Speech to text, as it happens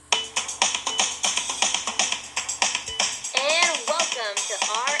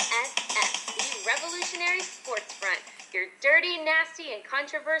dirty, nasty, and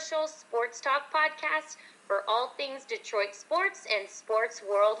controversial sports talk podcast for all things Detroit sports and sports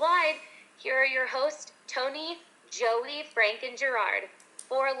worldwide. Here are your hosts, Tony, Joey, Frank, and Gerard.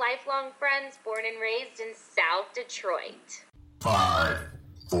 4 lifelong friends born and raised in South Detroit. 5,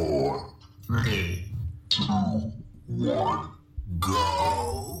 4, 3, 2, 1,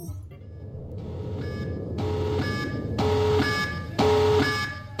 go.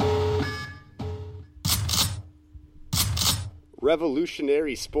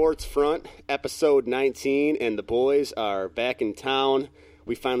 Revolutionary Sports Front, episode 19, and the boys are back in town.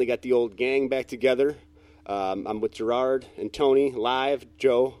 We finally got the old gang back together. I'm with Gerard and Tony live,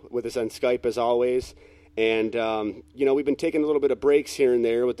 Joe with us on Skype as always. And, we've been taking a little bit of breaks here and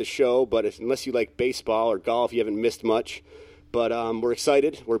there with the show, but unless you like baseball or golf, you haven't missed much. But we're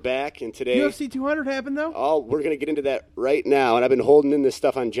excited. We're back, and today... UFC 200 happened, though? Oh, we're going to get into that right now, and I've been holding in this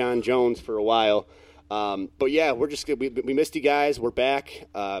stuff on John Jones for a while. But yeah, we're just we missed you guys. We're back,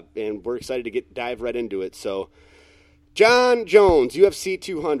 and we're excited to dive right into it. So, John Jones, UFC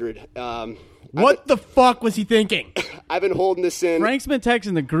 200. What the fuck was he thinking? I've been holding this in. Frank's been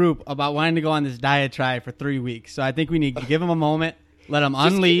texting the group about wanting to go on this diatribe for 3 weeks, so I think we need to give him a moment, let him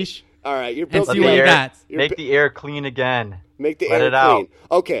unleash. All right, you're and built. see what you got. Make the air clean again. Make the let air it clean. out.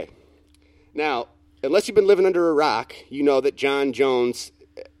 Okay. Now, unless you've been living under a rock, you know that John Jones,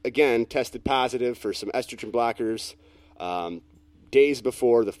 again, tested positive for some estrogen blockers days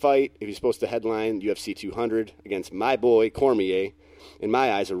before the fight. He was supposed to headline UFC 200 against my boy Cormier. In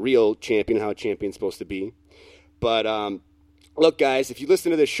my eyes, a real champion, how a champion's supposed to be. But look, guys, if you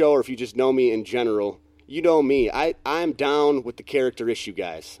listen to this show or if you just know me in general, you know me. I'm down with the character issue,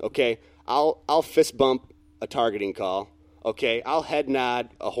 guys. Okay, I'll fist bump a targeting call. Okay, I'll head nod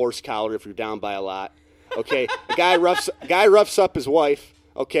a horse collar if you're down by a lot. Okay, a guy roughs up his wife.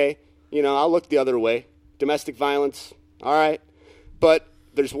 Okay, I'll look the other way. Domestic violence, all right. But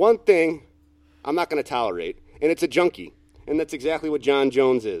there's one thing I'm not going to tolerate, and it's a junkie. And that's exactly what John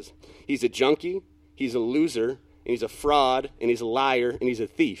Jones is. He's a junkie, he's a loser, and he's a fraud, and he's a liar, and he's a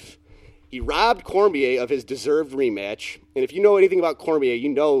thief. He robbed Cormier of his deserved rematch. And if you know anything about Cormier, you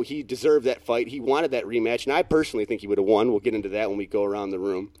know he deserved that fight. He wanted that rematch, and I personally think he would have won. We'll get into that when we go around the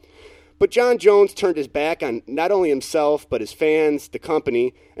room. But John Jones turned his back on not only himself, but his fans, the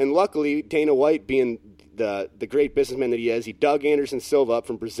company, and luckily Dana White, being the great businessman that he is, he dug Anderson Silva up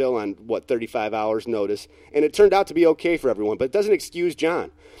from Brazil on, 35 hours notice, and it turned out to be okay for everyone, but it doesn't excuse John.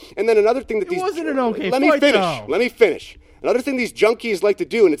 And then another thing that it wasn't an okay Let me finish. Another thing these junkies like to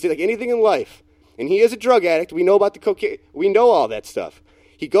do, and it's like anything in life, and he is a drug addict, we know about the cocaine, we know all that stuff.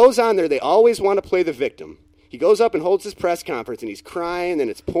 He goes on there, they always want to play the victim. He goes up and holds his press conference, and he's crying,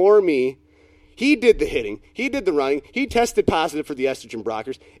 and it's poor me. He did the hitting. He did the running. He tested positive for the estrogen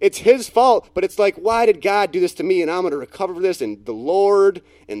blockers. It's his fault, but it's like, why did God do this to me, and I'm going to recover this, and the Lord,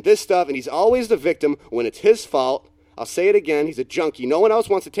 and this stuff, and he's always the victim when it's his fault. I'll say it again. He's a junkie. No one else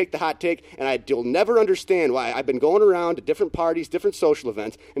wants to take the hot take, and you'll never understand why. I've been going around to different parties, different social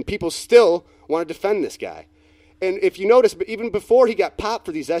events, and people still want to defend this guy. And if you notice, even before he got popped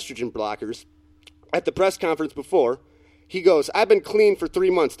for these estrogen blockers, at the press conference before, he goes, I've been clean for 3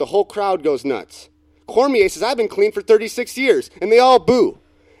 months. The whole crowd goes nuts. Cormier says, I've been clean for 36 years. And they all boo.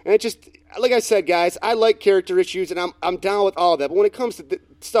 And it just, like I said, guys, I like character issues, and I'm down with all of that. But when it comes to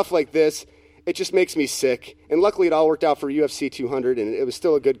stuff like this, it just makes me sick. And luckily it all worked out for UFC 200, and it was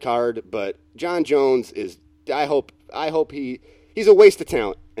still a good card. But John Jones is, I hope he's a waste of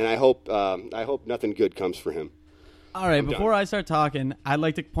talent. And I hope nothing good comes for him. All right, before I start talking, I'd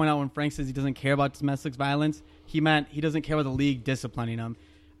like to point out when Frank says he doesn't care about domestic violence, he meant he doesn't care about the league disciplining him.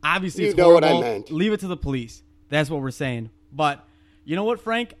 Obviously, it's horrible. What I meant. Leave it to the police. That's what we're saying. But you know what,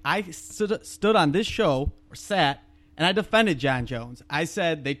 Frank? I stood on this show, or sat, and I defended John Jones. I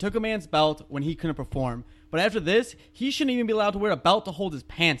said they took a man's belt when he couldn't perform. But after this, he shouldn't even be allowed to wear a belt to hold his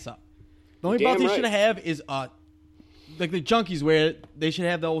pants up. The only belt he should have is like the junkies wear. They should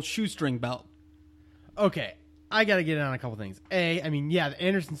have the old shoestring belt. Okay. I got to get in on a couple things. The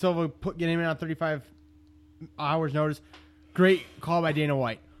Anderson Silva getting him in on 35 hours notice. Great call by Dana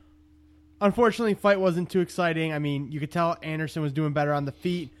White. Unfortunately, fight wasn't too exciting. I mean, you could tell Anderson was doing better on the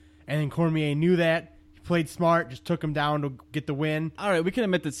feet, and then Cormier knew that. He played smart, just took him down to get the win. All right, we can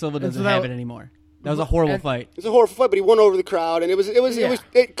admit that Silva doesn't have it anymore. That was a horrible fight. It was a horrible fight, but he won over the crowd, and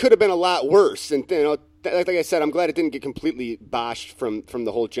it could have been a lot worse. And like I said, I'm glad it didn't get completely boshed from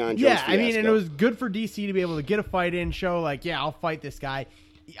the whole John Jones fiasco. I mean, and it was good for DC to be able to get a fight in, show I'll fight this guy.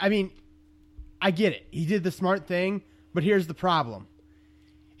 I mean, I get it. He did the smart thing, but here's the problem.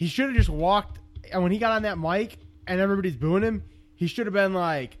 He should have just walked, and when he got on that mic and everybody's booing him, he should have been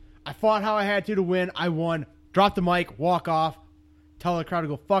like, I fought how I had to win. I won. drop the mic, walk off, tell the crowd to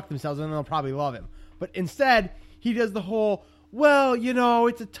go fuck themselves, and then they'll probably love him. But instead, he does the whole, well,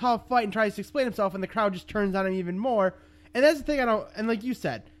 it's a tough fight, and tries to explain himself, and the crowd just turns on him even more. And that's the thing I don't, and like you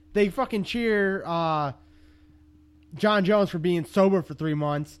said, they fucking cheer John Jones for being sober for 3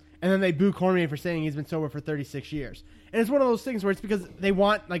 months, and then they boo Cormier for saying he's been sober for 36 years. And it's one of those things where it's because they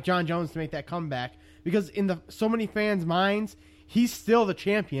want like John Jones to make that comeback, because in so many fans' minds, he's still the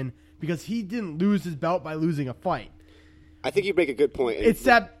champion because he didn't lose his belt by losing a fight. I think you make a good point.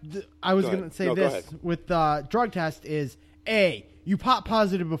 Except, I was going to say go this ahead. with the drug test is, A, you pop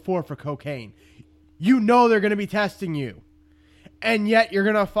positive before for cocaine. You know they're going to be testing you. And yet you're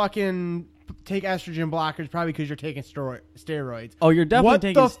going to fucking take estrogen blockers probably because you're taking steroids. Oh, you're definitely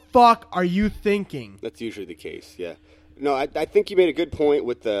taking... What the fuck are you thinking? That's usually the case, yeah. No, I think you made a good point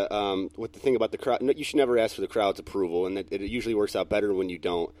with the thing about the crowd. No, you should never ask for the crowd's approval, and it usually works out better when you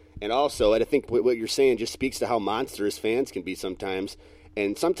don't. And also, I think what you're saying just speaks to how monstrous fans can be sometimes.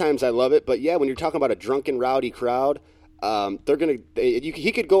 And sometimes I love it, but yeah, when you're talking about a drunken, rowdy crowd,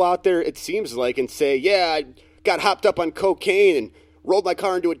 he could go out there, it seems like, and say, yeah, I got hopped up on cocaine and rolled my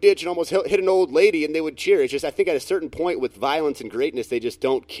car into a ditch and almost hit an old lady, and they would cheer. It's just, I think at a certain point with violence and greatness, they just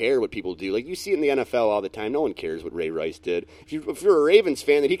don't care what people do. Like you see in the NFL all the time, no one cares what Ray Rice did. If you're a Ravens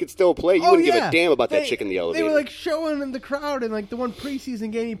fan that he could still play, you wouldn't give a damn about that chick in the elevator. They were like showing in the crowd in like the one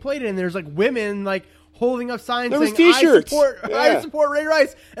preseason game he played in. There's like women like holding up signs saying, T-shirts. I support Ray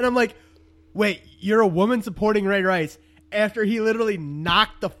Rice. And I'm like, wait, you're a woman supporting Ray Rice after he literally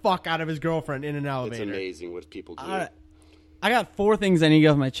knocked the fuck out of his girlfriend in an elevator. It's amazing what people do. I got 4 things I need to get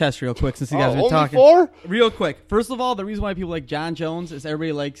off my chest real quick since you guys have been talking. Only 4? Real quick. First of all, the reason why people like John Jones is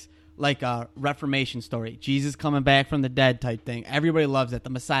everybody likes like a Reformation story. Jesus coming back from the dead type thing. Everybody loves it.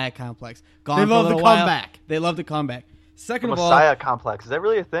 The Messiah complex. They love the comeback. They love the comeback. Second The of all, Messiah complex. Is that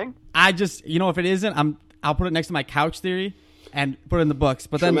really a thing? I just, if it isn't, I'll put it next to my couch theory and put it in the books.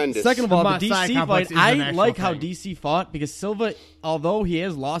 But Tremendous. then, second of all, the Messiah DC complex fight, is I an actual like how thing. DC fought because Silva, although he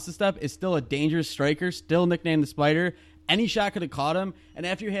has lost a step, is still a dangerous striker, still nicknamed the Spider. Any shot could have caught him. And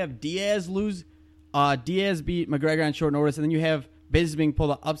after you have Diaz lose, Diaz beat McGregor on short notice, and then you have Bisping pull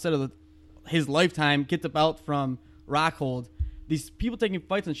the upset of his lifetime, get the belt from Rockhold. These people taking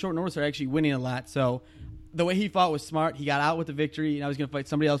fights on short notice are actually winning a lot. So the way he fought was smart. He got out with the victory, and I was going to fight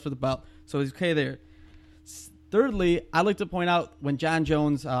somebody else for the belt. So he's okay there. Thirdly, I'd like to point out when John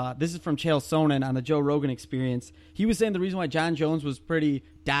Jones, this is from Chael Sonnen on the Joe Rogan Experience, he was saying the reason why John Jones was pretty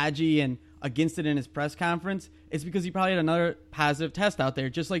dodgy and against it in his press conference is because he probably had another positive test out there,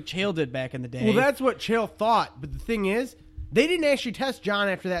 just like Chael did back in the day. Well, that's what Chael thought. But the thing is, they didn't actually test John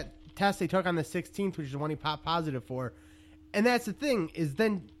after that test they took on the 16th, which is the one he popped positive for. And that's the thing, is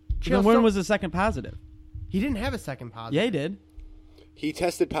then Then when was the second positive? He didn't have a second positive. Yeah, he did. He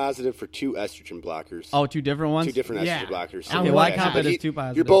tested positive for 2 estrogen blockers. Oh, 2 different ones? 2 different Yeah. estrogen blockers. Okay, why count that as 2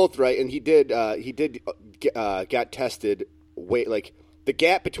 positive? You're both right, and he did got tested. The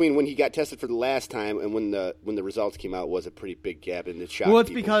gap between when he got tested for the last time and when the results came out was a pretty big gap, and it shocked Well, it's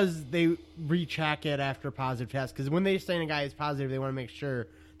people. because they recheck it after a positive test. Because when they're saying a guy is positive, they want to make sure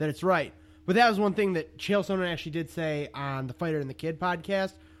that it's right. But that was one thing that Chael Sonnen actually did say on the Fighter and the Kid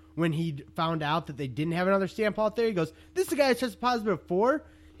podcast when he found out that they didn't have another stamp out there. He goes, "This is a guy that tested positive before."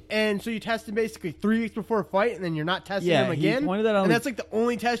 And so you test him basically 3 weeks before a fight, and then you're not testing him he again. pointed that out and that's like the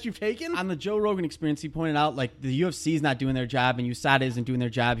only test you've taken. on the Joe Rogan Experience. He pointed out like the UFC is not doing their job, and USADA isn't doing their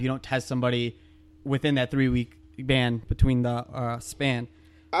job. You don't test somebody within that 3-week ban between the span.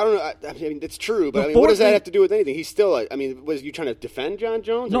 I don't know. I mean, it's true, but The I mean, what fourth does that thing- have to do with anything? He's still. I mean, was you trying to defend John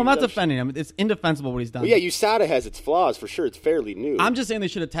Jones? No, Or I'm not you- defending him. It's indefensible what he's done. Well, yeah, USADA has its flaws for sure. It's fairly new. I'm just saying they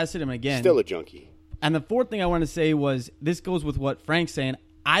should have tested him again. still a junkie. And the fourth thing I want to say was this goes with what Frank's saying.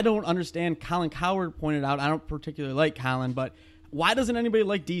 I don't understand. Colin Cowherd pointed out. I don't particularly like Colin, but why doesn't anybody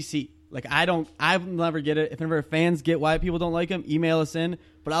like DC? Like I'll never get it. If ever fans get why people don't like him, email us in.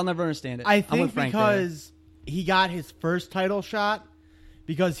 But I'll never understand it. I I'm think with Frank there. because he got his first title shot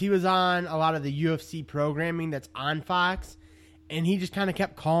because he was on a lot of the UFC programming that's on Fox, and he just kind of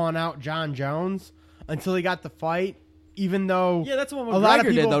kept calling out John Jones until he got the fight, even though Yeah, that's what a lot of McGregor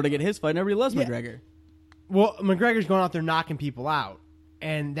did people- though to get his fight. Everybody loves Yeah. McGregor. Well, McGregor's going out there knocking people out,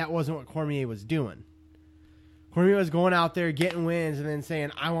 and that wasn't what Cormier was doing. Cormier was going out there getting wins and then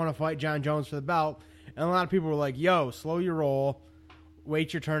saying, "I want to fight John Jones for the belt," and a lot of people were like, "Yo, slow your roll,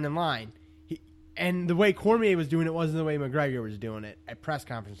 wait your turn in line." And the way Cormier was doing it wasn't the way McGregor was doing it at press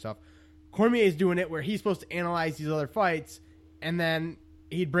conference stuff. Cormier is doing it where he's supposed to analyze these other fights, and then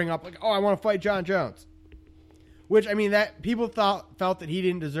he'd bring up like, "Oh, I want to fight John Jones," which I mean that people felt that he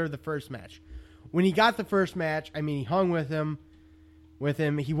didn't deserve the first match. When he got the first match, I mean he hung with him. with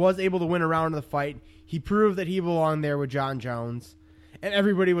him. He was able to win a round of the fight. He proved that he belonged there with John Jones. And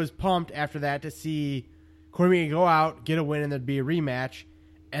everybody was pumped after that to see Cormier go out, get a win, and there'd be a rematch.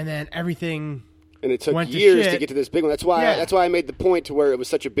 And then everything And it took went to years shit. to get to this big one. That's why I made the point to where it was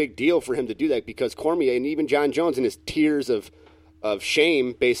such a big deal for him to do that, because Cormier and even John Jones in his tears of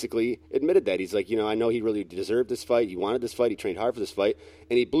shame basically admitted that. He's like, I know he really deserved this fight. He wanted this fight. He trained hard for this fight,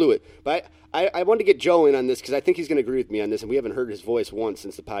 and he blew it. But I wanted to get Joe in on this because I think he's going to agree with me on this, and we haven't heard his voice once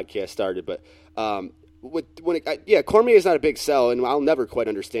since the podcast started. But Cormier is not a big sell, and I'll never quite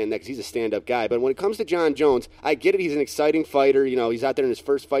understand that because he's a stand-up guy. But when it comes to John Jones, I get it. He's an exciting fighter. He's out there in his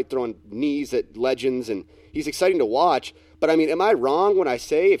first fight throwing knees at legends, and he's exciting to watch. But, I mean, am I wrong when I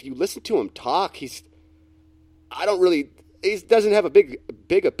say if you listen to him talk, he doesn't have a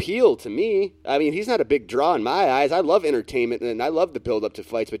big appeal to me. I mean, he's not a big draw in my eyes. I love entertainment, and I love the build-up to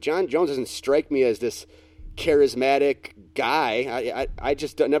fights, but John Jones doesn't strike me as this charismatic guy. I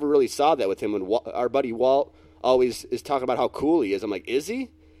just never really saw that with him. When our buddy Walt always is talking about how cool he is, I'm like, is he?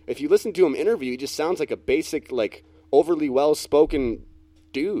 If you listen to him interview, he just sounds like a basic, like, overly well-spoken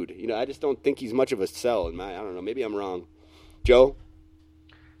dude. I just don't think he's much of a sell. I don't know. Maybe I'm wrong. Joe?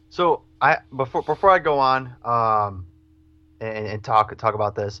 So before I go on and talk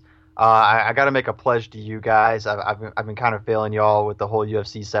about this, I got to make a pledge to you guys. I've been kind of failing y'all with the whole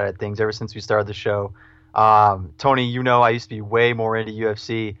UFC side of things ever since we started the show. Tony, I used to be way more into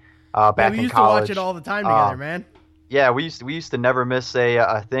UFC back in college. We used to watch it all the time together, man. Yeah, we used to never miss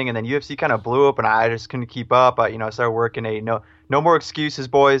a thing, and then UFC kind of blew up, and I just couldn't keep up. I started working no more excuses,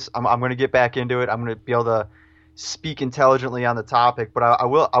 boys. I'm going to get back into it. I'm going to be able to speak intelligently on the topic, but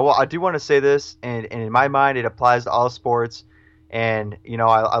I do want to say this, and in my mind, it applies to all sports. And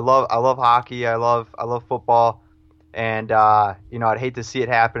I love hockey. I love football, and I'd hate to see it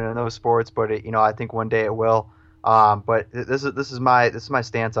happen in those sports, but I think one day it will. But this is my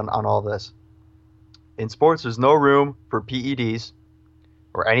stance on all this. In sports, there's no room for PEDs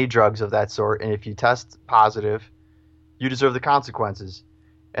or any drugs of that sort, and if you test positive, you deserve the consequences.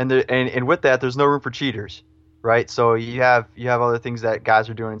 And with that, there's no room for cheaters, right? So you have other things that guys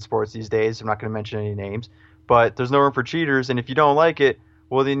are doing in sports these days. I'm not going to mention any names, but there's no room for cheaters, and if you don't like it,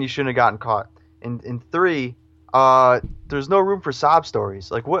 well, then you shouldn't have gotten caught. In 3, there's no room for sob stories.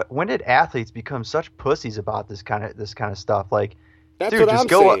 Like, when did athletes become such pussies about this kind of stuff? Like, that's dude, what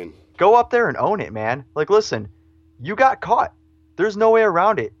just I'm saying. Go up there and own it, man. Like, listen, you got caught. There's no way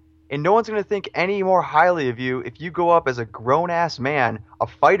around it. And no one's going to think any more highly of you if you go up as a grown-ass man, a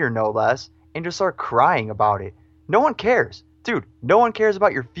fighter no less, and just start crying about it. No one cares. Dude, no one cares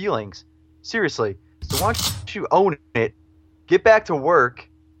about your feelings. Seriously. So why don't you own it, get back to work,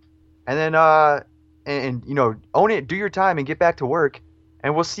 and then, own it, do your time, and get back to work,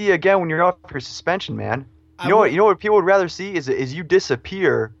 and we'll see you again when you're off your suspension, man. You know what people would rather see is you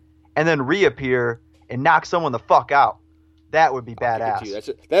disappear and then reappear and knock someone the fuck out. That would be badass.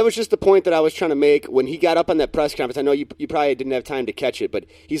 That was just the point that I was trying to make when he got up on that press conference. I know you probably didn't have time to catch it, but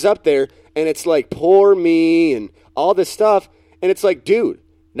he's up there, and it's like, poor me, and all this stuff, and it's like, dude,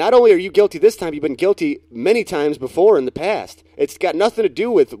 not only are you guilty this time, you've been guilty many times before in the past. It's got nothing to do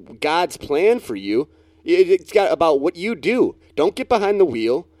with God's plan for you. It's got about what you do. Don't get behind the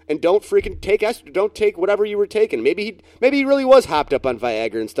wheel. And don't freaking take whatever you were taking. Maybe he really was hopped up on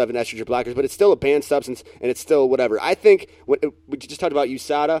Viagra and stuff and estrogen blockers, but it's still a banned substance and it's still whatever. I think we just talked about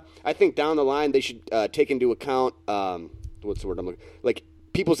USADA. I think down the line they should take into account what's the word I'm looking, like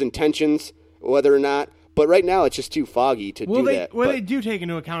people's intentions, whether or not. But right now it's just too foggy to do that. Well, they do take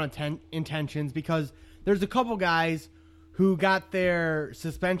into account intentions because there's a couple guys who got their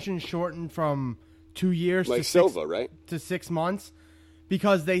suspension shortened from 2 years like to Silva, right? To 6 months.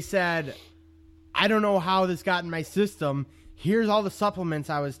 Because they said, I don't know how this got in my system. Here's all the supplements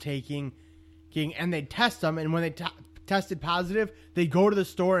I was taking. And they'd test them. And when they tested positive, they'd go to the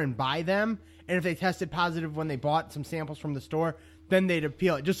store and buy them. And if they tested positive when they bought some samples from the store, then they'd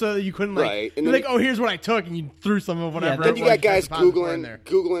appeal it. Just so that you couldn't oh, here's what I took. And you threw some of whatever. Yeah, then you got guys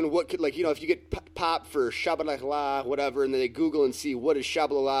Googling what could, if you get popped for Shabbalala, whatever, and then they Google and see what is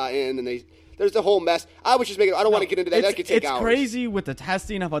Shabbalala in, and there's the whole mess. I was just making. I don't want to get into that. That could take hours. It's crazy with the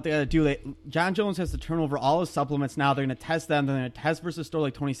testing of what they got to do. John Jones has to turn over all his supplements now. They're going to test them. They're going to test versus store,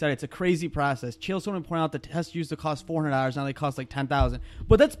 like Tony said. It's a crazy process. Chael Sonnen pointed out the test used to cost $400. Now they cost like $10,000.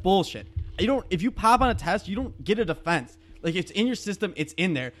 But that's bullshit. If you pop on a test, you don't get a defense. Like, it's in your system. It's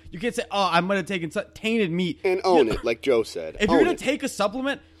in there. You can't say, "Oh, I might have taken tainted meat," and own it, like Joe said. If you're going to take a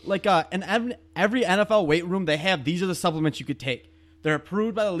supplement, like in every NFL weight room, they have these are the supplements you could take. They're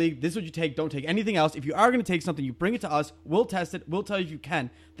approved by the league. This is what you take. Don't take anything else. If you are going to take something, you bring it to us. We'll test it. We'll tell you if you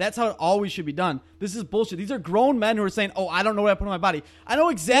can. That's how it always should be done. This is bullshit. These are grown men who are saying, oh, I don't know what I put on my body. I know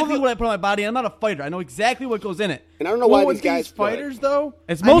exactly what I put on my body. I'm not a fighter. I know exactly what goes in it. And I don't know why with these guys fighters, though,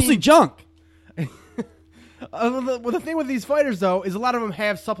 It's mostly junk. The thing with these fighters, though, is a lot of them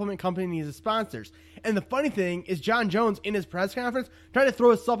have supplement companies as sponsors. And the funny thing is John Jones, in his press conference, tried to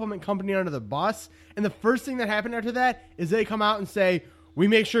throw a supplement company under the bus. And the first thing that happened after that is they come out and say, we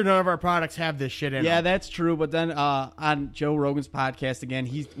make sure none of our products have this shit in them. Yeah, that's true. But then on Joe Rogan's podcast, again,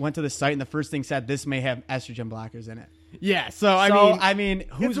 he went to the site, and the first thing said, this may have estrogen blockers in it. Yeah, so I mean,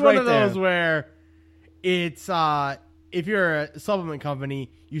 who's it's right one of there? those where it's if you're a supplement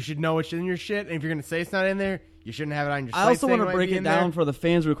company, you should know what's in your shit, and if you're going to say it's not in there, you shouldn't have it on your site. I also saying want to might break be it in down there. for the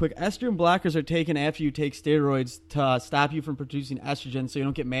fans real quick. Estrogen blockers are taken after you take steroids to stop you from producing estrogen so you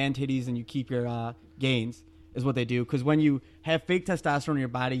don't get man titties and you keep your gains, is what they do. Because when you have fake testosterone in your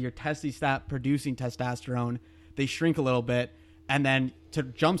body, your testes stop producing testosterone. They shrink a little bit. And then to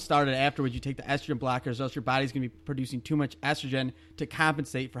jumpstart it afterwards, you take the estrogen blockers, or else your body's going to be producing too much estrogen to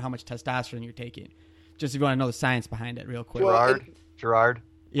compensate for how much testosterone you're taking. Just if you want to know the science behind it real quick. Gerard.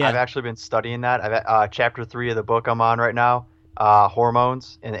 Yeah. I've actually been studying that. I've chapter 3 of the book I'm on right now,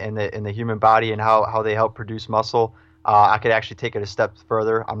 hormones in the human body and how they help produce muscle. I could actually take it a step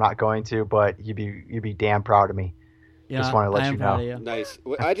further. I'm not going to, but you'd be damn proud of me. Just want to let you know. Nice.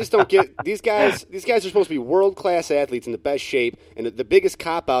 I just don't get these guys. These guys are supposed to be world-class athletes in the best shape, and the biggest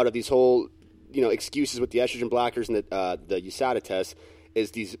cop out of these whole, excuses with the estrogen blockers and the USADA test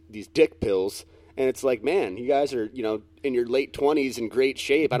is these dick pills. And it's like, man, you guys are, in your late 20s in great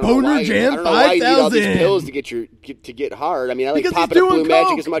shape. I don't know why you need all these pills to get hard. I mean, I like Because popping he's a Blue doing Magic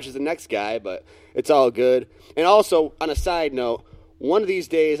coke. as much as the next guy, but it's all good. And also, on a side note, one of these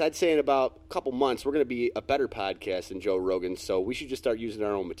days, I'd say in about a couple months, we're going to be a better podcast than Joe Rogan. So we should just start using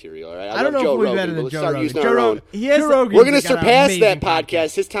our own material. All right? I don't know Joe if we're Rogan, better but than let's Joe start Rogan. using Joe our own. Rogan. Joe Rogan's We're going to got an surpass amazing that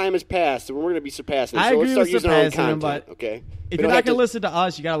podcast. His time has passed, and we're going to be surpassing it. I So let's agree start with using our own surpassing him, content. but Okay. If you're not going to listen to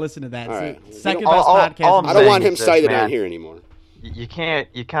us, you got to listen to that. All It's right. the second All- best all podcast. I'm I don't want him saying is this, cited man. on here anymore. You can't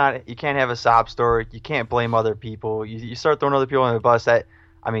have a sob story. You can't blame other people. You start throwing other people on the bus.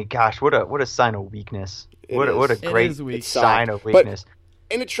 Gosh, what a sign of weakness. What a It great is weak. It's sign soft. of weakness.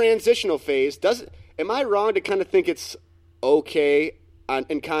 But in a transitional phase, am I wrong to kind of think it's okay,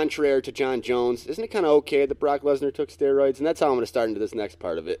 in contrary to John Jones, isn't it kind of okay that Brock Lesnar took steroids? And that's how I'm going to start into this next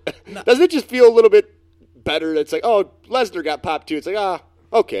part of it. Doesn't it just feel a little bit better? It's like, oh, Lesnar got popped too. It's like,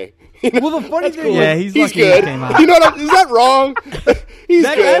 okay. Well, the funny thing Yeah, is, he's lucky he good. came out. You know what is that wrong? He's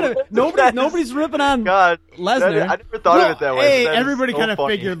That good. kind of, nobody's ripping on God, Lesnar. I never thought of it that way. Hey, but that is everybody so kind of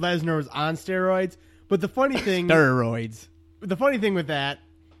funny. figured Lesnar was on steroids, but the funny thing Steroids. with that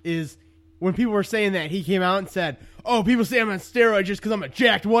is when people were saying that, he came out and said, oh, people say I'm on steroids just because I'm a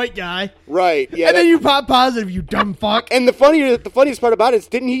jacked white guy. Right. Yeah. And then you pop positive, you dumb fuck. And the funniest part about it is,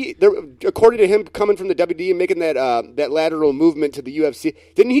 didn't he? According to him, coming from the WWE and making that lateral movement to the UFC,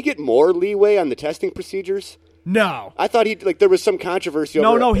 didn't he get more leeway on the testing procedures? No. I thought there was some controversy.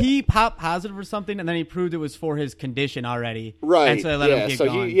 No, over he popped positive or something, and then he proved it was for his condition already. Right. And so they let him get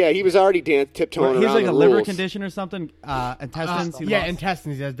going. He was already tiptoeing He's around like the a liver rules. condition or something. Intestines. he Yeah, lost.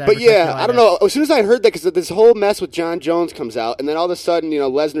 intestines. He has But yeah, I don't know. As soon as I heard that, because this whole mess with John Jones comes out, and then all of a sudden,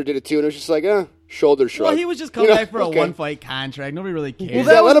 Lesnar did it too, and it was just like, shoulder shrug. Well, he was just coming back for okay. a one-fight contract. Nobody really cares.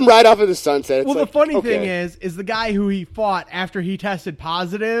 Let him ride off of the sunset. It's Well, like, the funny okay. thing is the guy who he fought after he tested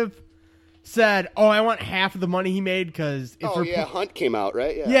positive said, oh, I want half of the money he made because it's Hunt came out,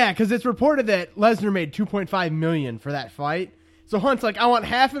 right? Yeah, because it's reported that Lesnar made $2.5 million for that fight. So Hunt's like, I want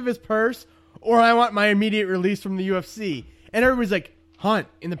half of his purse, or I want my immediate release from the UFC. And everybody's like, Hunt,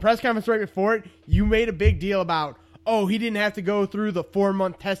 in the press conference right before it, you made a big deal about, oh, he didn't have to go through the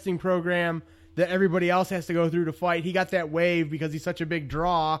 4-month testing program that everybody else has to go through to fight. He got that wave because he's such a big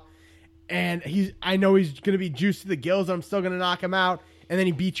draw. And I know he's going to be juiced to the gills. I'm still going to knock him out. And then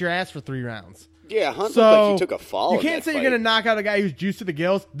he beat your ass for 3 rounds. Yeah, Hunt So looked like he took a fall. You in can't that say you're fight. going to knock out a guy who's juiced to the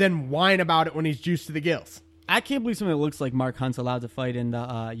gills, then whine about it when he's juiced to the gills. I can't believe something that looks like Mark Hunt's allowed to fight in the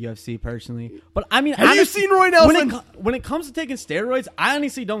UFC personally. But I mean, Have you seen Roy Nelson? When it comes to taking steroids, I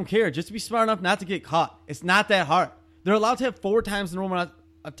honestly don't care. Just to be smart enough not to get caught. It's not that hard. They're allowed to have 4 times the normal amount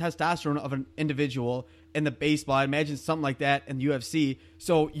of testosterone of an individual in the baseball. I imagine something like that in the UFC.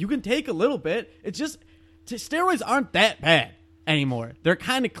 So you can take a little bit. It's just steroids aren't that bad anymore. They're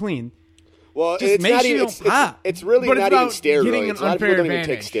kind of clean. Well, Just it's make not sure you even. don't pop. It's really But it's not even about getting an steroids. A lot of people unfair don't even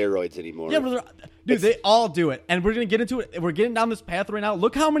take advantage. steroids anymore. Yeah, but dude, they all do it, and we're gonna get into it. We're getting down this path right now.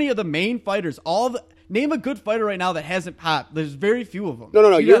 Look how many of the main fighters, name a good fighter right now that hasn't popped. There's very few of them.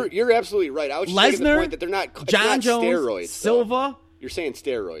 No. You got You're absolutely right. I was just making the Lesnar, point that they're not. It's John not Jones, steroids. Silva, You're saying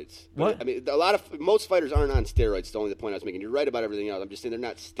steroids. What? I mean, most fighters aren't on steroids. It's only the point I was making. You're right about everything else. I'm just saying they're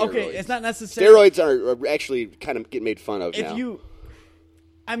not steroids. Okay, it's not necessarily. Steroids are actually kind of getting made fun of now.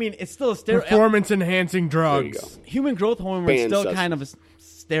 I mean, it's still a steroid. Performance-enhancing There you drugs. go. Human growth hormone is Banned still substance. kind of a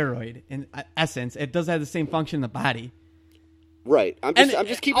steroid in essence. It does have the same function in the body. Right. I'm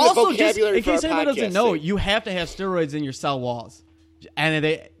just keeping the also, vocabulary in for our case anyone doesn't podcast know, sake. you have to have steroids in your cell walls, and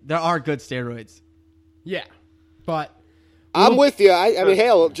there are good steroids. Yeah, but I'm with you. I mean,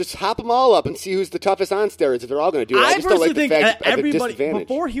 hell, just hop them all up and see who's the toughest on steroids if they're all going to do it. I just don't like the fact of a disadvantage.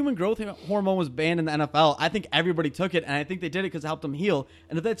 Before human growth hormone was banned in the NFL, I think everybody took it, and I think they did it because it helped them heal.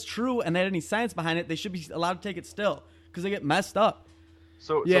 And if that's true and they had any science behind it, they should be allowed to take it still because they get messed up.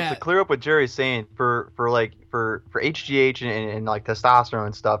 So to clear up what Jerry's saying, for HGH and like testosterone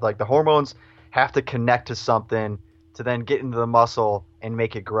and stuff, like the hormones have to connect to something to then get into the muscle and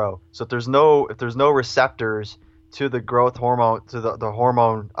make it grow. So if there's no receptors to the growth hormone, to the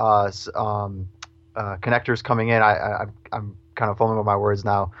hormone connectors coming in, I'm kind of fumbling with my words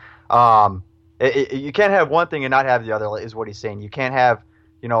now. You can't have one thing and not have the other, is what he's saying. You can't have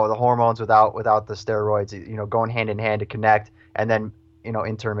the hormones without the steroids, going hand in hand to connect, and then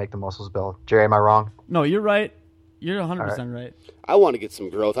in turn make the muscles build. Jerry, am I wrong? No, you're right. You're 100% right. I want to get some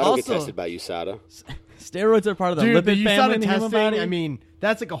growth. I don't get Also- tested by USADA. Steroids are part of the dude, lipid the family USADA in the human testing, body. I mean,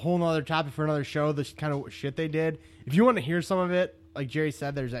 that's like a whole nother topic for another show. The kind of shit they did. If you want to hear some of it, like Jerry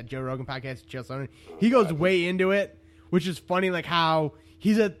said, there's that Joe Rogan podcast, Chael Sonnen. He goes way into it, which is funny, like how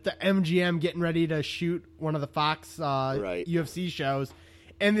he's at the MGM getting ready to shoot one of the Fox UFC shows,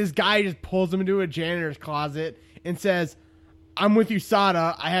 and this guy just pulls him into a janitor's closet and says, "I'm with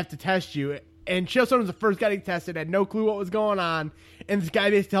USADA. I have to test you." And Chael Sonnen was the first guy to get tested, had no clue what was going on, and this guy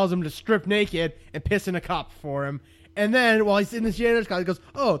basically tells him to strip naked and piss in a cup for him. And then while he's in this janitor's closet, he goes,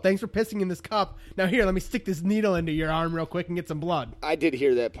 "Oh, thanks for pissing in this cup. Now here, let me stick this needle into your arm real quick and get some blood." I did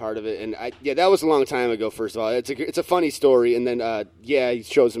hear that part of it, and that was a long time ago. First of all, it's a funny story, and then he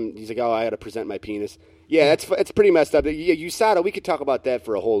shows him. He's like, "Oh, I got to present my penis." Yeah, it's pretty messed up. Yeah, USADA, we could talk about that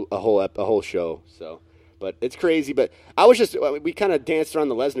for a whole show. So. But it's crazy. But we kind of danced around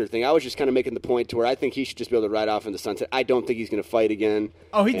the Lesnar thing. I was just kind of making the point to where I think he should just be able to ride off in the sunset. I don't think he's going to fight again.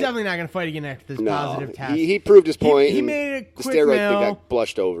 Oh, he's definitely not going to fight again after this positive test. He proved his point. He and made a the quick steroid mail, thing got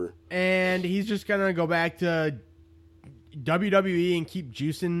blushed over. And he's just going to go back to WWE and keep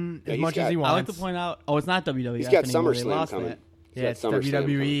juicing as much as he wants. I like to point out, it's not WWE. He's got anymore. They SummerSlam lost coming. that. Yeah, it's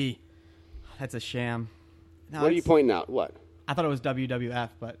WWE. That's a sham. No, What are you pointing out? What? I thought it was WWF,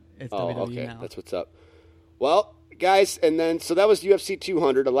 but it's WWE okay. now. That's what's up. Well, guys, and then so that was UFC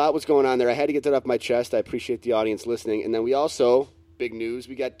 200. A lot was going on there. I had to get that off my chest. I appreciate the audience listening. And then we also, big news,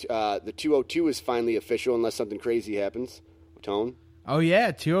 we got the 202 is finally official unless something crazy happens. Tone? Oh,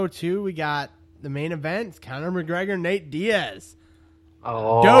 yeah, 202, we got the main event. It's Conor McGregor, Nate Diaz.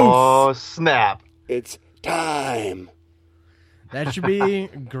 Oh, Dose. snap. It's time. That should be a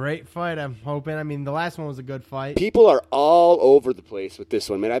great fight, I'm hoping. I mean, the last one was a good fight. People are all over the place with this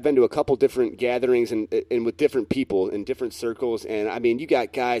one, man. I've been to a couple different gatherings and with different people in different circles, and I mean, you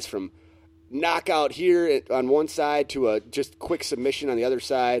got guys from knockout here on one side to a just quick submission on the other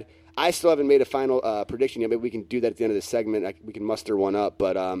side. I still haven't made a final prediction yet. Maybe we can do that at the end of the segment. We can muster one up,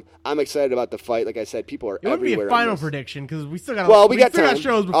 but I'm excited about the fight. Like I said, people are It wouldn't be everywhere. a final on this. prediction because we still got We got still time. got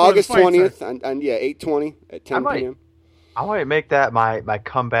shows before August the fight 20th starts. on 8:20 at 10 p.m. I might make that my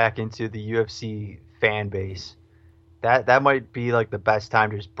comeback into the UFC fan base. That might be like the best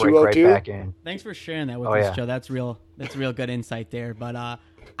time to just break right 202? back in. Thanks for sharing that with Oh, us, yeah. Joe. That's real good insight there. But I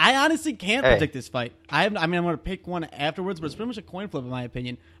honestly can't Hey. predict this fight. I'm going to pick one afterwards, but it's pretty much a coin flip in my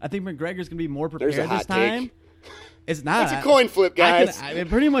opinion. I think McGregor's going to be more prepared There's a hot this time. take. It's not. It's a coin flip, guys. It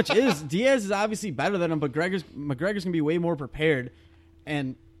pretty much is. Diaz is obviously better than him, but McGregor's going to be way more prepared.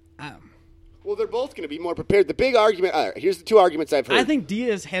 And Well, they're both going to be more prepared. The big argument. All right, here's the two arguments I've heard. I think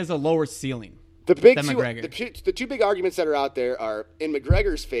Diaz has a lower ceiling. The big than two, McGregor. the two big arguments that are out there are in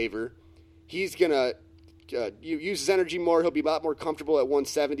McGregor's favor. He's gonna use his energy more. He'll be a lot more comfortable at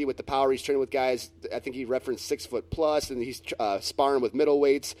 170 with the power. He's training with guys. I think he referenced 6 foot plus, and he's sparring with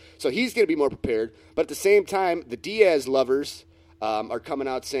middleweights. So he's gonna be more prepared. But at the same time, the Diaz lovers are coming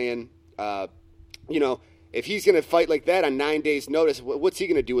out saying, if he's going to fight like that on 9 days' notice, what's he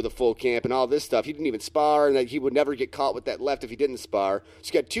going to do with a full camp and all this stuff? He didn't even spar, and that he would never get caught with that left if he didn't spar.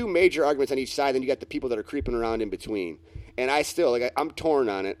 So you got two major arguments on each side, then you got the people that are creeping around in between. And I still, I'm torn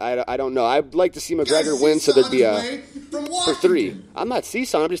on it. I don't know. I'd like to see McGregor win so there'd be for 3. I'm not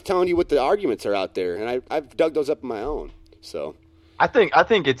seesawing. I'm just telling you what the arguments are out there, and I've dug those up on my own. So I think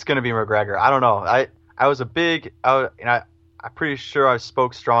it's going to be McGregor. I don't know. I'm pretty sure I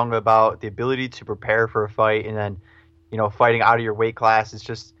spoke strongly about the ability to prepare for a fight, and then fighting out of your weight class.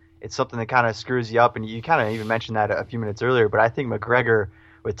 It's something that kind of screws you up, and you kind of even mentioned that a few minutes earlier. But I think McGregor,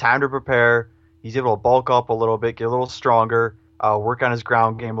 with time to prepare, he's able to bulk up a little bit, get a little stronger, work on his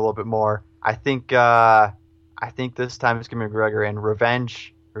ground game a little bit more. I think this time it's gonna be McGregor, and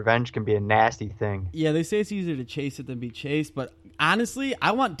revenge can be a nasty thing. Yeah, they say it's easier to chase it than be chased, but honestly,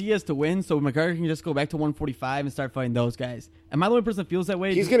 I want Diaz to win so McGregor can just go back to 145 and start fighting those guys. Am I the only person that feels that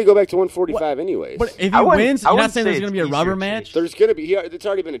way? He's going to go back to 145 anyways. But if he wins, you're not saying there's going to be a rubber easier match? There's going to be. It's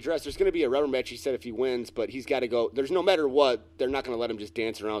already been addressed. There's going to be a rubber match. He said if he wins, but he's got to go. There's no matter what. They're not going to let him just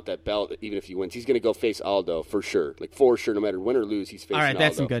dance around with that belt, even if he wins. He's going to go face Aldo for sure. Like for sure, no matter win or lose, he's facing. All right,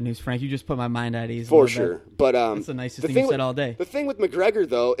 that's Aldo. some good news, Frank. You just put my mind at ease. For sure, but that's the nicest thing you said all day. The thing with McGregor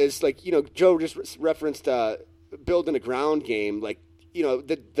though is like Joe just referenced building a ground game. Like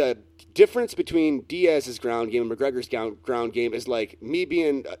the difference between Diaz's ground game and McGregor's ground game is like me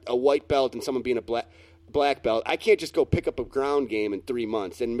being a white belt and someone being a black belt. I can't just go pick up a ground game in 3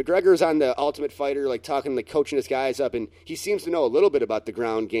 months. And McGregor's on the Ultimate Fighter, like talking, like coaching his guys up, and he seems to know a little bit about the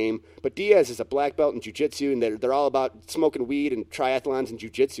ground game. But Diaz is a black belt in jiu-jitsu, and they're all about smoking weed and triathlons and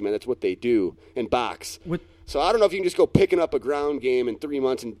jiu-jitsu, man. That's what they do, and box. So I don't know if you can just go picking up a ground game in 3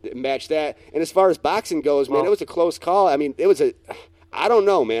 months and match that. And as far as boxing goes, man, it was a close call. I mean, I don't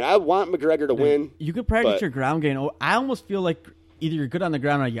know, man. I want McGregor to win. You could practice your ground game. I almost feel like either you're good on the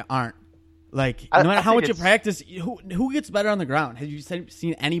ground or you aren't. Like, no matter how much you practice, who gets better on the ground? Have you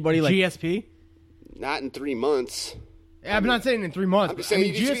seen anybody like GSP? Not in 3 months. I'm not saying in 3 months. I'm just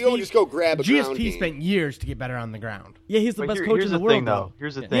saying you don't just go grab a ground game. GSP spent years to get better on the ground. Yeah, he's the best coach in the world, though.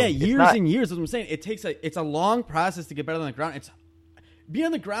 Here's the thing. Yeah, years and years. That's what I'm saying. It's a long process to get better on the ground. It's being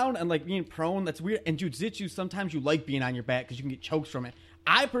on the ground and like being prone. That's weird. And jiu-jitsu, sometimes you like being on your back because you can get chokes from it.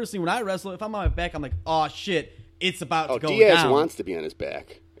 I personally, when I wrestle, if I'm on my back, I'm like, oh shit, it's about to go Diaz down. wants to be on his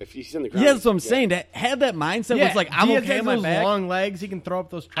back. If he's in the ground, yeah, that's what I'm saying. To have that mindset where it's like, I'm Diaz okay on has my those back. Long legs, he can throw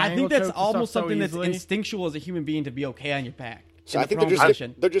up those I triangle think that's chokes and almost stuff so something that's easily. instinctual as a human being to be okay on your back. So I think they're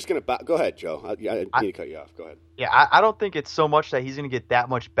just going to go ahead, Joe. I need to cut you off. Go ahead. Yeah, I don't think it's so much that he's going to get that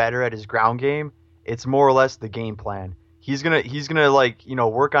much better at his ground game. It's more or less the game plan. He's gonna like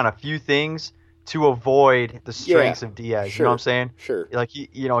work on a few things to avoid the strengths of Diaz. Sure, you know what I'm saying? Sure. Like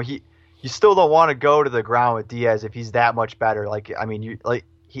you still don't want to go to the ground with Diaz if he's that much better. Like I mean,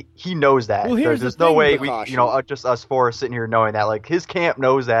 he knows that. Well, here's there's the no thing, way precaution. just us four are sitting here knowing that. Like his camp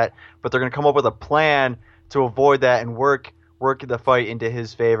knows that, but they're gonna come up with a plan to avoid that and work the fight into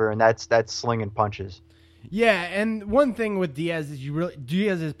his favor, and that's slinging punches. Yeah, and one thing with Diaz is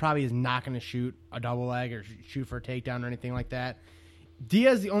Diaz is probably not going to shoot a double leg or shoot for a takedown or anything like that.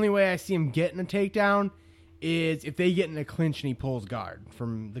 Diaz, the only way I see him getting a takedown is if they get in a clinch and he pulls guard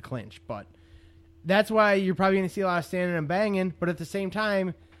from the clinch. But that's why you're probably going to see a lot of standing and banging. But at the same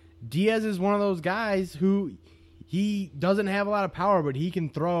time, Diaz is one of those guys who he doesn't have a lot of power, but he can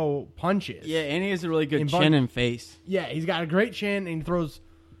throw punches. Yeah, and he has a really good chin and face. Yeah, he's got a great chin and he throws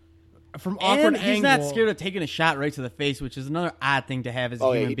from awkward and he's angle. not scared of taking a shot right to the face, which is another odd thing to have as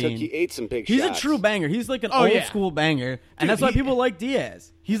a human being. He ate some big He's shots. a true banger. He's like an old school banger, and that's why people like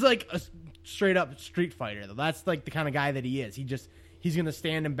Diaz. He's like a straight up street fighter, though. That's like the kind of guy that he is. He's gonna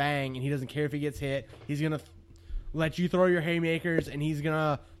stand and bang, and he doesn't care if he gets hit. He's gonna let you throw your haymakers, and he's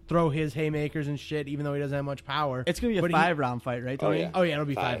gonna throw his haymakers and shit, even though he doesn't have much power. It's gonna be a 5-round fight, right, Tony? Oh yeah, it'll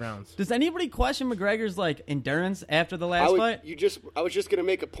be 5 rounds. Does anybody question McGregor's like endurance after the last fight? I was just gonna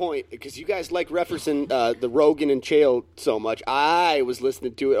make a point because you guys like referencing the Rogan and Chael so much. I was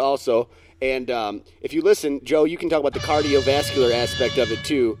listening to it also, and if you listen, Joe, you can talk about the cardiovascular aspect of it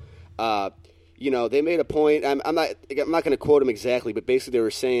too. They made a point. I'm not going to quote him exactly, but basically they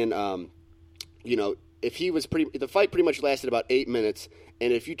were saying, if he was the fight pretty much lasted about 8 minutes,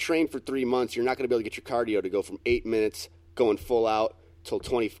 and if you train for 3 months, you're not going to be able to get your cardio to go from 8 minutes going full out till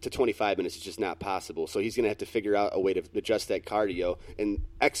 20 to 25 minutes. It's just not possible. So he's going to have to figure out a way to adjust that cardio, and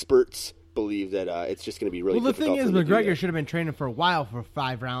experts believe that it's just going to be really difficult. Well, the thing is, McGregor should have been training for a while for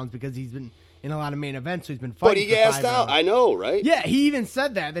 5 rounds because he's been in a lot of main events, so he's been fighting. But he gassed out. Rounds. I know, right? Yeah, he even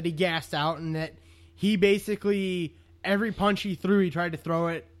said that he gassed out and that he basically every punch he threw, he tried to throw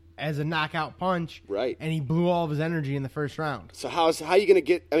it as a knockout punch. Right. And he blew all of his energy in the first round. So how are you going to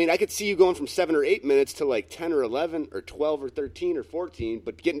get? I mean, I could see you going from 7 or 8 minutes to like 10 or 11 or 12 or 13 or 14,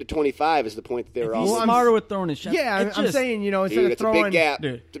 but getting to 25 is the point that they were all. He's smarter with throwing his shots. Yeah, I'm saying, instead of throwing, a big gap.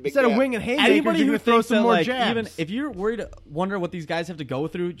 Instead of winging haymakers, anybody you're who going to throw thinks some that, more like, jabs. even if you're wonder what these guys have to go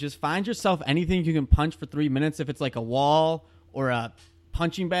through, just find yourself anything you can punch for 3 minutes. If it's like a wall or a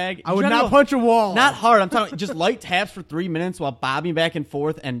punching bag, I would not punch a wall. Not hard. I'm talking just light taps for 3 minutes while bobbing back and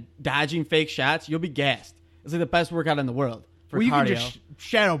forth and dodging fake shots. You'll be gassed. It's like the best workout in the world. for Well, you cardio. can just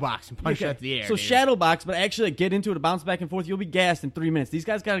shadow box and punch Okay. out the air. So dude. shadow box, but actually like, get into it, bounce back and forth. You'll be gassed in 3 minutes. These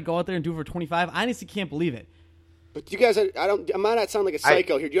guys got to go out there and do it for 25. I honestly can't believe it. But you guys, I might not sound like a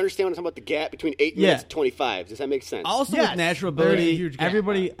psycho here. Do you understand what I'm talking about? The gap between 8 minutes and 25. Does that make sense? Also, Yes, with natural there's a ability, huge gap.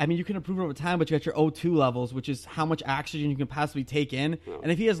 everybody, I mean, you can improve over time, but you got your O2 levels, which is how much oxygen you can possibly take in.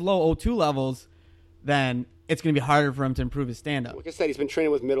 And if he has low O2 levels, then it's going to be harder for him to improve his stand-up. Like I said, he's been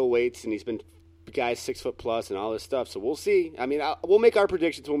training with middle weights, and he's been guys 6 foot plus and all this stuff. So we'll see. I mean, we'll make our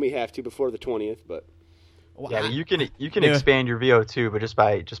predictions when we have to before the 20th. But Yeah, you can expand your VO2, but just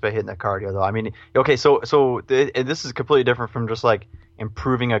by hitting the cardio though. I mean, okay, so this is completely different from just like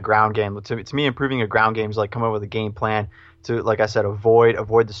improving a ground game. To me, improving a ground game is like coming up with a game plan to, like I said, avoid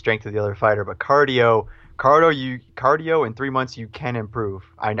the strength of the other fighter. But cardio in 3 months you can improve.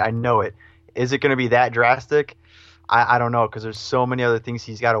 I know it. Is it going to be that drastic? I don't know, because there's so many other things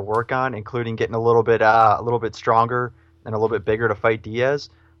he's got to work on, including getting a little bit stronger and a little bit bigger to fight Diaz.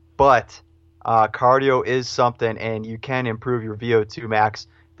 But cardio is something, and you can improve your VO2 max,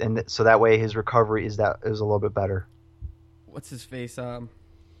 and so that way his recovery is a little bit better. What's his face? You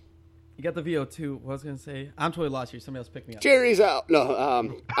got the VO2. What was I going to say? I'm totally lost here. Somebody else pick me up. Jerry's out. No,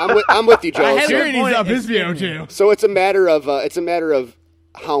 I'm with you, Joe. I had So- a Jerry needs point. up his Explain VO2. So it's a matter of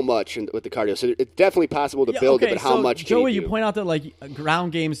how much with the cardio. So it's definitely possible to build it, but how much? Joey, can you do? point out that like a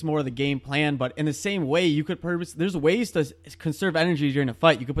ground game is more of the game plan, but in the same way, you could there's ways to conserve energy during a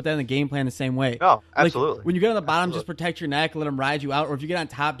fight. You could put that in the game plan the same way. Oh, Like, absolutely. when you get on the bottom, just protect your neck, let them ride you out, or if you get on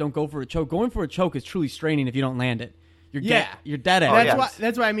top, don't go for a choke. Going for a choke is truly straining if you don't land it. You're dead at it.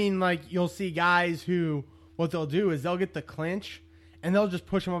 That's why I mean, like, you'll see guys who, what they'll do is they'll get the clinch and they'll just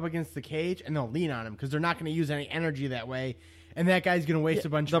push him up against the cage and they'll lean on him because they're not going to use any energy that way, and that guy's going to waste a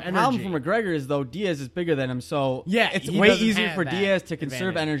bunch The of energy. problem for McGregor is, though, Diaz is bigger than him, so Yeah, it's he way doesn't easier have for that Diaz to conserve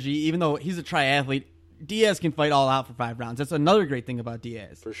advantage. energy, even though he's a triathlete. Diaz can fight all out for 5 rounds. That's another great thing about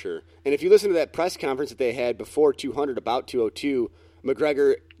Diaz. For sure. And if you listen to that press conference that they had before 200 about 202,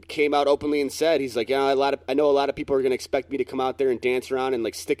 McGregor came out openly and said, he's like, yeah, I know a lot of people are going to expect me to come out there and dance around and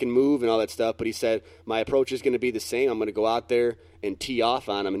like stick and move and all that stuff, but he said my approach is going to be the same. I'm going to go out there and tee off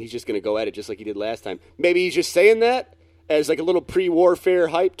on him, and he's just going to go at it just like he did last time. Maybe he's just saying that as like a little pre-warfare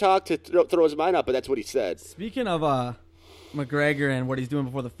hype talk to throw his mind up, but that's what he said. Speaking of McGregor and what he's doing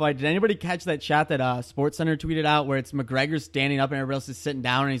before the fight, did anybody catch that shot that SportsCenter tweeted out where it's McGregor standing up and everybody else is sitting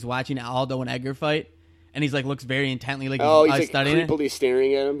down and he's watching Aldo and Edgar fight? And he's like looks very intently, like Oh, he's he's like studying it. creepily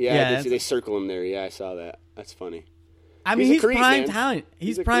staring at him. Yeah, Yeah, that's- they circle him there. Yeah, I saw that. That's funny. I mean, He's a he's creep, prime man. time. He's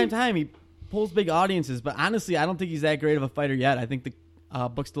He's a prime creep. time. He pulls big audiences, but honestly, I don't think he's that great of a fighter yet. I think the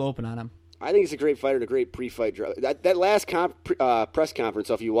book's still open on him. I think he's a great fighter and a great pre-fight draw. That last press conference,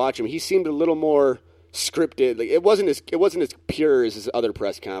 if you watch him, he seemed a little more scripted. Like it wasn't as pure as his other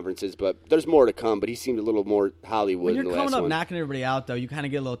press conferences, but there's more to come. But he seemed a little more Hollywood When in you're the coming last up one. knocking everybody out, though, you kind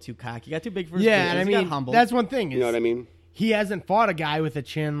of get a little too cocky. You got too big for his Yeah, boots. and I He got mean, humbled. that's one thing. Is You know what I mean? He hasn't fought a guy with a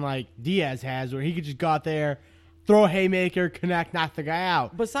chin like Diaz has, where he could just go out there, throw a haymaker, connect, knock the guy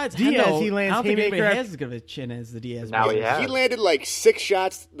out. Besides Diaz, Hendo, he lands I don't think haymaker. anybody after- has as good of a chin as the Diaz. Now man. he has. He landed like 6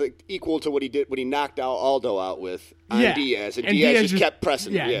 shots like, equal to what he did when he knocked out Aldo out with on Diaz, and Diaz just kept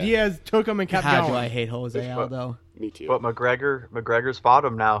pressing him. Yeah, Diaz took him and kept God, going. do I hate Jose Aldo. me too. But McGregor's fought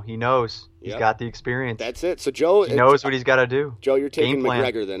him now. He knows. He's Yep. got the experience. That's it. So Joe, He knows what he's got to do. Joe, you're taking Game plan.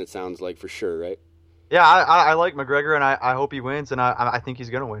 McGregor then. It sounds like for sure, right? Yeah, I like McGregor, and I hope he wins, and I think he's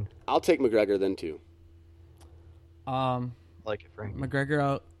going to win. I'll take McGregor then too. I like it, Frank.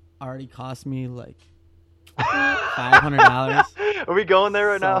 McGregor already cost me like $500. Are we going there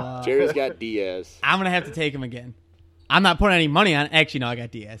right So, now? Jerry's got Diaz. I'm gonna have to take him again. I'm not putting any money on it. Actually, no, I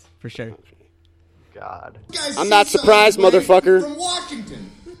got Diaz for sure. God. I'm not surprised, motherfucker. From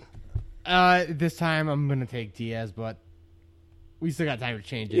Washington. This time I'm gonna take Diaz, but we still got time to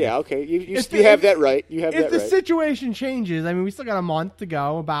change it. Yeah, okay. You If have the- that right. You have If that the right. situation changes, I mean, we still got a month to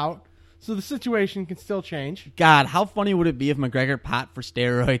go about, so the situation can still change. God, how funny would it be if McGregor popped for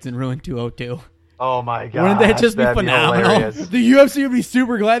steroids and ruined 202? Oh, my God. Wouldn't that just be That'd phenomenal? hilarious. The UFC would be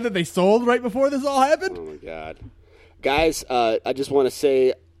super glad that they sold right before this all happened. Oh my god, guys! I just want to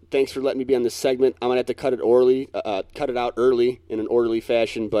say thanks for letting me be on this segment. I'm gonna have to cut it out early in an orderly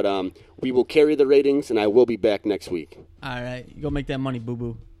fashion, but we will carry the ratings, and I will be back next week. All right, you go make that money, boo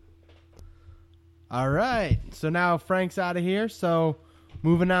boo. All right, so now Frank's out of here. So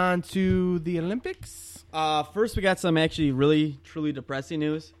moving on to the Olympics. First, we got some actually really truly depressing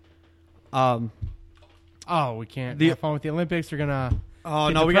news. Oh, we can't have fun with the Olympics. We're gonna. Oh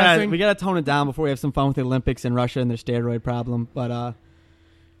get no, we depressing. gotta tone it down before we have some fun with the Olympics and Russia and their steroid problem. But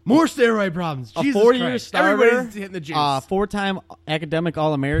More steroid problems. a Jesus 4-year Christ. starter, Everybody's hitting the juice. 4-time academic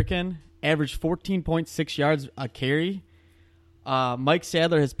All-American, averaged 14.6 yards a carry. Mike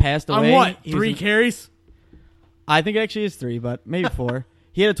Sadler has passed On away. what? He was 3 carries? I think it actually is 3, but maybe 4.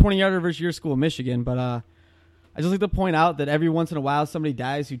 He had a 20-yarder versus your school, Michigan. But I just like to point out that every once in a while somebody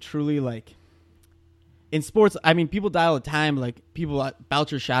dies who truly, like, in sports, I mean, people die all the time. Like,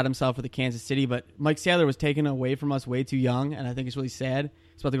 Boucher shot himself with the Kansas City, but Mike Sadler was taken away from us way too young, and I think it's really sad.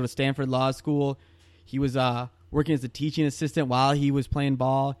 He's about to go to Stanford Law School. He was working as a teaching assistant while he was playing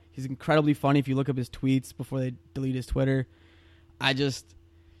ball. He's incredibly funny if you look up his tweets before they delete his Twitter.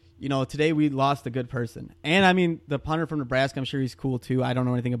 Today we lost a good person. And, I mean, the punter from Nebraska, I'm sure he's cool, too. I don't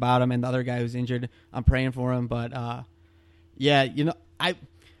know anything about him. And the other guy who's injured, I'm praying for him. But,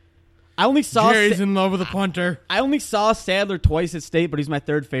 I only saw Jerry's in love with a punter. I only saw Sadler twice at State, but he's my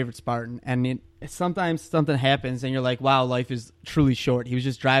 3rd favorite Spartan. And sometimes something happens, and you're like, wow, life is truly short. He was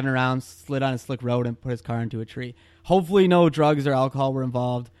just driving around, slid on a slick road, and put his car into a tree. Hopefully no drugs or alcohol were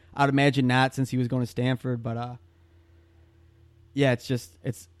involved. I'd imagine not since he was going to Stanford. But,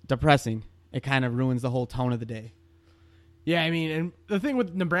 it's depressing. It kind of ruins the whole tone of the day. Yeah, I mean, and the thing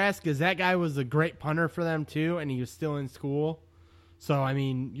with Nebraska is that guy was a great punter for them, too, and he was still in school. So, I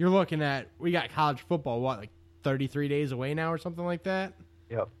mean, you're looking at, we got college football, like 33 days away now or something like that?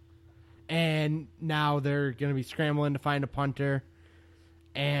 Yep. And now they're going to be scrambling to find a punter.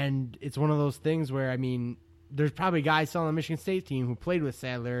 And it's one of those things where, I mean, there's probably guys still on the Michigan State team who played with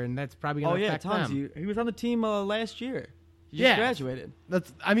Sadler, and that's probably going to affect them. He was on the team last year. He just graduated.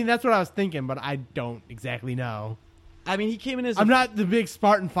 That's what I was thinking, but I don't exactly know. I mean, he came in as I'm not the big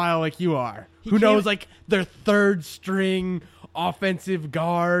Spartan file like you are. Who knows, like, their 3rd string offensive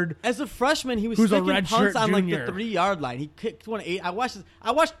guard. As a freshman, he was who's sticking a punts on like the junior. 3-yard line. He kicked 1-8.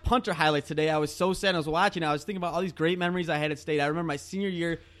 I watched punter highlights today. I was so sad. I was watching. I was thinking about all these great memories I had at State. I remember my senior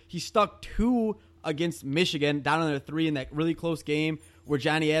year, he stuck 2 against Michigan down on their 3 in that really close game where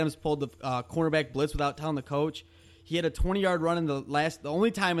Johnny Adams pulled the cornerback blitz without telling the coach. He had a 20-yard run in the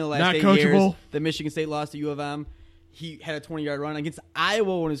only time in the last 8 years that Michigan State lost to U of M. He had a 20-yard run against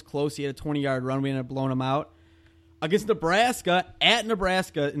Iowa when it was close. He had a 20-yard run. We ended up blowing him out. Against Nebraska, at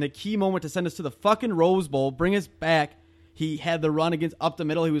Nebraska, in the key moment to send us to the fucking Rose Bowl, bring us back, he had the run against up the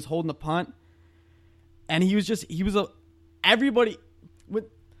middle. He was holding the punt. And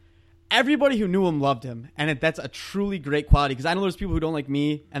everybody who knew him loved him. And that's a truly great quality. Because I know there's people who don't like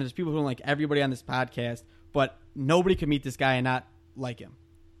me, and there's people who don't like everybody on this podcast. But nobody could meet this guy and not like him.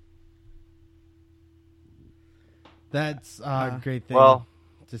 That's a great thing. Well,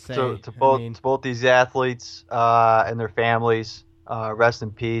 to say. So to both these athletes and their families, rest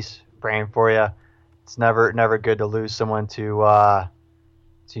in peace. Praying for you. It's never good to lose someone to an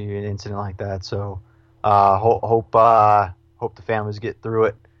incident like that. So hope the families get through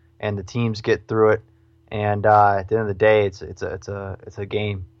it and the teams get through it. And at the end of the day, it's a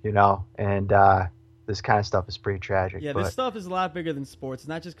game, And this kind of stuff is pretty tragic. Yeah, this stuff is a lot bigger than sports. It's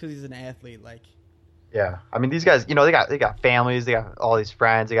not just because he's an athlete, like. Yeah, I mean these guys, they got families, they got all these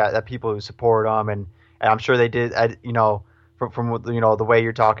friends, they got people who support them, and I'm sure they did. From the way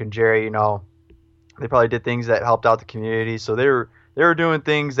you're talking, Jerry, they probably did things that helped out the community. So they were doing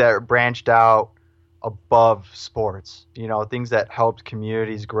things that branched out above sports, things that helped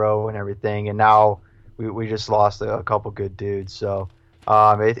communities grow and everything. And now we just lost a couple good dudes. So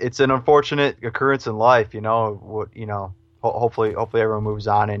it's an unfortunate occurrence in life, Hopefully everyone moves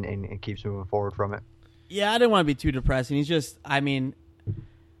on and keeps moving forward from it. Yeah, I didn't want to be too depressing. He's just, I mean,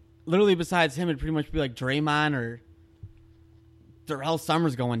 literally besides him, it'd pretty much be like Draymond or Darrell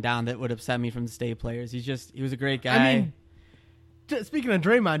Summers going down that would upset me from the State players. He was a great guy. I mean, speaking of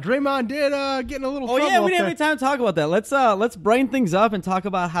Draymond did get in a little trouble. Oh, yeah, we didn't have any time to talk about that. Let's brighten things up and talk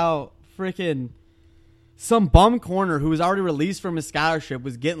about how freaking some bum corner who was already released from his scholarship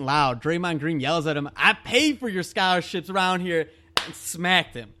was getting loud. Draymond Green yells at him, "I paid for your scholarships around here," and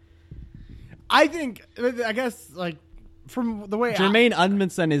smacked him. I guess, like, from the way Jermaine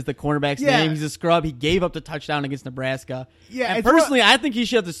Edmondson is the cornerback's name. He's a scrub. He gave up the touchdown against Nebraska. Yeah, and personally, I think he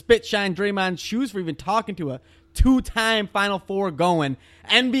should have to spit shine Draymond's shoes for even talking to a 2-time Final Four going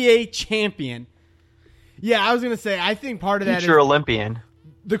NBA champion. Yeah, I was going to say, I think part of that is future Olympian.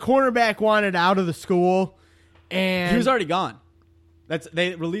 The cornerback wanted out of the school, and he was already gone.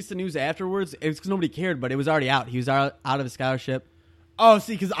 They released the news afterwards. It was because nobody cared, but it was already out. He was out of his scholarship. Oh,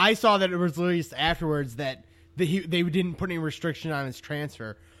 see, because I saw that it was released afterwards that they didn't put any restriction on his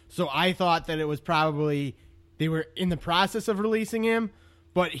transfer. So I thought that it was probably they were in the process of releasing him,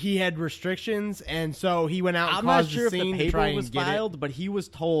 but he had restrictions, and so he went out and caused I'm not sure the scene if the to try paper and was get filed, but he was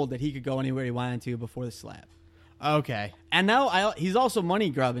told that he could go anywhere he wanted to before the slap. Okay. And now he's also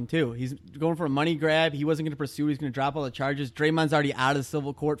money grubbing, too. He's going for a money grab. He wasn't going to pursue. He's going to drop all the charges. Draymond's already out of the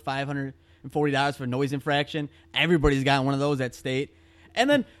civil court, $500 $40 for noise infraction. Everybody's got one of those at State. And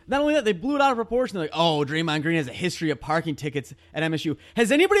then, not only that, they blew it out of proportion. They're like, oh, Draymond Green has a history of parking tickets at MSU.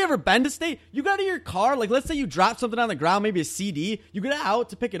 Has anybody ever been to State? You got out of your car, like, let's say you drop something on the ground, maybe a CD. You get out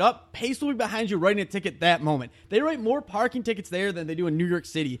to pick it up. Pace will be behind you writing a ticket that moment. They write more parking tickets there than they do in New York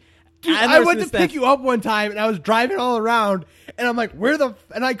City. Dude, I went to pick you up one time, and I was driving all around, and I'm like,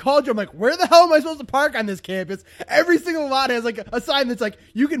 and I called you, I'm like, where the hell am I supposed to park on this campus? Every single lot has, like, a sign that's like,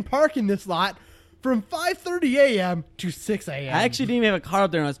 you can park in this lot from 5:30 a.m. to 6 a.m. I actually didn't even have a car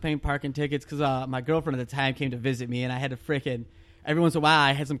up there when I was paying parking tickets because my girlfriend at the time came to visit me, and I had to every once in a while,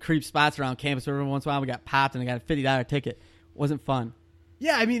 I had some creep spots around campus. Every once in a while, we got popped, and I got a $50 ticket. Wasn't fun.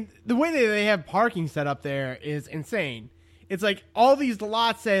 Yeah, I mean, the way that they have parking set up there is insane. It's like all these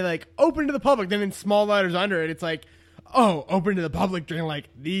lots say, like, open to the public, then in small letters under it, it's like, oh, open to the public during, like,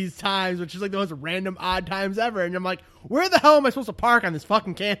 these times, which is, like, the most random odd times ever. And I'm like, where the hell am I supposed to park on this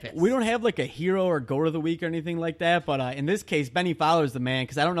fucking campus? We don't have, like, a hero or go to the week or anything like that, but in this case, Benny Fowler's the man,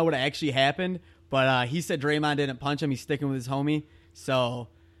 because I don't know what actually happened, but he said Draymond didn't punch him. He's sticking with his homie, so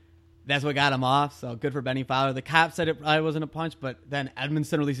that's what got him off, so good for Benny Fowler. The cop said it probably wasn't a punch, but then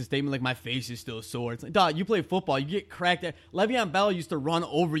Edmondson released a statement like, my face is still sore. It's like, dog, you play football. You get cracked at. Le'Veon Bell used to run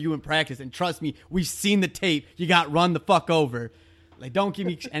over you in practice, and trust me, we've seen the tape. You got run the fuck over. Like, don't give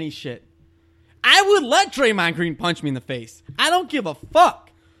me any shit. I would let Draymond Green punch me in the face. I don't give a fuck.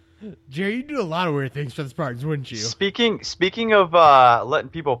 Jerry, you do a lot of weird things for the Spartans, wouldn't you? Speaking of letting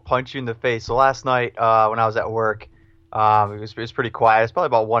people punch you in the face, so last night when I was at work, it was pretty quiet. It's probably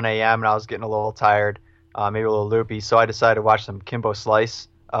about 1 a.m. and I was getting a little tired, maybe a little loopy. So I decided to watch some Kimbo Slice,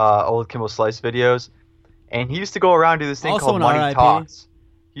 old Kimbo Slice videos. And he used to go around and do this thing Also called an Money RIP. Talks.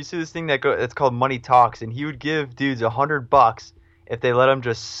 He used to do this thing that's called Money Talks, and he would give dudes $100 if they let him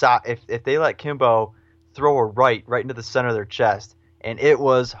if they let Kimbo throw a right into the center of their chest. And it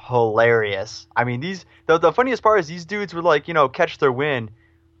was hilarious. I mean, the funniest part is these dudes would, like, catch their win.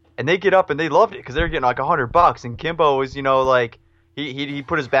 And they get up and they loved it because they were getting like $100. And Kimbo was, like, he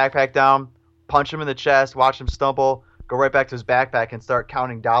put his backpack down, punch him in the chest, watch him stumble, go right back to his backpack and start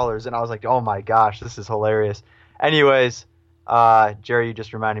counting dollars. And I was like, oh my gosh, this is hilarious. Anyways, Jerry, you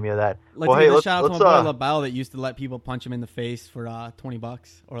just reminded me of that. Like, well, hey, shout out to let's my boy LaBelle that used to let people punch him in the face for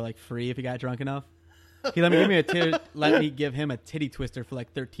 $20 or like free if he got drunk enough. He let me give him a titty twister for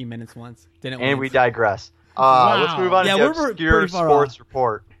like 13 minutes once. And we digress. Wow. Let's move on to the obscure sports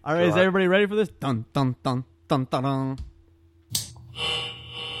report. All right, is everybody ready for this? Dun dun dun dun dun dun.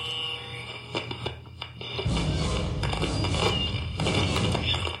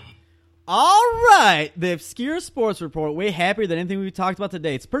 All right, the obscure sports report. Way happier than anything we've talked about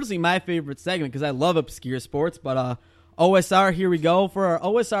today. It's personally my favorite segment because I love obscure sports. But OSR, here we go. For our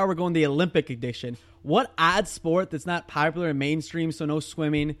OSR, we're going the Olympic edition. What odd sport that's not popular and mainstream, so no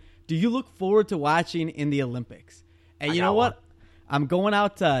swimming, do you look forward to watching in the Olympics? And you know what? I'm going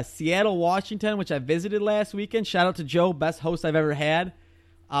out to Seattle, Washington, which I visited last weekend. Shout out to Joe, best host I've ever had.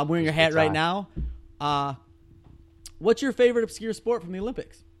 I'm wearing your hat right now. What's your favorite obscure sport from the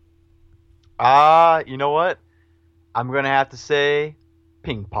Olympics? You know what? I'm going to have to say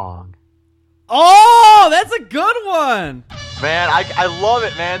ping pong. Oh, that's a good one. Man, I love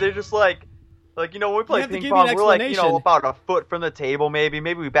it, man. They're just like, when we play ping pong, we're like, about a foot from the table, maybe.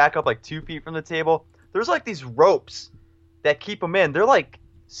 Maybe we back up like 2 feet from the table. There's like these ropes that keep them in. They're like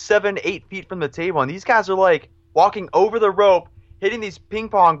 7-8 feet from the table, and these guys are like walking over the rope, hitting these ping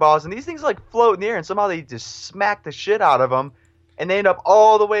pong balls, and these things like float in the air, and somehow they just smack the shit out of them, and they end up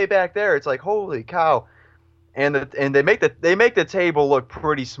all the way back there. It's like, holy cow! And they make the table look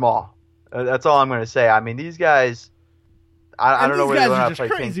pretty small. That's all I'm going to say. I mean, these guys. I don't know where they learn how to play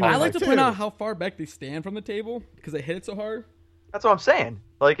ping pong. I like to point out how far back they stand from the table because they hit it so hard. That's what I'm saying.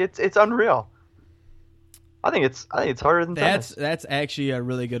 Like, it's unreal. I think it's harder than tennis. That's actually a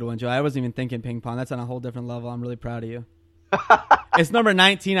really good one, Joe. I wasn't even thinking ping pong. That's on a whole different level. I'm really proud of you. It's number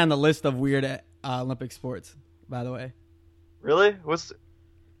 19 on the list of weird Olympic sports, by the way. Really?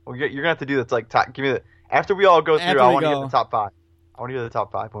 You're gonna have to do this. Like, give me the after we all go through. I want to get the top 5. I want to hear the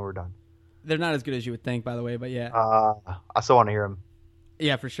top 5 when we're done. They're not as good as you would think, by the way, but yeah. I still want to hear them.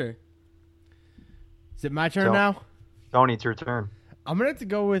 Yeah, for sure. Is it my turn now? Tony, it's your turn. I'm gonna have to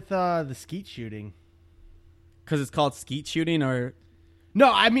go with the skeet shooting. Because it's called skeet shooting, or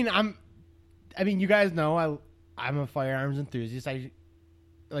no? I mean, you guys know I'm a firearms enthusiast. I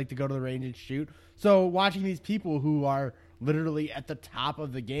like to go to the range and shoot. So watching these people who are literally at the top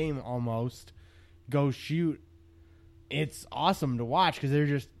of the game almost go shoot, it's awesome to watch because they're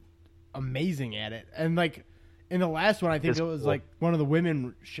just amazing at it. And like in the last one, I think it was like one of the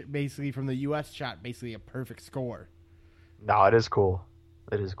women basically from the U.S. shot basically a perfect score. No, it is cool.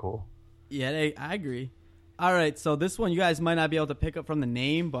 It is cool. Yeah, I agree. All right, so this one you guys might not be able to pick up from the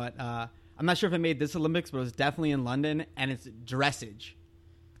name, but I'm not sure if it made this Olympics, but it was definitely in London, and it's dressage.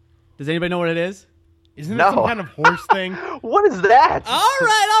 Does anybody know what it is? Isn't it some kind of horse thing? What is that? All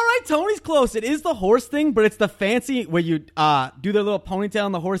right. Tony's close. It is the horse thing, but it's the fancy where you do the little ponytail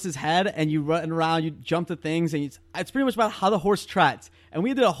on the horse's head, and you run around, you jump to things, and it's pretty much about how the horse trots. And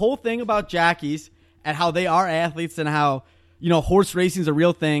we did a whole thing about jockeys and how they are athletes and how, horse racing is a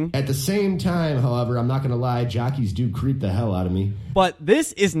real thing. At the same time, however, I'm not going to lie, jockeys do creep the hell out of me. But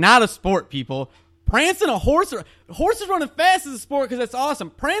this is not a sport, people. Prancing a horse running fast is a sport because that's awesome.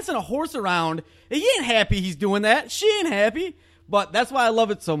 Prancing a horse around, he ain't happy he's doing that. She ain't happy. But that's why I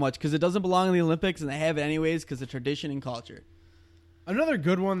love it so much, because it doesn't belong in the Olympics, and they have it anyways because of tradition and culture. Another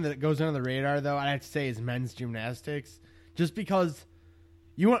good one that goes under the radar, though, I'd have to say is men's gymnastics. Just because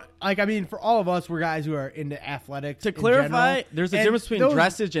for all of us, we're guys who are into athletics. To clarify, general, there's a difference between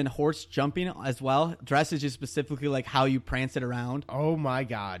dressage and horse jumping as well. Dressage is specifically like how you prance it around. Oh, my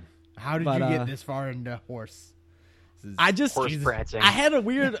God. How did you get this far into horse? Horse prancing. I had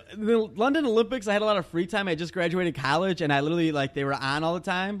the London Olympics. I had a lot of free time. I just graduated college, and I literally they were on all the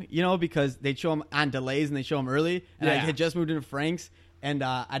time, because they show them on delays and they show them early. And I had just moved into Frank's, and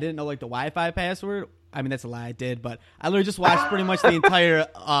I didn't know the Wi-Fi password. I mean, that's a lie. I did, but I literally just watched pretty much the entire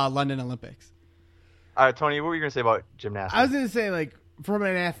London Olympics. All right, Tony, what were you gonna say about gymnastics? I was gonna say, from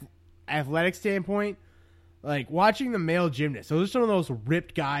an athletic standpoint, watching the male gymnasts. Those are some of those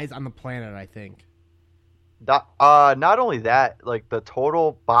ripped guys on the planet, I think. Not only that, the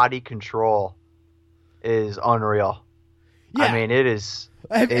total body control is unreal. Yeah. I mean, it is.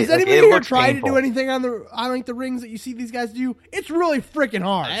 Has anybody here tried to do anything on the rings that you see these guys do? It's really freaking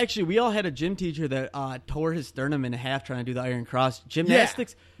hard. Actually, we all had a gym teacher that tore his sternum in half trying to do the Iron Cross.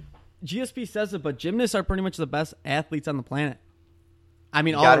 Gymnastics, GSP says it, but gymnasts are pretty much the best athletes on the planet. I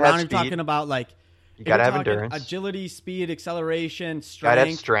mean, all around, you're talking about you gotta have endurance, agility, speed, acceleration, strength. Gotta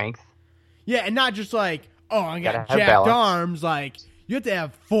have strength. Yeah, and not just I got jacked arms. You have to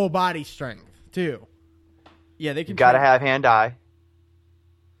have full body strength too. Yeah, they can. You gotta have hand-eye.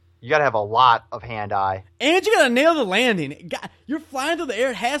 You gotta have a lot of hand-eye. And you gotta nail the landing. You're flying through the air.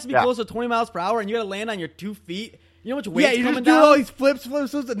 It has to be close to 20 miles per hour, and you gotta land on your 2 feet. You know how much weight's coming down? Yeah, you just do all these flips,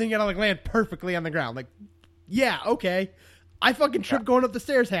 and then you gotta land perfectly on the ground. Yeah, okay. I fucking trip going up the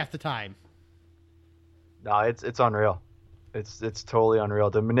stairs half the time. No, it's unreal. It's totally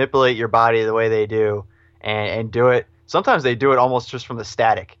unreal to manipulate your body the way they do and do it. Sometimes they do it almost just from the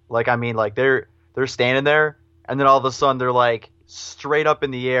static. They're standing there, and then all of a sudden they're straight up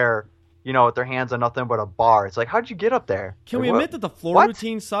in the air, with their hands on nothing but a bar. It's how'd you get up there? Can we admit that the floor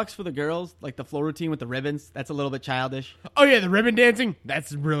routine sucks for the girls? The floor routine with the ribbons? That's a little bit childish. Oh, yeah, the ribbon dancing?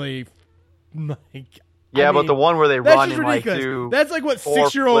 That's really, but the one where they run and do... That's what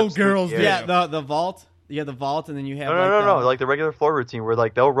 6-year-old girls do. Yeah, the vault. You have the vault, and then you have no. The regular floor routine where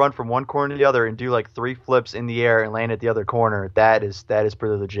they'll run from one corner to the other and do 3 flips in the air and land at the other corner. That is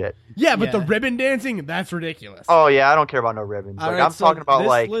pretty legit. Yeah, but the ribbon dancing, that's ridiculous. Oh yeah, I don't care about no ribbons. I'm talking about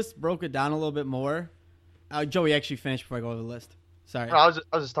this list broke it down a little bit more. Joey, actually finished before I go over the list. Sorry. No, I was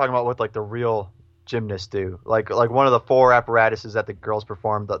just talking about what the real gymnasts do. Like one of the 4 apparatuses that the girls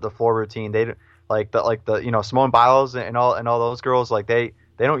perform, the floor routine. They the Simone Biles and all those girls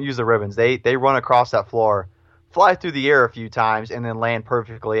They don't use the ribbons. They run across that floor, fly through the air a few times, and then land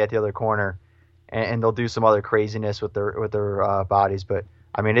perfectly at the other corner. And they'll do some other craziness with their bodies. But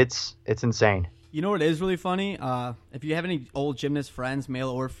I mean, it's insane. You know what is really funny? If you have any old gymnast friends, male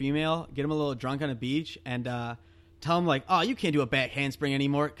or female, get them a little drunk on a beach and tell them oh, you can't do a back handspring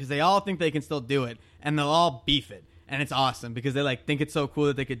anymore, because they all think they can still do it, and they'll all beef it. And it's awesome because they think it's so cool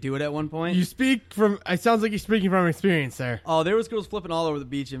that they could do it at one point. It sounds like you're speaking from experience there. Oh, there was girls flipping all over the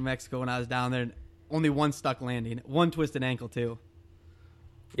beach in Mexico when I was down there, and only one stuck landing. One twisted ankle, too.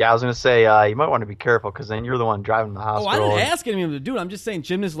 Yeah, I was going to say, you might want to be careful because then you're the one driving the hospital. Oh, I didn't ask anyone to do it. I'm just saying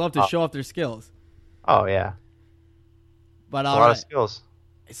gymnasts love to show off their skills. Oh, yeah. But a lot of skills.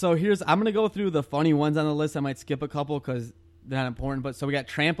 So I'm going to go through the funny ones on the list. I might skip a couple because they're not important. But so we got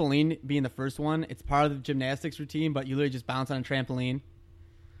trampoline being the first one. It's part of the gymnastics routine, but you literally just bounce on a trampoline.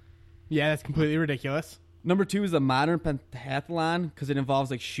 Yeah, that's completely ridiculous. Number 2 is the modern pentathlon because it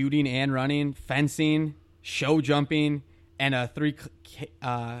involves shooting and running, fencing, show jumping, and a 3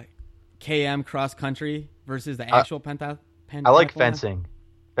 km cross country versus the actual pentathlon. I like fencing.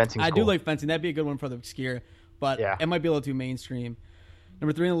 Fencing's I cool. do like fencing. That'd be a good one for the skier, but it might be a little too mainstream.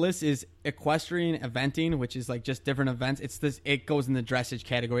 Number 3 on the list is equestrian eventing, which is just different events. It goes in the dressage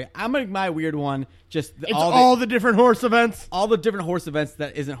category. I'm gonna make my weird one all the different horse events. All the different horse events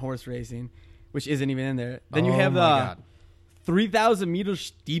that isn't horse racing, which isn't even in there. Then you have the 3,000-meter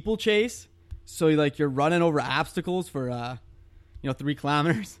steeplechase. So like you're running over obstacles for 3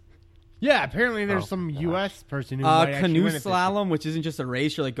 kilometers. Yeah, apparently there's some U.S. person who might actually canoe win it this year. slalom, which isn't just a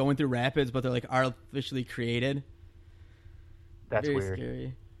race. You're like going through rapids, but they're like artificially created. That's Very weird.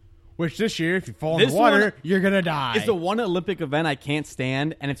 scary. Which this year, if you fall in This the water, one you're gonna die. It's the one Olympic event I can't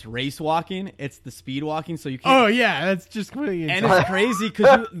stand, and it's race walking. It's the speed walking, so you can't. Oh yeah, that's just completely And insane. it's crazy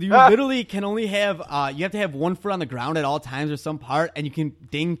because you literally can only have you have to have one foot on the ground at all times or some part, and you can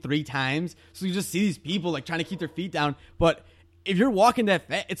ding 3 times. So you just see these people like trying to keep their feet down. But if you're walking that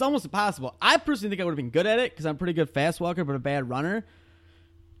fast, it's almost impossible. I personally think I would have been good at it because I'm a pretty good fast walker, but a bad runner.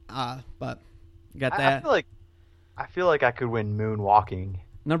 But got that. I feel like I could win moonwalking.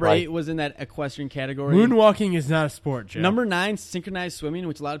 Number Like- 8 was in that equestrian category. Moonwalking is not a sport, Joe. Number 9, synchronized swimming,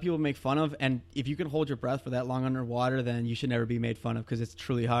 which a lot of people make fun of. And if you can hold your breath for that long underwater, then you should never be made fun of because it's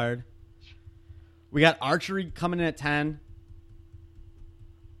truly hard. We got archery coming in at 10.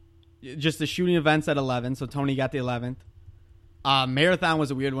 Just the shooting events at 11. So Tony got the 11th. Marathon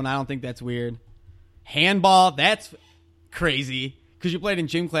was a weird one. I don't think that's weird. Handball, that's crazy. Because you played in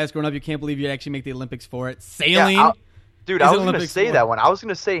gym class growing up, you can't believe you'd actually make the Olympics for it. Sailing. Yeah, Is I an was going to Olympic say sport. that one. I was going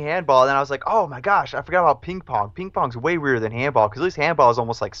to say handball, and then I was like, oh my gosh, I forgot about ping pong. Ping pong's way weirder than handball, because at least handball is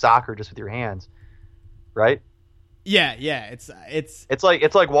almost like soccer, just with your hands, right? Yeah. It's It's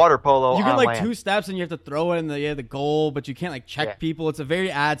like water polo. you get on like land. 2 steps and you have to throw it in the goal, but you can't like check Yeah. people. It's a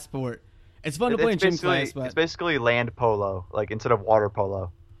very odd sport. It's fun to play in It's gym basically- class, but it's basically land polo, like instead of water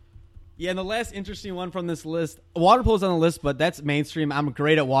polo. yeah. And the last interesting one from this list, water polo's on the list, but that's mainstream. I'm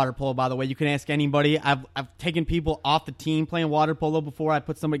great at water polo, by the way. You can ask anybody. I've taken people off the team playing water polo before. I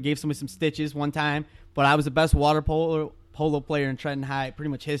gave somebody some stitches one time, but I was the best water polo player in Trenton High, pretty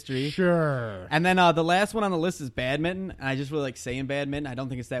much history. Sure. And then the last one on the list is badminton. And I just really like saying badminton. I don't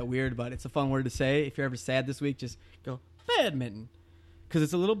think it's that weird, but it's a fun word to say. If you're ever sad this week, just go badminton. Because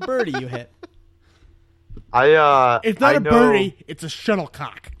it's a little birdie you hit. It's not I a know- birdie. It's a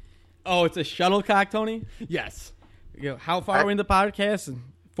shuttlecock. Oh, it's a shuttlecock, Tony? Yes. You know, how far are we in the podcast? And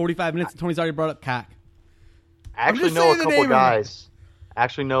 45 minutes, and Tony's already brought up cock. I actually just know saying a the couple name of it. guys. I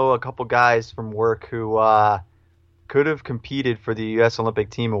actually know a couple guys from work who could have competed for the U.S. Olympic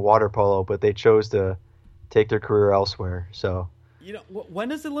team in water polo, but they chose to take their career elsewhere. So You know, when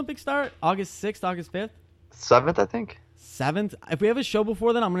does the Olympics start? August 6th, August 5th? 7th, I think. 7th? If we have a show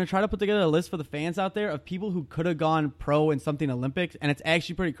before then, I'm going to try to put together a list for the fans out there of people who could have gone pro in something Olympics, and it's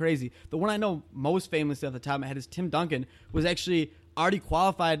actually pretty crazy. The one I know most famously off the top of my head is Tim Duncan, was actually already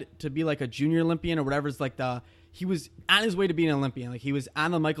qualified to be like a junior Olympian or whatever. It's like he was on his way to being an Olympian. Like he was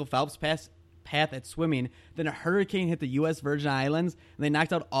on the Michael Phelps path at swimming. Then a hurricane hit the U.S. Virgin Islands, and they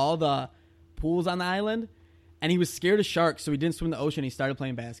knocked out all the pools on the island, and he was scared of sharks, so he didn't swim in the ocean. He started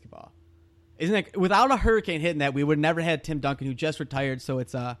playing basketball. Isn't that without a hurricane hitting that, we would never had Tim Duncan, who just retired. So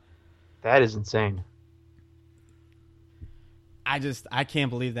it's That is insane. I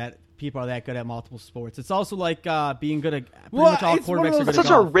can't believe that people are that good at multiple sports. It's also like being good at pretty Well, much all it's one of quarterbacks are those- good It's at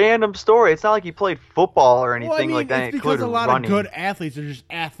such a golf. random story. It's not like he played football or anything Well, I mean, like that. it's because a lot running. of good athletes are just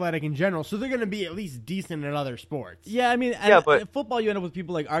athletic in general, so they're going to be at least decent at other sports. Yeah, I mean, Yeah, but- in football you end up with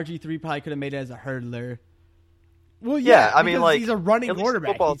people like RG3 probably could have made it as a hurdler. Well, Yeah, I mean, because like, he's a running at least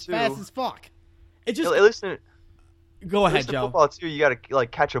quarterback. football, He's too. fast as fuck. It just At least in, go at ahead, least in Joe. football too, you got to like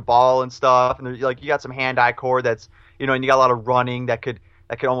catch a ball and stuff, and there's, like you got some hand-eye core that's and you got a lot of running that could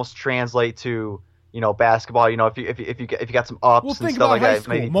almost translate to basketball. If you got some ups Well, and think stuff about like high that,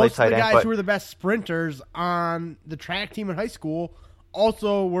 school. maybe play Most of tight the end. guys But who were the best sprinters on the track team in high school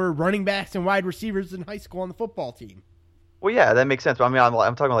also were running backs and wide receivers in high school on the football team. well, yeah, that makes sense. But I mean, I'm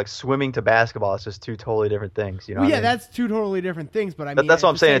talking about like swimming to basketball. It's just two totally different things. Well, yeah, that's two totally different things. But I mean, that's at what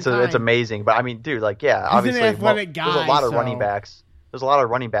I'm the saying. same It's time, amazing. But I mean, dude, like, yeah, an obviously, athletic there's a guy, lot of so- running backs. There's a lot of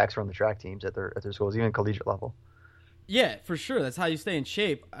running backs from the track teams at their schools, even collegiate level. Yeah, for sure. That's how you stay in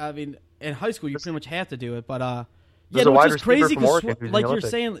shape. I mean, in high school you pretty much have to do it, but There's yeah, a which wide is receiver crazy from because Oregon who's in like the you're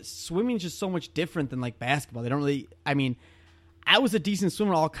Olympics. saying, swimming is just so much different than like basketball. They don't really. I mean, I was a decent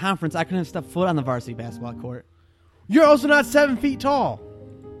swimmer all conference. I couldn't have stepped foot on the varsity basketball court. You're also not 7 feet tall.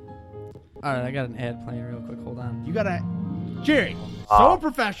 All right, I got an ad playing real quick. Hold on. You gotta, Jerry. So Oh,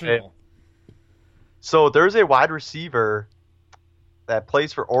 professional. So there's a wide receiver that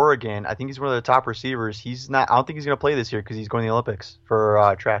plays for Oregon. I think he's one of the top receivers. He's not. I don't think he's going to play this year because he's going to the Olympics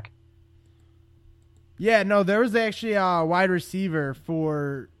for track. Yeah, no, there was actually a wide receiver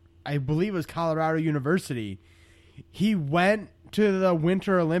for, I believe it was Colorado University. He went to the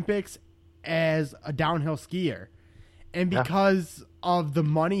Winter Olympics as a downhill skier. And Yeah. because of the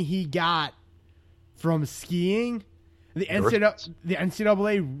money he got from skiing, the Endorsements.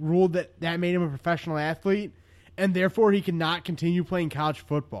 NCAA ruled that made him a professional athlete. and therefore he cannot continue playing college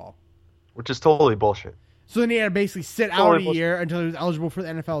football. Which is totally bullshit. So then he had to basically sit out a year until he was eligible for the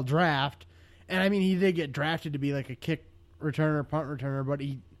NFL draft. And I mean, he did get drafted to be like a kick returner, punt returner, but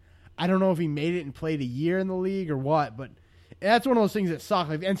I don't know if he made it and played a year in the league or what, but that's one of those things that suck.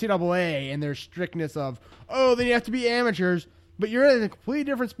 Like NCAA and their strictness of, then you have to be amateurs, but you're in a completely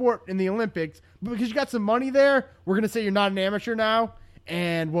different sport in the Olympics. But because you got some money there, we're going to say you're not an amateur now,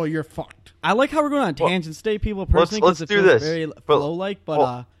 and, well, you're fucked. I like how we're going on tangent state, people, personally, because it do feels this. very flow-like,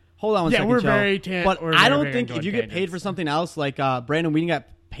 but hold on one second, we're Joe. very But we're I don't very think into if you get paid for something else, like Brandon Whedon got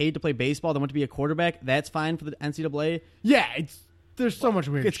paid to play baseball, then went to be a quarterback, that's fine for the NCAA. Yeah, there's so much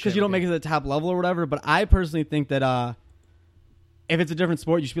weird It's because shit you don't with make it to the top level or whatever, but I personally think that if it's a different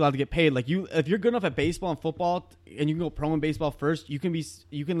sport, you should be allowed to get paid. Like if you're good enough at baseball and football, and you can go pro in baseball first, you can.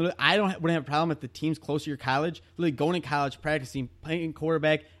 I wouldn't have a problem if the team's close to your college. Literally going to college, practicing, playing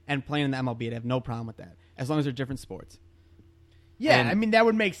quarterback, and playing in the MLB. I'd have no problem with that, as long as they're different sports. Yeah, I mean that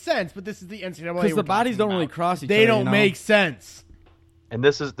would make sense, but this is the NCAA. Because the bodies don't really cross each other. They don't make sense. And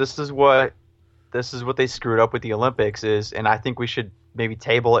this is what they screwed up with the Olympics is, and I think we should maybe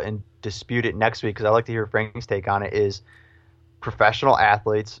table it and dispute it next week because I'd like to hear Frank's take on it. Is professional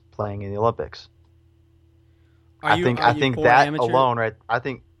athletes playing in the Olympics? I think that amateur? alone, right? I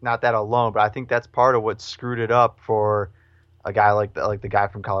think not that alone, but I think that's part of what screwed it up for a guy like the guy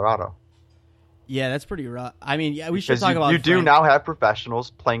from Colorado. Yeah, that's pretty rough. I mean, yeah, we should talk about. You do now have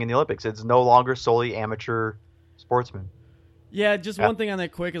professionals playing in the Olympics. It's no longer solely amateur sportsmen. Yeah, just one thing on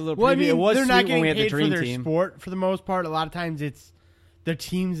that quick, a little preview. Well, I mean, it was they're sweet not when getting we had the paid for dream their team. sport for the most part. A lot of times, it's their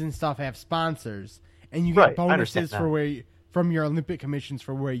teams and stuff have sponsors, and you Right, get I understand bonuses that. for from your Olympic commissions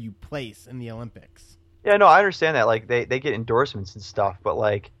for where you place in the Olympics. Yeah, no, I understand that. Like they get endorsements and stuff, but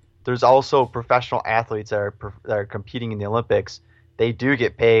like there's also professional athletes that are competing in the Olympics. They do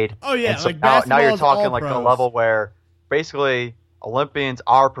get paid. Oh yeah, and so like now you're basketball is talking all like the pros. level where basically Olympians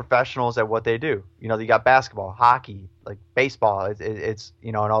are professionals at what they do. You know, you got basketball, hockey, like baseball. It's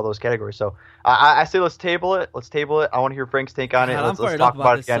in all those categories. So I say let's table it. I want to hear Frank's take on it. God, I'm Let's fired talk up about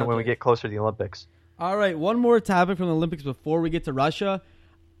about it this again when we subject. get closer to the Olympics. All right, one more topic from the Olympics before we get to Russia.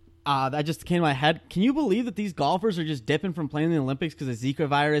 That just came to my head. Can you believe that these golfers are just dipping from playing in the Olympics because of Zika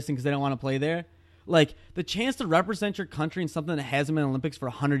virus and because they don't want to play there? Like, the chance to represent your country in something that hasn't been in the Olympics for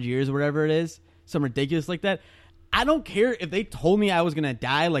 100 years or whatever it is, something ridiculous like that. I don't care if they told me I was going to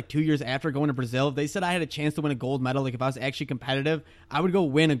die like 2 years after going to Brazil. If they said I had a chance to win a gold medal, like if I was actually competitive, I would go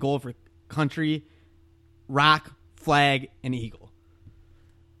win a gold for country, rock, flag, and eagle.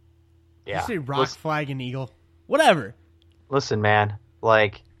 Yeah. You say rock, flag, and eagle. Whatever. Listen, man,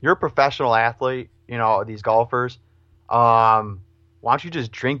 like you're a professional athlete, these golfers. Why don't you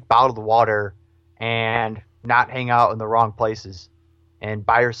just drink bottled water and not hang out in the wrong places and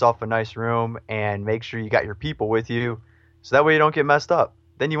buy yourself a nice room and make sure you got your people with you so that way you don't get messed up.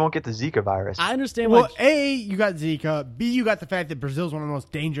 Then you won't get the Zika virus. I understand Well, what... A, you got Zika. B, you got the fact that Brazil's one of the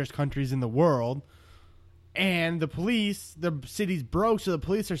most dangerous countries in the world. And the city's broke, so the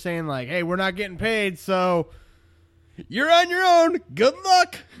police are saying, like, hey, we're not getting paid, so you're on your own. Good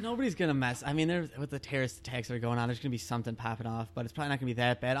luck. Nobody's going to mess. I mean, with the terrorist attacks that are going on, there's going to be something popping off, but it's probably not going to be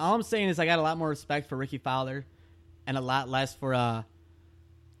that bad. All I'm saying is I got a lot more respect for Ricky Fowler and a lot less for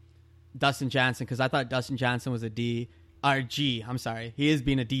Dustin Johnson, because I thought Dustin Johnson was a G. I'm sorry. He is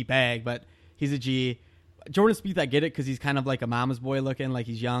being a D bag, but he's a G. Jordan Spieth, I get it, because he's kind of like a mama's boy looking, like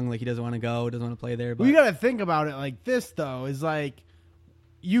he's young, like he doesn't want to go, doesn't want to play there. But Well, you got to think about it like this, though, is like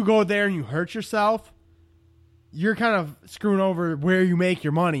you go there and you hurt yourself, you're kind of screwing over where you make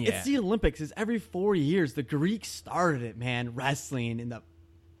your money at. it's the Olympics. It's every 4 years. The Greeks started it, man. Wrestling and the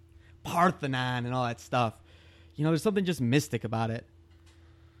Parthenon and all that stuff. There's something just mystic about it.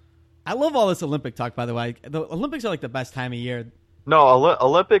 I love all this Olympic talk, by the way. The Olympics are like the best time of year. No,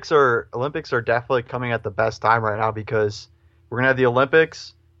 Olympics are definitely coming at the best time right now because we're gonna have the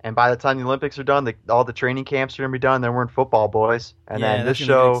Olympics, and by the time the Olympics are done, all the training camps are gonna be done. Then we're in football, boys, and then this that's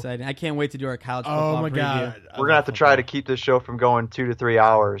gonna be show. exciting. I can't wait to do our college football Oh, my preview. God. We're gonna have to try to keep this show from going 2 to 3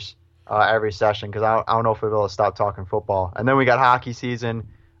 hours every session because I don't know if we'll be able to stop talking football. And then we got hockey season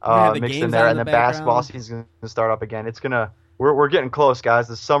have the mixed in games there, on and in then the basketball background. season's gonna start up again. We're getting close, guys.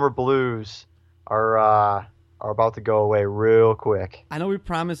 The summer blues are about to go away real quick. I know we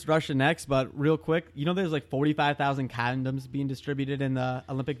promised Russia next, but real quick, there's like 45,000 condoms being distributed in the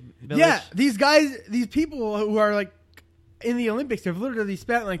Olympic Village? Yeah, these people who are like in the Olympics have literally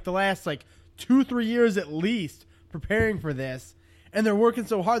spent like the last like 2-3 years at least preparing for this, and they're working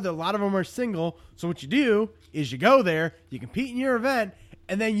so hard that a lot of them are single. So what you do is you go there, you compete in your event,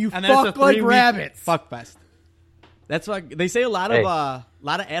 and then you And then it's fuck a like 3-week rabbits. Fuck fest. That's why they say a lot of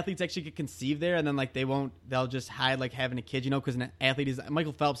athletes actually get conceived there, and then like they'll just hide like having a kid, because an athlete is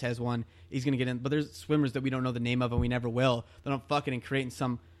Michael Phelps has one, he's gonna get in, but there's swimmers that we don't know the name of and we never will. They're not fucking and creating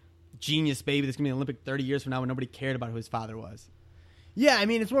some genius baby that's gonna be an Olympic 30 years from now when nobody cared about who his father was. Yeah, I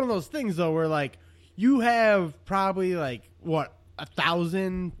mean it's one of those things though where like you have probably like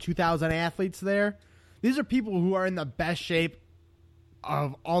 1,000, 2,000 athletes there. These are people who are in the best shape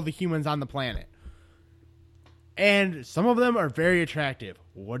of all the humans on the planet. And some of them are very attractive.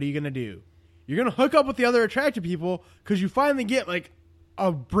 What are you going to do? You're going to hook up with the other attractive people because you finally get like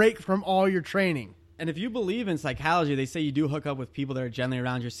a break from all your training. And if you believe in psychology, they say you do hook up with people that are generally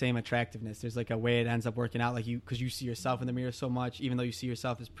around your same attractiveness. There's like a way it ends up working out, like because you see yourself in the mirror so much, even though you see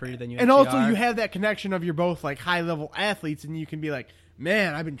yourself as prettier than you and actually also are. You have that connection of you're both like high level athletes, and you can be like,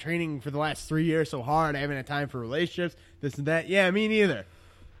 man, I've been training for the last 3 years so hard, I haven't had time for relationships, this and that. Yeah, me neither.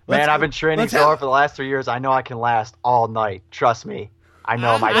 Man, I've been training so hard for the last 3 years. I know I can last all night. Trust me. I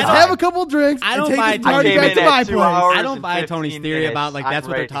know my Let's time. have a couple drinks I and don't take buy this party Tony. back to I my came in place. at 2 hours. I don't buy 15 Tony's theory minutes. about like that's I'm what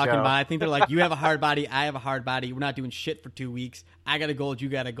they're ready to talking go. about. I think they're like, you have a hard body, I have a hard body. We're not doing shit for 2 weeks. I got a gold, you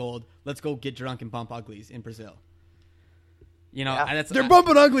got a gold. Let's go get drunk and bump uglies in Brazil. Yeah. And that's, They're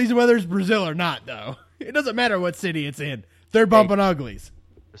bumping uglies whether it's Brazil or not, though. It doesn't matter what city it's in. They're bumping uglies.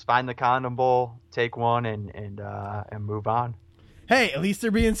 Just find the condom bowl, take one, and move on. Hey, at least they're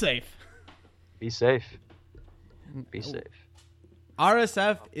being safe. Be safe. Be safe.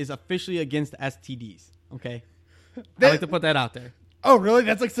 RSF is officially against STDs. Okay, I That- like to put that out there. Oh, really?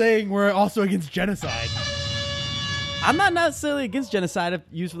 That's like saying we're also against genocide. I'm not necessarily against genocide if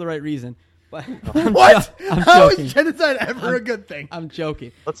used for the right reason, but I'm What? I'm How joking. is genocide ever a good thing? I'm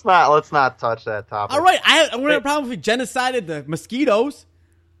joking. Let's not touch that topic. All right, I wouldn't have a problem if we genocided the mosquitoes.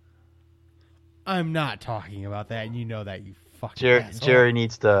 I'm not talking about that, and you know that, you fucking asshole. Jerry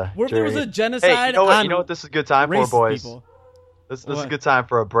needs to. What if there was Jerry- a genocide Hey, you know what? on You know what? This is a good time for, racist boys. people? This is What? a good time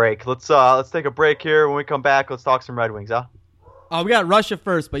for a break. Let's take a break here. When we come back, let's talk some Red Wings, huh? Oh, we got Russia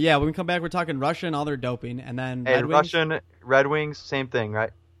first, but yeah, when we come back, we're talking Russia and all their doping, and then Hey, Red Wings. Russian Red Wings, same thing, right?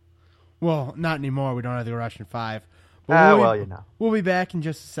 Well, not anymore. We don't have the Russian 5. Well, you know. We'll be back in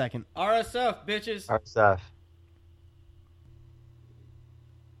just a second. RSF, bitches. RSF.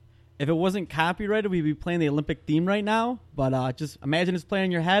 If it wasn't copyrighted, we'd be playing the Olympic theme right now. But just imagine it's playing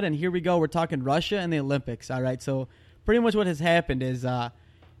in your head, and here we go. We're talking Russia and the Olympics. All right, so pretty much what has happened is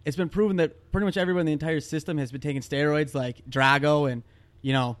it's been proven that pretty much everyone in the entire system has been taking steroids, like Drago and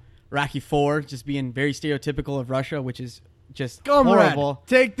Rocky IV, just being very stereotypical of Russia, which is just Comrade, horrible.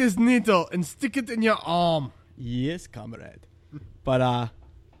 take this needle and stick it in your arm. Yes, comrade. But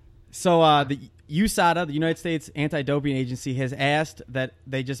the USADA, the United States Anti-Doping Agency, has asked that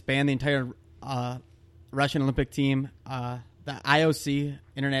they just ban the entire Russian Olympic team. The IOC,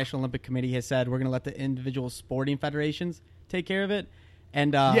 International Olympic Committee, has said we're going to let the individual sporting federations take care of it.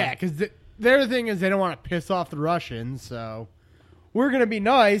 And Yeah, because their thing is they don't want to piss off the Russians, so we're going to be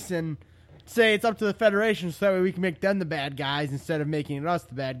nice and say it's up to the federation so that way we can make them the bad guys instead of making it us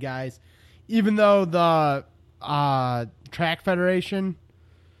the bad guys. Even though the track federation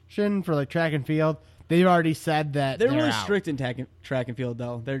for like track and field, they've already said that they're really out. strict in track and field,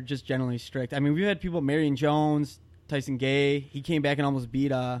 though. They're just generally strict. I mean, we've had people, Marion Jones, Tyson Gay. He came back and almost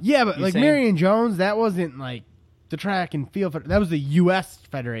beat Yeah, but like Usain. Marion Jones, that wasn't like the track and field. That was the U.S.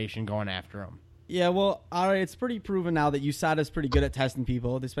 Federation going after him. Yeah, well, all right, it's pretty proven now that USADA is pretty good at testing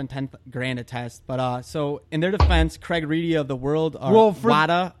people. They spend $10,000 a test. But so in their defense, Craig Reedy of the World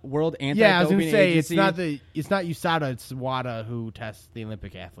WADA, World Anti-Doping Yeah, I was going to say Agency. it's not USADA, it's WADA who tests the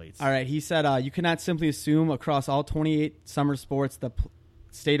Olympic athletes. All right, he said you cannot simply assume across all 28 summer sports the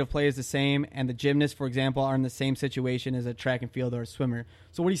state of play is the same, and the gymnasts, for example, are in the same situation as a track and field or a swimmer.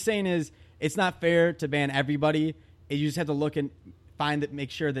 So what he's saying is it's not fair to ban everybody. You just have to look and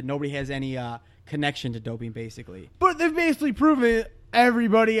make sure that nobody has any connection to doping, basically. But they've basically proven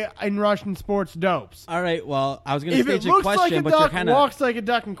everybody in Russian sports dopes. All right, well, I was going to If it stage a looks like question, a but you're duck, kind of... walks like a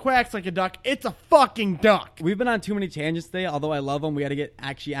duck, and quacks like a duck, it's a fucking duck. We've been on too many tangents today. Although I love them, we got to get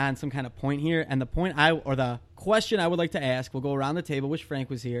actually on some kind of point here. And the question I would like to ask, we'll go around the table. Wish Frank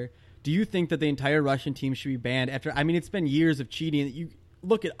was here. Do you think that the entire Russian team should be banned after? I mean, it's been years of cheating. You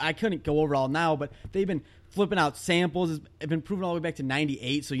look at. I couldn't go over all now, but they've been flipping out samples. It's been proven all the way back to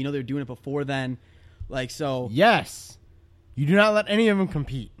 '98. So they're doing it before then. Yes, you do not let any of them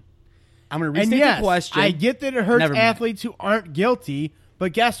compete. I'm going to And restate yes, the question. I get that it hurts Never mind. athletes who aren't guilty,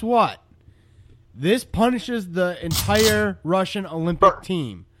 but guess what? This punishes the entire Russian Olympic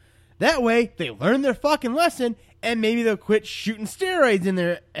team. That way, they learn their fucking lesson, and maybe they'll quit shooting steroids in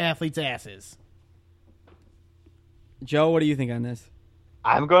their athletes' asses. Joe, what do you think on this?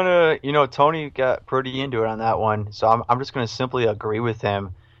 I'm gonna, Tony got pretty into it on that one, so I'm just gonna simply agree with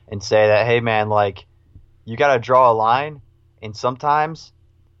him and say that, hey man, like, you gotta draw a line, and sometimes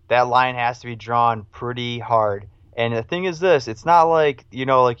that line has to be drawn pretty hard. And the thing is this, it's not like,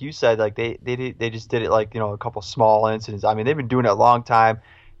 like you said, like they just did it like, a couple small incidents. I mean, they've been doing it a long time,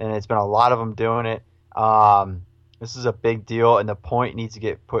 and it's been a lot of them doing it. This is a big deal, and the point needs to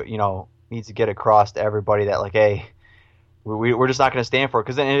get needs to get across to everybody that, like, hey, we're just not going to stand for it.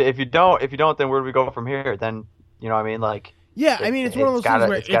 Because then if you don't, then where do we go from here? Then, you know what I mean? Like, yeah, I mean, it's one of those things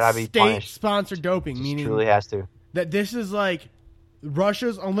where it's state-sponsored doping, it meaning truly has to. That this is like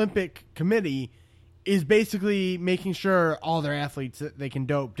Russia's Olympic Committee is basically making sure all their athletes that they can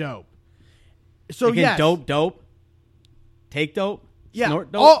dope. So they can dope, take dope, yeah,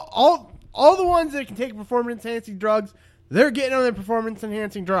 snort dope. All the ones that can take performance-enhancing drugs, they're getting on their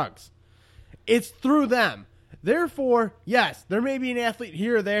performance-enhancing drugs. It's through them. Therefore, yes, there may be an athlete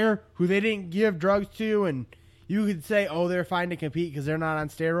here or there who they didn't give drugs to, and you could say, oh, they're fine to compete because they're not on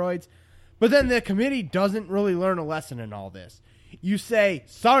steroids. But then the committee doesn't really learn a lesson in all this. You say,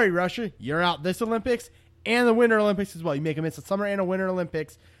 sorry, Russia, you're out this Olympics and the Winter Olympics as well. You make them miss a Summer and a Winter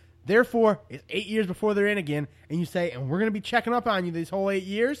Olympics. Therefore, it's 8 years before they're in again, and you say, and we're going to be checking up on you these whole 8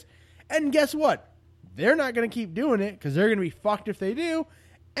 years. And guess what? They're not going to keep doing it because they're going to be fucked if they do.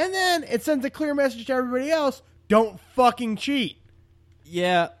 And then it sends a clear message to everybody else, don't fucking cheat.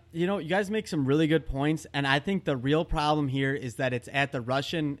 Yeah, you guys make some really good points, and I think the real problem here is that it's at the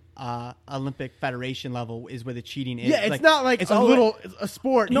Russian Olympic Federation level is where the cheating is. Yeah, it's not like it's a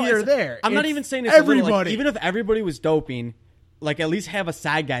sport here or there. I'm not even saying it's everybody. Even if everybody was doping, like, at least have a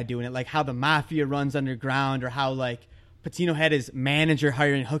side guy doing it, like how the mafia runs underground or how, like, Patino had his manager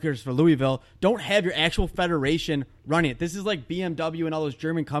hiring hookers for Louisville. Don't have your actual federation running it. This is like BMW and all those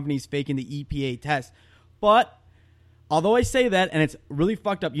German companies faking the EPA test. But although I say that, and it's really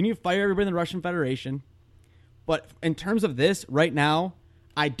fucked up, you need to fire everybody in the Russian Federation. But in terms of this, right now,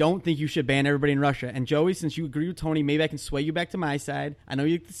 I don't think you should ban everybody in Russia. And Joey, since you agree with Tony, maybe I can sway you back to my side. I know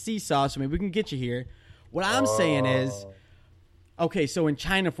you like the seesaw, so maybe we can get you here. What I'm saying is, okay, so in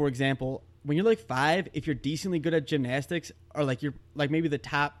China, for example, when you're like 5, if you're decently good at gymnastics, or like you're like maybe the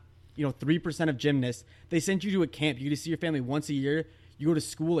top, 3% of gymnasts, they send you to a camp. You get to see your family once a year. You go to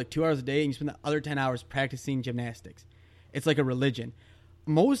school like 2 hours a day, and you spend the other 10 hours practicing gymnastics. It's like a religion.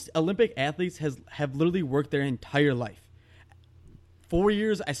 Most Olympic athletes have literally worked their entire life. 4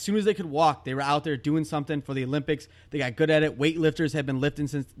 years, as soon as they could walk, they were out there doing something for the Olympics. They got good at it. Weightlifters have been lifting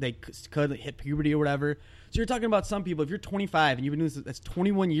since they could hit puberty or whatever. So you're talking about some people, if you're 25 and you've been doing this, that's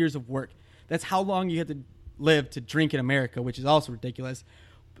 21 years of work. That's how long you have to live to drink in America, which is also ridiculous.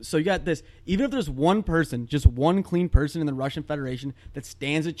 So you got this. Even if there's one person, just one clean person in the Russian Federation that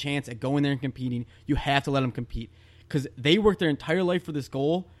stands a chance at going there and competing, you have to let them compete. Because they worked their entire life for this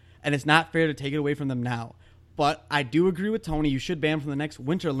goal, and it's not fair to take it away from them now. But I do agree with Tony. You should ban them from the next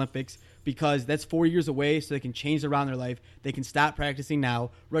Winter Olympics because that's 4 years away, so they can change around their life. They can stop practicing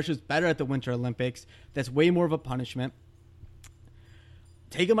now. Russia's better at the Winter Olympics. That's way more of a punishment.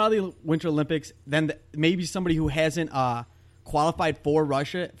 Take them out of the Winter Olympics. Then maybe somebody who hasn't qualified for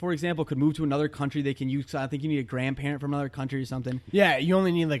Russia, for example, could move to another country they can use. So I think you need a grandparent from another country or something. Yeah, you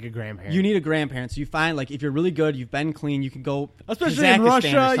only need like a grandparent. You need a grandparent. So you find, like, if you're really good, you've been clean, you can go. Especially in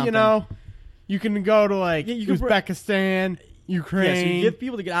Russia, you can go to like Uzbekistan, Ukraine. Yeah, so you give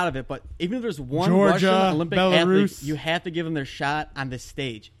people to get out of it. But even if there's one Georgia, Russian Olympic Belarus, athlete, you have to give them their shot on this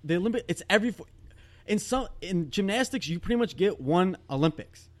stage. The Olympic, it's every. In gymnastics, you pretty much get one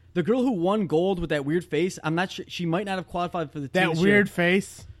Olympics. The girl who won gold with that weird face, I'm not sure. She might not have qualified for the team. That weird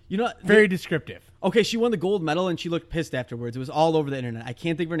face? Very descriptive. Okay, she won the gold medal, and she looked pissed afterwards. It was all over the internet. I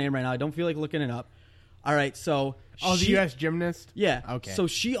can't think of her name right now. I don't feel like looking it up. All right, so... the U.S. gymnast? Yeah. Okay. So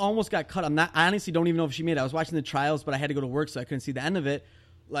she almost got cut. I honestly don't even know if she made it. I was watching the trials, but I had to go to work, so I couldn't see the end of it.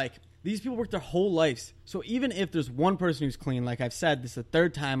 Like, these people work their whole lives. So even if there's one person who's clean, like I've said, this is the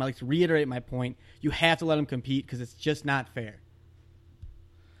third time, I like to reiterate my point, you have to let them compete because it's just not fair.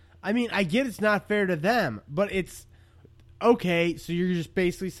 I mean, I get it's not fair to them, but it's okay. So you're just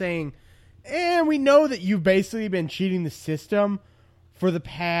basically saying, and we know that you've basically been cheating the system for the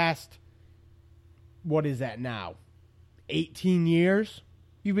past, what is that now? 18 years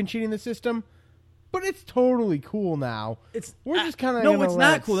you've been cheating the system, but it's totally cool now. We're just kind of no, it's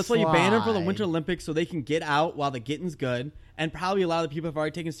not cool. That's why you ban them for the Winter Olympics so they can get out while the getting's good. And probably a lot of the people have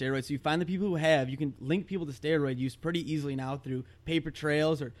already taken steroids. So you find the people who have, you can link people to steroid use pretty easily now through paper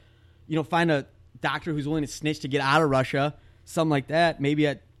trails or, find a doctor who's willing to snitch to get out of Russia, something like that. Maybe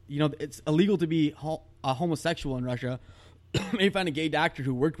it's illegal to be a homosexual in Russia. maybe find a gay doctor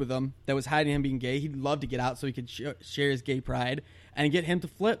who worked with him that was hiding him being gay. He'd love to get out so he could share his gay pride and get him to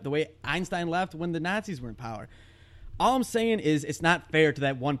flip the way Einstein left when the Nazis were in power. All I'm saying is it's not fair to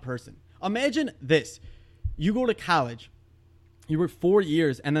that one person. Imagine this. You go to college, you work 4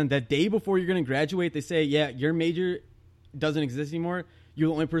 years, and then the day before you're going to graduate, they say, yeah, your major doesn't exist anymore. You're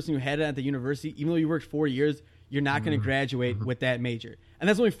the only person who had it at the university. Even though you worked 4 years, you're not going to graduate with that major. And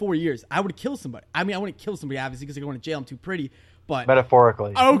that's only 4 years. I would kill somebody. I mean, I wouldn't kill somebody, obviously, because they're going to jail. I'm too pretty. But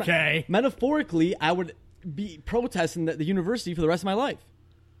Metaphorically. Okay. Metaphorically, I would be protesting the university for the rest of my life.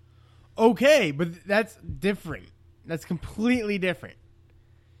 Okay, but that's different. That's completely different.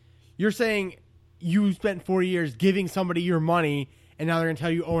 You're saying you spent 4 years giving somebody your money, and now they're going to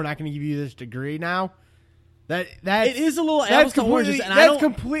tell you, oh, we're not going to give you this degree now? It is a little apples to oranges, and that's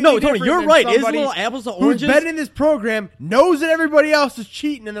completely no, different. Tony, you're than right. It is a somebody little apples to oranges. Who's been in this program, knows that everybody else is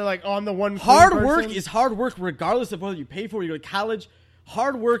cheating, and they're like, "Oh, I'm the one." Hard clean work person. is hard work, regardless of whether you pay for it or you go to college.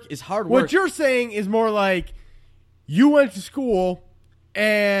 Hard work is hard work. What you're saying is more like you went to school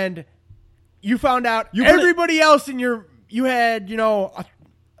and you found out everybody else in you had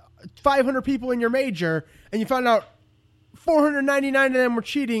 500 people in your major, and you found out 499 of them were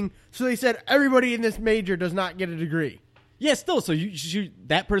cheating, so they said everybody in this major does not get a degree. Yeah, still, so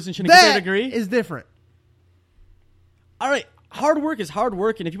that person shouldn't get a degree? That is different. All right, hard work is hard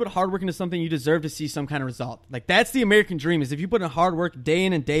work, and if you put hard work into something, you deserve to see some kind of result. Like, that's the American dream, is if you put in hard work day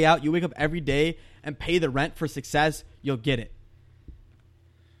in and day out, you wake up every day and pay the rent for success, you'll get it.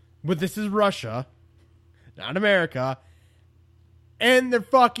 But this is Russia, not America, and they're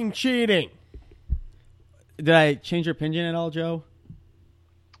fucking cheating. Did I change your opinion at all, Joe?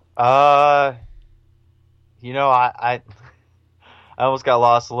 I almost got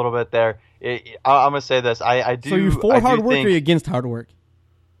lost a little bit there. I'm gonna say this. I do. So you're for hard work or you're against hard work?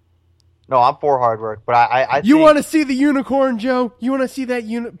 No, I'm for hard work, but I You think, want to see the unicorn, Joe? You want to see that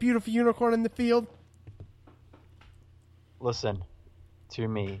beautiful unicorn in the field? Listen to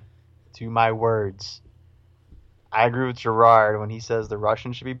me, to my words. I agree with Gerard when he says the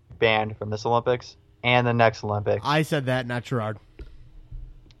Russians should be banned from this Olympics and the next Olympics. I said that, not Gerard.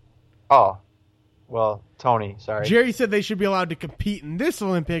 Oh, well, Tony, sorry. Jerry said they should be allowed to compete in this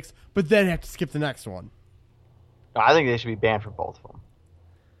Olympics, but then have to skip the next one. No, I think they should be banned from both of them.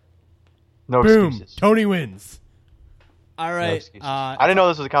 No Boom. excuses. Tony wins. All No right. excuses. I didn't know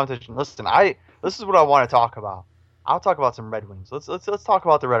this was a competition. Listen, this is what I want to talk about. I'll talk about some Red Wings. Let's talk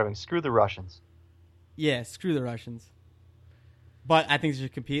about the Red Wings. Screw the Russians. Yeah, screw the Russians. But I think they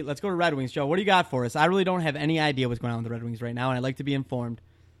should compete. Let's go to Red Wings. Joe, what do you got for us? I really don't have any idea what's going on with the Red Wings right now, and I'd like to be informed.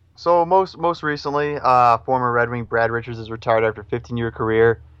 So most recently, former Red Wing Brad Richards is retired after a 15-year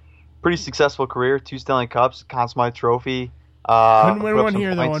career. Pretty successful career. 2 Stanley Cups, Conn Smythe Trophy. Couldn't win put up one some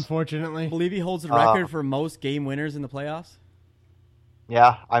here, though, points. unfortunately. I believe he holds the record for most game winners in the playoffs.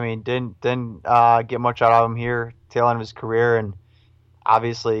 Yeah, I mean, didn't get much out of him here, tail end of his career, and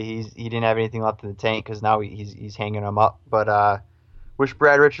obviously he didn't have anything left in the tank because now he's hanging him up. But wish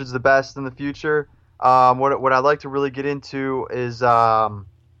Brad Richards the best in the future. What I'd like to really get into is kind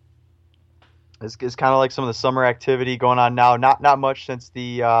of like some of the summer activity going on now. Not much since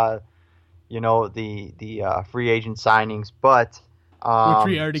the free agent signings, but which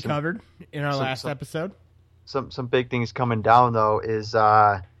we already covered in our last episode. Some big things coming down though is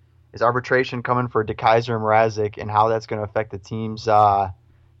arbitration coming for DeKeyser and Mrazek and how that's going to affect the team's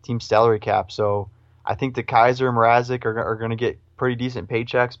salary cap. So I think DeKeyser and Mrazek are going to get pretty decent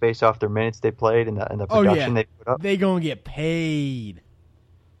paychecks based off their minutes they played and the production they put up. They gonna get paid.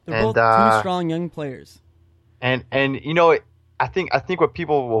 They're both two strong young players. And I think what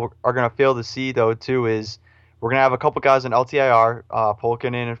people are going to fail to see though too is we're going to have a couple guys in LTIR,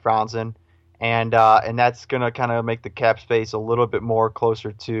 Polkinen and Franzen. And that's going to kind of make the cap space a little bit more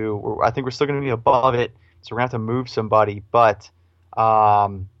closer to – I think we're still going to be above it, so we're going to have to move somebody. But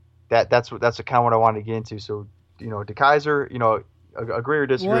that's kind of what I wanted to get into. So, DeKeyser, agree or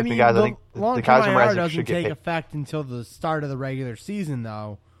disagree with me, guys. I think DeKeyser and Mrazek should get paid. Long-term IR doesn't take effect until the start of the regular season,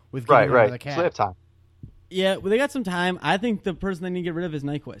 though, with right. the cap. So they have time. Yeah, well, they got some time. I think the person they need to get rid of is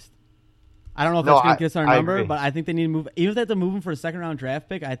Nyquist. I don't know if that's going to get us our number, agree. but I think they need to move. Even if they have to move him for a second-round draft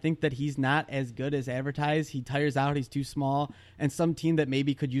pick, I think that he's not as good as advertised. He tires out. He's too small. And some team that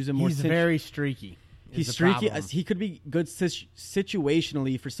maybe could use him more. He's very streaky. He's streaky. He could be good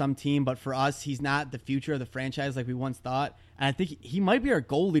situationally for some team, but for us, he's not the future of the franchise like we once thought. And I think he might be our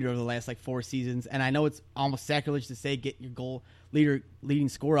goal leader over the last 4 seasons. And I know it's almost sacrilege to say get your goal leading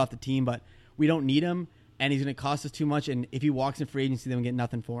scorer off the team, but we don't need him. And he's going to cost us too much. And if he walks in free agency, then we get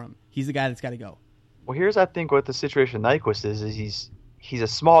nothing for him. He's the guy that's got to go. Well, here's I think what the situation with Nyquist is he's a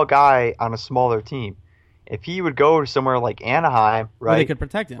small guy on a smaller team. if he would go to somewhere like Anaheim, right, Where they could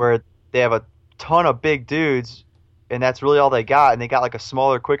protect him. where they have a ton of big dudes, and that's really all they got, and they got like a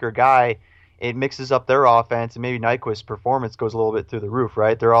smaller, quicker guy, it mixes up their offense, and maybe Nyquist's performance goes a little bit through the roof,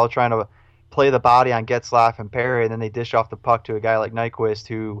 right? They're all trying to play the body on Getzlaf and Perry, and then they dish off the puck to a guy like Nyquist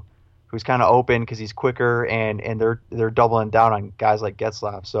who's kind of open because he's quicker, and they're doubling down on guys like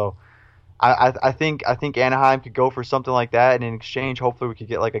Getzlaf. So I think Anaheim could go for something like that, and in exchange, hopefully we could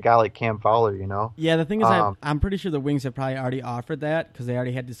get like a guy like Cam Fowler, you know? Yeah, the thing is, I'm pretty sure the Wings have probably already offered that because they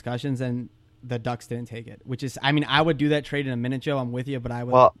already had discussions, and the Ducks didn't take it. Which is, I mean, I would do that trade in a minute, Joe. I'm with you, but I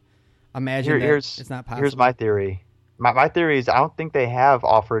would imagine that it's not possible. Here's my theory. My theory is I don't think they have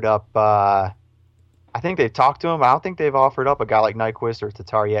offered up. I think they've talked to him. I don't think they've offered up a guy like Nyquist or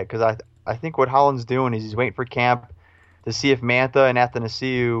Tatar yet, because I think what Holland's doing is he's waiting for camp to see if Mantha and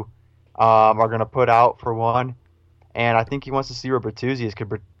Athanasiou are going to put out for one, and I think he wants to see where Bertuzzi is,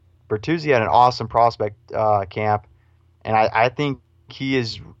 because Bertuzzi had an awesome prospect camp, and I think he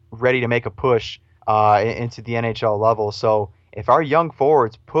is ready to make a push into the NHL level. So if our young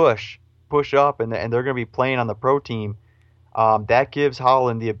forwards push up and they're going to be playing on the pro team, that gives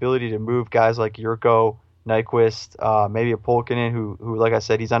Holland the ability to move guys like Yurko, Nyquist, maybe a Pulkkinen, who like I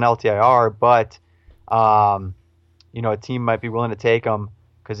said, he's on LTIR, but a team might be willing to take him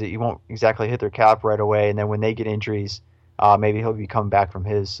because he won't exactly hit their cap right away, and then when they get injuries, maybe he'll be coming back from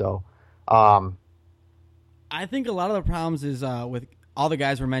his. So I think a lot of the problems is with all the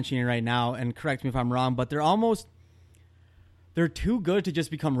guys we're mentioning right now, and correct me if I'm wrong, but they're too good to just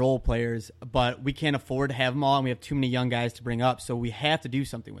become role players, but we can't afford to have them all, and we have too many young guys to bring up, so we have to do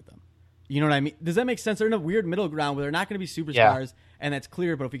something with them. You know what I mean? Does that make sense? They're in a weird middle ground where they're not going to be superstars, and that's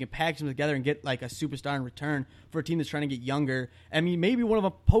clear, but if we can package them together and get like a superstar in return for a team that's trying to get younger, I mean, maybe one of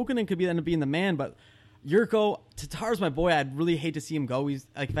them, Pokinen, could end up being the man, but Yurko, Tatar's my boy. I'd really hate to see him go. He's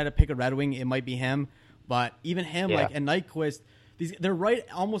like, if I had to pick a Red Wing, it might be him, but even him, and Nyquist, they're right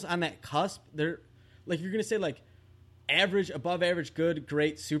almost on that cusp. They're like, you're going to say like, average, above average, good,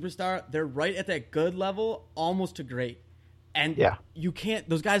 great, superstar. They're right at that good level, almost to great. And you can't,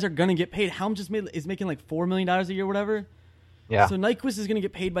 those guys are going to get paid. Helm is making like $4 million a year or whatever. Yeah. So Nyquist is going to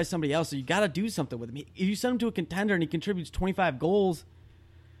get paid by somebody else. So you got to do something with him. If you send him to a contender and he contributes 25 goals,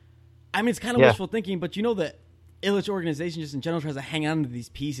 I mean, it's kind of wishful thinking, but you know that Ilitch organization just in general tries to hang on to these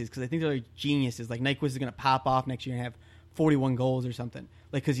pieces because I think they're like geniuses. Like Nyquist is going to pop off next year and have 41 goals or something.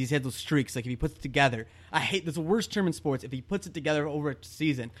 Like, because he's had those streaks. Like, if he puts it together. That's the worst term in sports. If he puts it together over a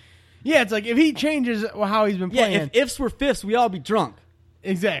season. Yeah, it's like if he changes how he's been playing. Yeah, if ifs were fifths, we'd all be drunk.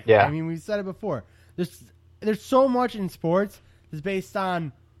 Exactly. Yeah. I mean, we've said it before. There's so much in sports that's based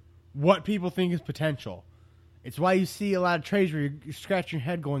on what people think is potential. It's why you see a lot of trades where you're scratching your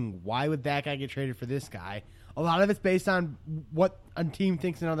head going, why would that guy get traded for this guy? A lot of it's based on what a team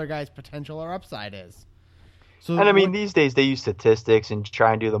thinks another guy's potential or upside is. So, and I mean, these days they use statistics and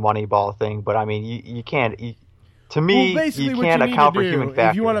try and do the Moneyball thing, but I mean, you can't. To me, you can't account for human factor.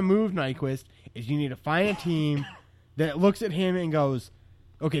 If you want to move Nyquist, is you need to find a team that looks at him and goes,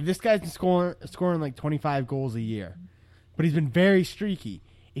 okay, this guy's been scoring like 25 goals a year, but he's been very streaky.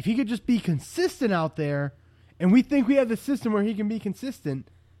 If he could just be consistent out there, and we think we have the system where he can be consistent,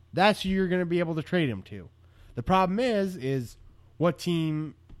 that's who you're going to be able to trade him to. The problem is what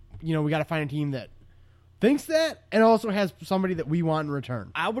team? We got to find a team that thinks that, and also has somebody that we want in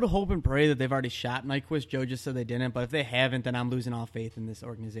return. I would hope and pray that they've already shot Nyquist. Joe just said they didn't, but if they haven't, then I'm losing all faith in this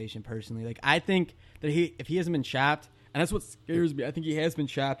organization personally. Like, I think that if he hasn't been shopped, and that's what scares me, I think he has been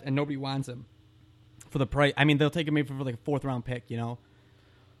shopped, and nobody wants him for the price. I mean, they'll take him maybe for like a 4th-round pick, Yeah,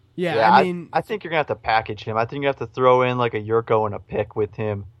 I mean, I think you're going to have to package him. I think you have to throw in like a Yurko and a pick with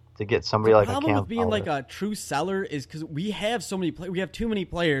him to get somebody like a Cam The problem with being Fowler. like a true seller is because we have so many we have too many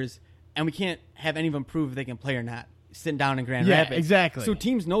players, and we can't have any of them prove if they can play or not. Sitting down in Grand Rapids. Exactly. So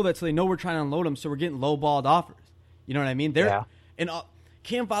teams know that, so they know we're trying to unload them, so we're getting low-balled offers. You know what I mean? And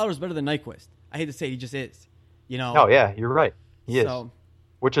Cam Fowler is better than Nyquist. I hate to say it, he just is. Oh, yeah, you're right. He is.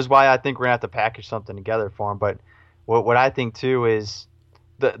 Which is why I think we're going to have to package something together for him. But what I think, too, is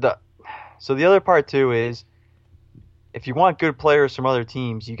so the other part, too, is if you want good players from other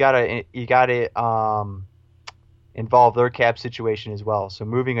teams, you gotta involve their cap situation as well. So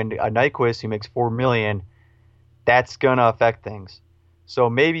moving a Nyquist who makes $4 million, that's gonna affect things. So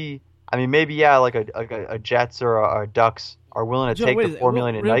maybe like a Jets or a Ducks are willing to take the $4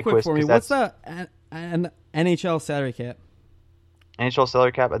 million in Nyquist. What's the NHL salary cap? NHL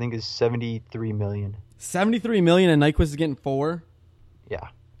salary cap, I think, is $73 million. $73 million, and Nyquist is getting $4 million? Yeah.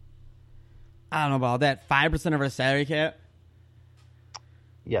 I don't know about that. 5% of our salary cap?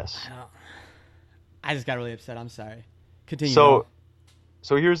 Yes. I just got really upset. I'm sorry. Continue. So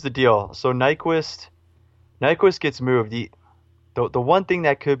here's the deal. So Nyquist, Nyquist gets moved. The one thing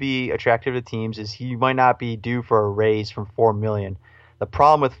that could be attractive to teams is he might not be due for a raise from $4 million. The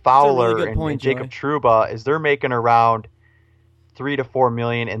problem with Fowler and Jacob Trouba is they're making around $3 to $4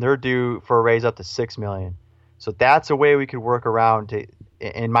 million, and they're due for a raise up to $6 million. So that's a way we could work around to,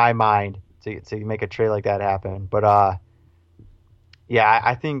 in my mind, to make a trade like that happen. But yeah,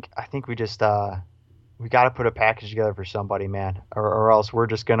 I think we just we got to put a package together for somebody, man, or else we're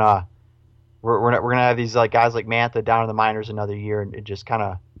just gonna we're gonna have these like guys like Mantha down in the minors another year and just kind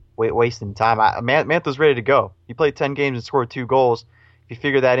of wasting time. Mantha's ready to go. He played 10 games and scored 2 goals. If you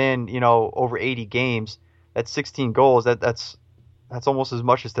figure that in, over 80 games, that's 16 goals. That's almost as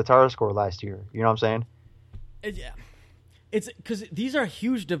much as Tatar scored last year. You know what I'm saying? Yeah. It's because these are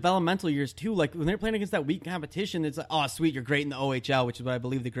huge developmental years too. Like when they're playing against that weak competition, it's like, oh, sweet, you're great in the OHL, which is what I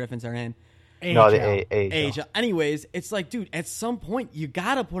believe the Griffins are in. AHL. No, the AHL. Anyways, it's like, dude, at some point you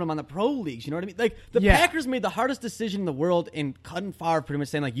gotta put them on the pro leagues. You know what I mean? Like the Packers made the hardest decision in the world in cutting Favre, pretty much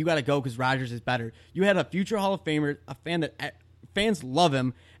saying like, you gotta go because Rodgers is better. You had a future Hall of Famer, a fan that fans love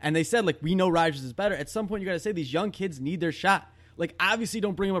him, and they said like, we know Rodgers is better. At some point, you gotta say these young kids need their shot. Like obviously,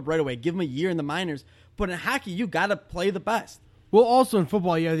 don't bring them up right away. Give them a year in the minors. But in hockey, you gotta play the best. Well, also in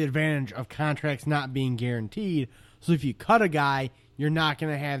football, you have the advantage of contracts not being guaranteed. So if you cut a guy, you're not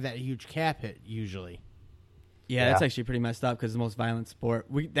going to have that huge cap hit usually. Yeah, that's actually pretty messed up because it's the most violent sport.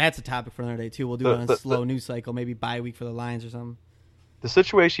 That's a topic for another day, too. We'll do it on a slow news cycle, maybe bye week for the Lions or something. The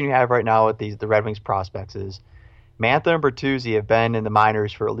situation you have right now with the Red Wings prospects is Mantha and Bertuzzi have been in the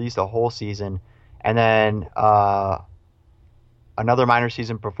minors for at least a whole season, and then another minor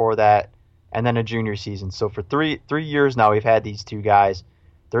season before that, and then a junior season. So for three years now, we've had these two guys.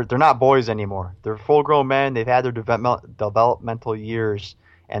 They're not boys anymore. They're full-grown men. They've had their developmental years,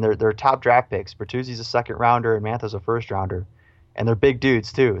 and they're top draft picks. Bertuzzi's a second-rounder, and Mantha's a first-rounder. And they're big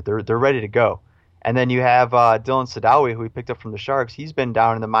dudes, too. They're ready to go. And then you have Dylan Sadawi, who we picked up from the Sharks. He's been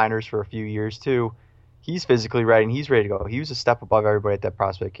down in the minors for a few years, too. He's physically ready, and he's ready to go. He was a step above everybody at that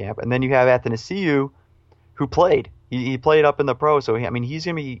prospect camp. And then you have Athanasiou, who played. He played up in the pro, so he's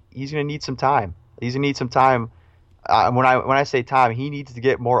gonna need some time. He's gonna need some time. When I say time, he needs to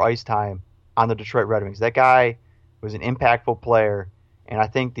get more ice time on the Detroit Red Wings. That guy was an impactful player, and I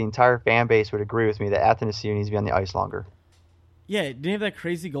think the entire fan base would agree with me that Athanasiou needs to be on the ice longer. Yeah, didn't he have that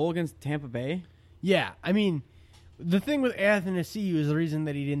crazy goal against Tampa Bay? Yeah, I mean, the thing with Athanasiou is the reason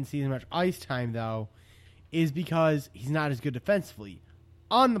that he didn't see as much ice time, though, is because he's not as good defensively.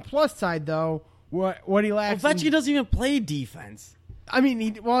 On the plus side, though, what he lacks... Ovechkin doesn't even play defense. I mean,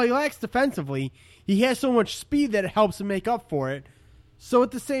 he lacks defensively. He has so much speed that it helps him make up for it. So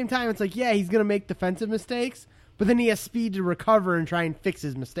at the same time, it's like, yeah, he's going to make defensive mistakes, but then he has speed to recover and try and fix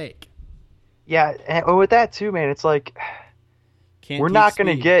his mistake. Yeah, and with that too, man, it's like we're not going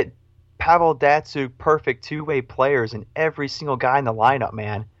to get Pavel Datsyuk perfect two-way players in every single guy in the lineup,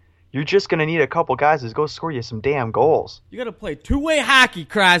 man. You're just going to need a couple guys to go score you some damn goals. You got to play two-way hockey,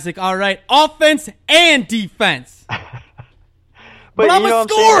 Krasik, all right? Offense and defense. But I'm a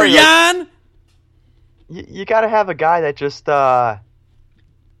scorer, Jan! You got to have a guy that just that's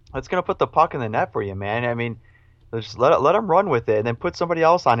going to put the puck in the net for you, man. I mean, just let him run with it, and then put somebody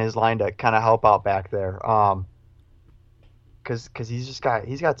else on his line to kind of help out back there. Because he's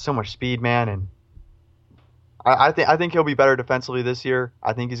got so much speed, man, and I think he'll be better defensively this year.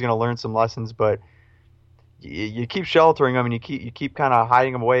 I think he's going to learn some lessons, but you keep sheltering him and you keep kind of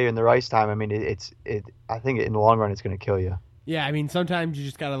hiding him away in their ice time. I mean, I think in the long run it's going to kill you. Yeah, I mean, sometimes you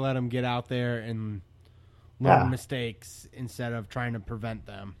just got to let them get out there and learn mistakes instead of trying to prevent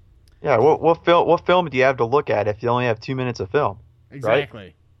them. Yeah, what film do you have to look at if you only have 2 minutes of film?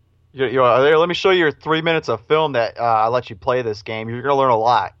 Exactly. Right? Let me show you your 3 minutes of film that I let you play this game. You're going to learn a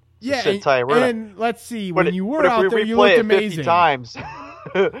lot. Yeah, and let's see, when you were out there, you looked amazing. 50 times,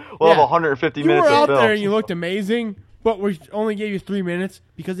 we'll have 150 minutes of film. You were out there and you looked amazing, but we only gave you 3 minutes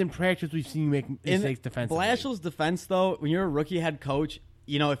because in practice we've seen you make mistakes defensively. Blashill's defense, though, when you're a rookie head coach,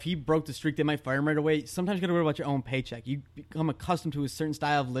 if he broke the streak, they might fire him right away. Sometimes you got to worry about your own paycheck. You become accustomed to a certain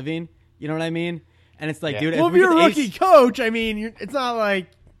style of living. You know what I mean? And it's like, dude, well, if you're a rookie coach, I mean, it's not like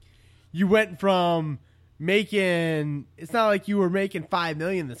you went from making. It's not like you were making $5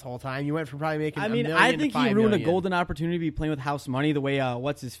 million this whole time. You went from probably making. I think he ruined a golden opportunity to be playing with house money. The way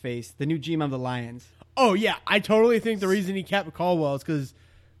what's his face, the new GM of the Lions. Oh yeah, I totally think the reason he kept Caldwell is because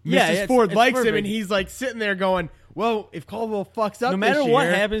Mrs. Ford likes him, and he's like sitting there going, "Well, if Caldwell fucks up, no matter what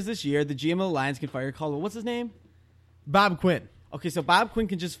happens this year, the GM of the Lions can fire Caldwell. What's his name? Bob Quinn. Okay, so Bob Quinn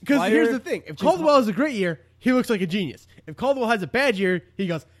can just because here's the thing: if Caldwell has a great year, he looks like a genius. If Caldwell has a bad year, he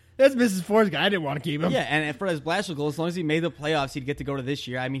goes, That's Mrs. Forsgren. I didn't want to keep him. Yeah, and for his Blashill goal, as long as he made the playoffs, he'd get to go to this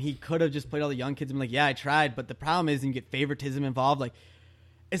year. I mean, he could have just played all the young kids and been like, yeah, I tried. But the problem is you get favoritism involved. Like,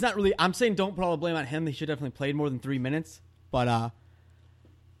 it's not really – I'm saying don't put all the blame on him. He should definitely played more than 3 minutes. But,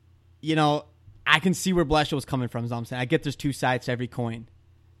 you know, I can see where Blashill was coming from is all I'm saying. I get there's two sides to every coin.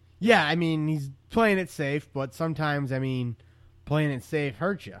 Yeah, I mean, he's playing it safe, but sometimes, I mean, playing it safe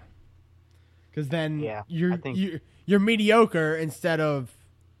hurts you. Because then you're mediocre instead of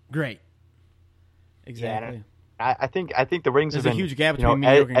great. Exactly. Yeah, I think the Wings There's have a been huge gap between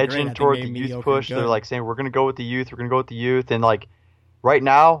mediocre and great. I edging think toward maybe the youth mediocre push. and good. They're like saying we're going to go with the youth. We're going to go with the youth. And like right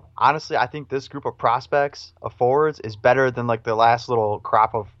now, honestly, I think this group of prospects of forwards is better than like the last little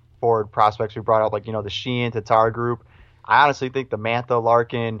crop of forward prospects we brought up, like the Sheehan, Tatar group. I honestly think the Mantha,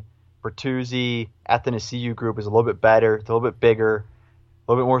 Larkin, Bertuzzi, Athanasiou group is a little bit better. It's a little bit bigger,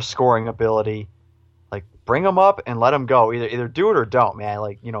 a little bit more scoring ability. Like bring them up and let them go. Either do it or don't, man.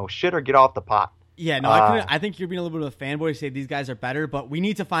 Like shit or get off the pot. Yeah, no, I think you're being a little bit of a fanboy to say these guys are better, but we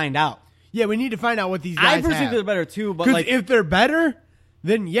need to find out. Yeah, we need to find out what these guys I personally have. think they're better too, but Because if they're better,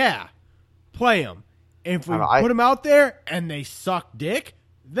 then yeah, play them. If we put them out there and they suck dick,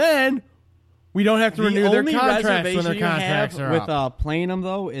 then we don't have to renew their contracts when their contracts are up. With playing them,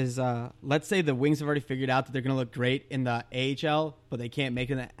 though, is let's say the Wings have already figured out that they're going to look great in the AHL, but they can't make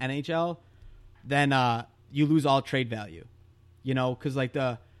it in the NHL, then you lose all trade value. Because like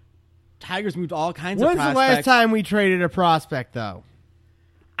the Tigers moved all kinds of prospects. When's the last time we traded a prospect, though?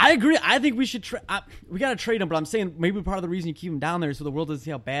 I agree. I think we should we got to trade them, but I'm saying maybe part of the reason you keep them down there is so the world doesn't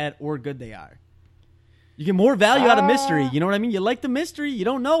see how bad or good they are. You get more value out of mystery. You know what I mean? You like the mystery. You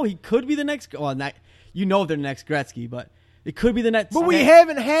don't know. He could be the next. Well, they're the next Gretzky, but it could be the next. But we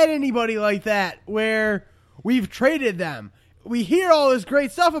haven't had anybody like that where we've traded them. We hear all this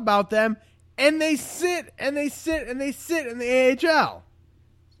great stuff about them, and they sit and they sit and they sit in the AHL.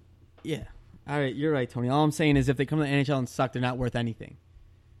 Yeah. All right. You're right, Tony. All I'm saying is if they come to the NHL and suck, they're not worth anything.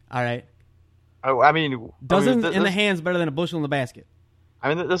 All right. In the hands better than a bushel in the basket.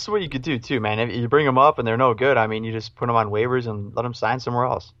 I mean, this is what you could do, too, man. If you bring them up and they're no good, I mean, you just put them on waivers and let them sign somewhere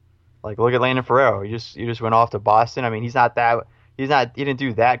else. Like, look at Landon Ferrero. You just went off to Boston. I mean, he didn't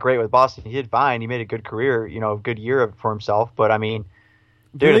do that great with Boston. He did fine. He made a good career, good year for himself. But, I mean,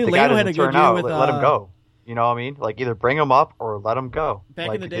 dude, if the guy doesn't turn out, let him go. You know what I mean? Like, either bring him up or let him go.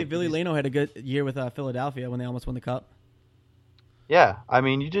 Back in the day, Ville Leno had a good year with Philadelphia when they almost won the Cup. Yeah, I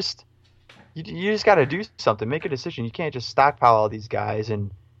mean, you just got to do something. Make a decision. You can't just stockpile all these guys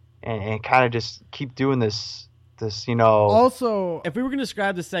and kind of just keep doing this. Also, if we were going to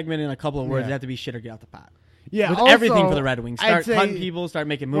describe this segment in a couple of words, it'd have to be shit or get out the pot. Yeah, with also, everything for the Red Wings. Start cutting people, start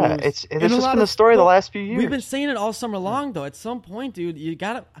making moves. Yeah, this has been the story of the last few years. We've been saying it all summer long, though. At some point, dude, you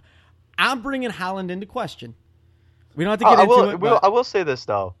got to. I'm bringing Holland into question. We don't have to get into it. I will say this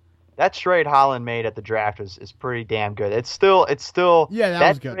though. That trade Holland made at the draft is pretty damn good. It's still that was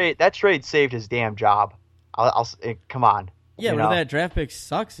good. That trade saved his damn job. Come on. Yeah, but that draft pick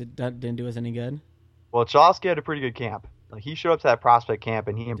sucks. It didn't do us any good. Well, Chalosky had a pretty good camp. Like he showed up to that prospect camp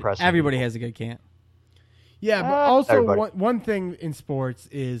and he impressed. Everybody has a good camp. Yeah, but also one thing in sports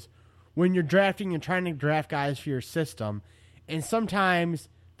is when you're drafting, you're trying to draft guys for your system, and sometimes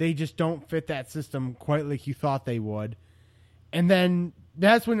they just don't fit that system quite like you thought they would, and then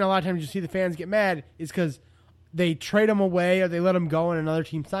that's when a lot of times you see the fans get mad is because they trade them away or they let them go and another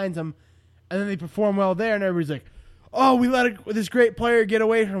team signs them, and then they perform well there, and everybody's like, oh, we let this great player get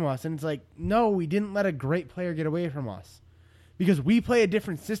away from us. And it's like, no, we didn't let a great player get away from us because we play a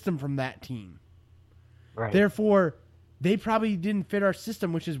different system from that team. Right. Therefore, they probably didn't fit our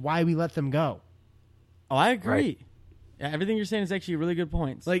system, which is why we let them go. Oh, I agree. Right. Yeah, everything you're saying is actually really good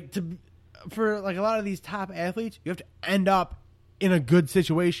points. For a lot of these top athletes, you have to end up in a good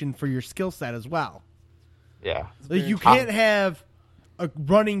situation for your skill set as well. Yeah. Like you can't have a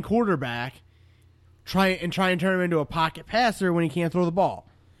running quarterback try and turn him into a pocket passer when he can't throw the ball.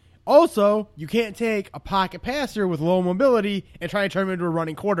 Also, you can't take a pocket passer with low mobility and try and turn him into a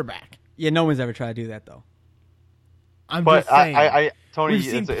running quarterback. Yeah, no one's ever tried to do that though. I'm just saying. Tony, we've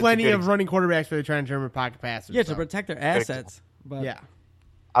seen plenty of running quarterbacks where they're trying to turn them into pocket passers. Yeah, to protect their assets. But yeah.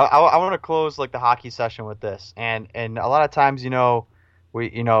 I want to close the hockey session with this, and a lot of times, Jerry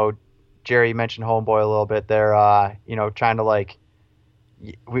mentioned Homeboy a little bit there. Trying to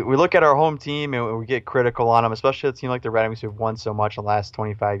we look at our home team and we get critical on them, especially a team like the Red Wings who've won so much in the last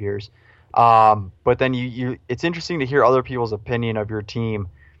 25 years. But then it's interesting to hear other people's opinion of your team,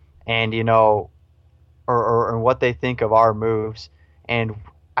 and or what they think of our moves. And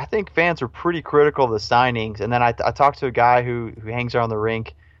I think fans are pretty critical of the signings. And then I talked to a guy who hangs around the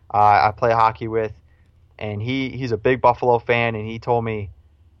rink. I play hockey with, and he's a big Buffalo fan, and he told me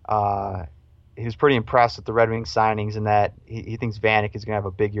he was pretty impressed with the Red Wings signings and that he thinks Vanek is going to have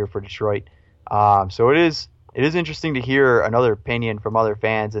a big year for Detroit. So it is interesting to hear another opinion from other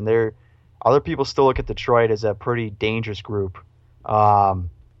fans, and other people still look at Detroit as a pretty dangerous group. So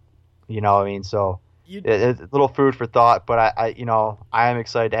it's a little food for thought, but I am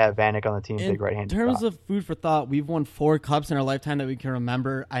excied to have Vanek on the team, big right-handed. In terms spot. of food for thought, we've won 4 cups in our lifetime that we can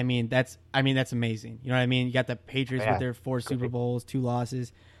remember. I mean, that's amazing. You know what I mean? You got the Patriots with their 4 Super Bowls, 2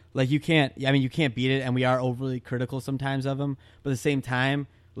 losses. Like, you can't beat it, and we are overly critical sometimes of them. But at the same time,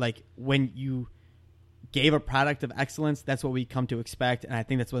 like, when you gave a product of excellence, that's what we come to expect, and I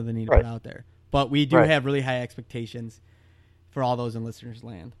think that's what they need to put out there. But we do have really high expectations for all those in listeners'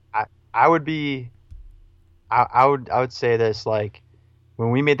 land. I would say this, like,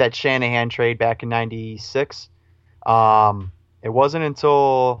 when we made that Shanahan trade back in '96, it wasn't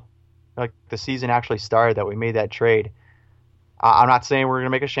until like the season actually started that we made that trade. I'm not saying we're going to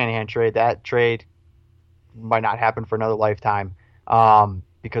make a Shanahan trade. That trade might not happen for another lifetime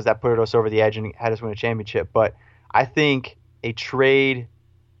because that put us over the edge and had us win a championship. But I think a trade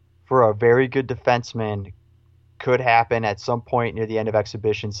for a very good defenseman could happen at some point near the end of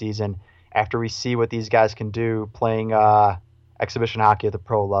exhibition season after we see what these guys can do playing exhibition hockey at the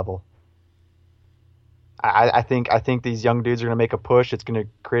pro level. I think these young dudes are going to make a push. It's going to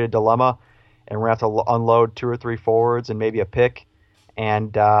create a dilemma, and we're going to have to unload 2 or 3 forwards and maybe a pick,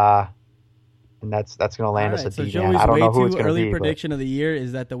 and that's going to land us at so D. Joey's I don't know who it's going to early be. prediction of the year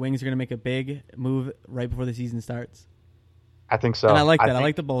is that the Wings are going to make a big move right before the season starts. I think so. And I like that. I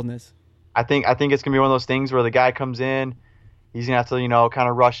like the boldness. I think it's going to be one of those things where the guy comes in, he's going to have to, kind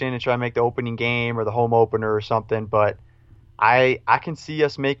of rush in and try to make the opening game or the home opener or something. But I can see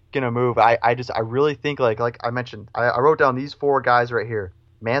us making a move. I really think, like I mentioned, I wrote down these 4 guys right here: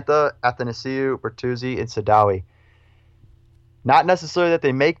 Mantha, Athanasiou, Bertuzzi, and Sadawi. Not necessarily that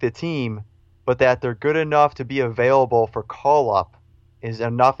they make the team, but that they're good enough to be available for call-up is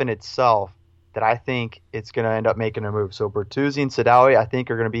enough in itself that I think it's going to end up making a move. So Bertuzzi and Sadawi, I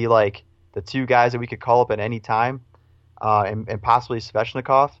think, are going to be like the 2 guys that we could call up at any time, and possibly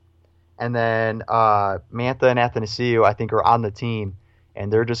Svechnikov. And then Mantha and Athanasiou, I think, are on the team,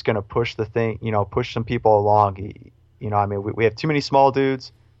 and they're just going to push the thing, push some people along. We have too many small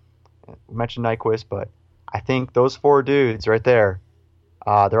dudes. We mentioned Nyquist, but I think those 4 dudes right there,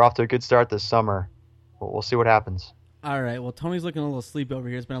 they're off to a good start this summer. We'll see what happens. All right. Well, Tony's looking a little sleepy over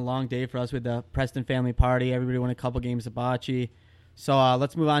here. It's been a long day for us with the Preston family party. Everybody won a couple games of bocce. So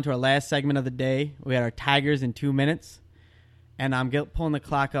let's move on to our last segment of the day. We had our Tigers in 2 minutes. And I'm pulling the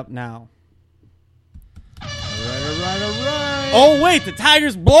clock up now. All right. Oh, wait. The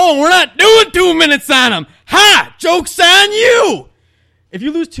Tigers blowing. We're not doing 2 minutes on them. Ha! Joke's on you! If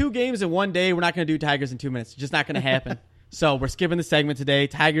you lose 2 games in one day, we're not going to do Tigers in 2 minutes. It's just not going to happen. So we're skipping the segment today.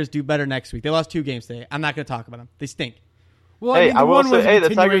 Tigers do better next week. They lost 2 games today. I'm not going to talk about them. They stink. Well, I will say, the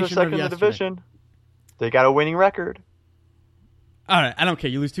Tigers are continuation second of in the yesterday. division. They got a winning record. All right. I don't care.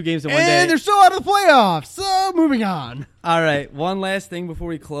 You lose 2 games in one day. And they're still out of the playoffs. So moving on. All right, one last thing before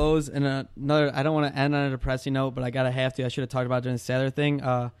we close, and another. I don't want to end on a depressing note, but I have to. I should have talked about it during the Saturday thing.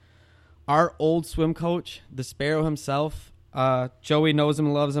 Our old swim coach, the Sparrow himself, Joey knows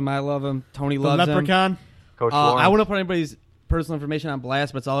him, loves him. I love him. Tony The loves him. Leprechaun. Coach I Lawrence. wouldn't put anybody's personal information on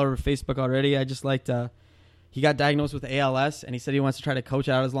blast, but it's all over Facebook already. I just like to. He got diagnosed with ALS, and he said he wants to try to coach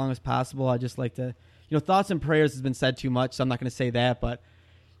out as long as possible. I just like to, thoughts and prayers has been said too much, so I'm not going to say that, but.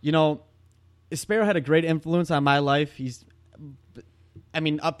 Sparrow had a great influence on my life. He's,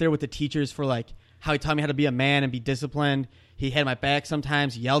 up there with the teachers for like how he taught me how to be a man and be disciplined. He had my back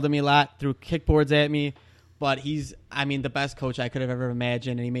sometimes, yelled at me a lot, threw kickboards at me. But he's, the best coach I could have ever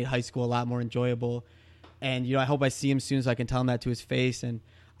imagined, and he made high school a lot more enjoyable. And, I hope I see him soon so I can tell him that to his face. And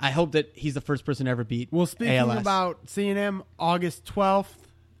I hope that he's the first person to ever beat Well, speaking ALS. about seeing him, August 12th,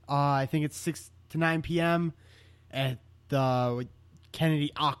 I think it's 6 to 9 p.m. at the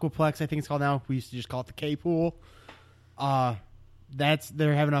Kennedy Aquaplex, I think it's called now. We used to just call it the K-Pool. They're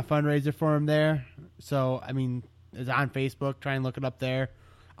having a fundraiser for him there. So, it's on Facebook. Try and look it up there.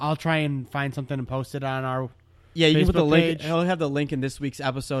 I'll try and find something and post it on our Yeah, you can put the Facebook link. page. I'll have the link in this week's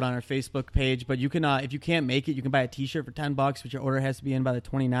episode on our Facebook page. But you can, if you can't make it, you can buy a T-shirt for $10, but your order has to be in by the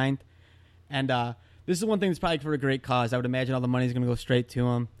 29th. And this is one thing that's probably for a great cause. I would imagine all the money is going to go straight to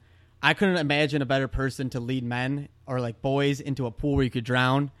him. I couldn't imagine a better person to lead men or like boys into a pool where you could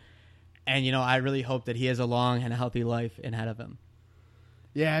drown. And, I really hope that he has a long and a healthy life ahead of him.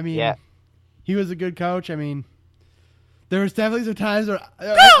 Yeah, Yeah. he was a good coach. There was definitely some times where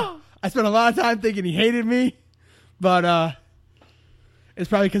I spent a lot of time thinking he hated me. But It's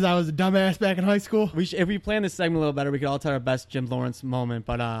probably because I was a dumbass back in high school. If we plan this segment a little better, we could all tell our best Jim Lawrence moment.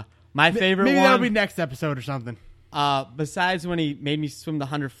 But my favorite Maybe one, that'll be next episode or something. besides when he made me swim the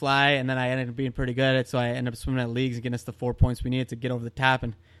 100 fly, and then I ended up being pretty good at it, so I ended up swimming at leagues and getting us the 4 points we needed to get over the top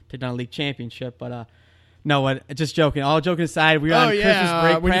and take down a league championship. But no, what? Just joking. All joking aside, we were on Christmas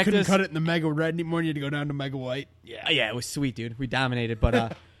break when practice. you couldn't cut it in the Mega Red anymore, you had to go down to Mega White. Yeah, it was sweet, dude. We dominated.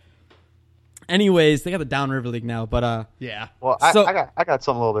 But anyways, they got the Downriver League now. But Yeah. Well, So- I got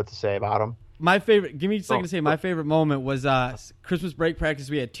something a little bit to say about him. my favorite. Give me a second to say. My favorite moment was Christmas break practice.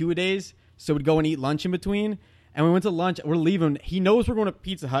 We had 2-a-days, so we'd go and eat lunch in between. And we went to lunch. We're leaving. He knows we're going to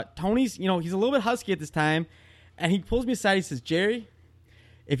Pizza Hut. Tony's, he's a little bit husky at this time, and he pulls me aside. He says, "Jerry,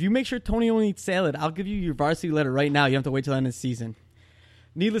 if you make sure Tony only eats salad, I'll give you your varsity letter right now. You don't have to wait till the end of the season."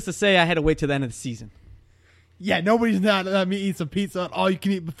 Needless to say, I had to wait till the end of the season. Yeah, nobody's not letting me eat some pizza at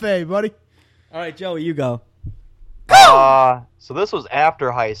all-you-can-eat buffet, buddy. All right, Joey, you go. So this was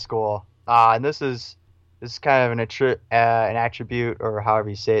after high school, and this is kind of an attribute, or however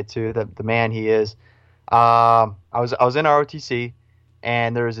you say it, to the man he is. I was in ROTC,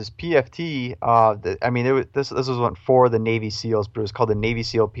 and there was this PFT. This was one for the Navy SEALs, but it was called the Navy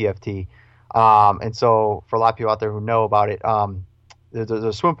SEAL PFT. And so for a lot of people out there who know about it, there's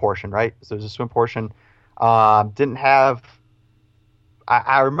a swim portion, right? So there's a swim portion. Didn't have.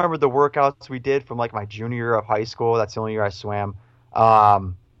 I remember the workouts we did from like my junior year of high school. That's the only year I swam.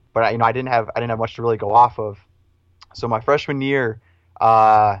 But I didn't have much to really go off of. So my freshman year,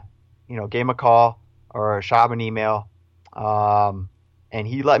 gave him a call or shot him an email, and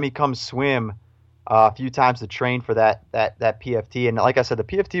he let me come swim a few times to train for that PFT. And like I said, the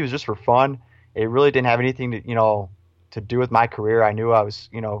PFT was just for fun. It really didn't have anything to do with my career. I knew I was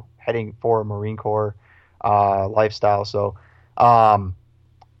heading for a Marine Corps lifestyle. So,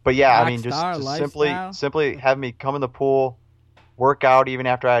 but yeah, just simply have me come in the pool, work out even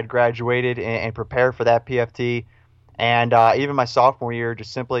after I had graduated, and prepare for that PFT. And even my sophomore year,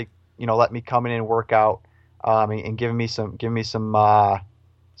 just simply let me come in and work out, and give me some time,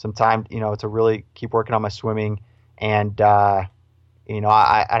 to really keep working on my swimming. And I'd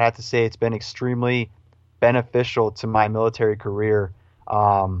have to say it's been extremely beneficial to my military career.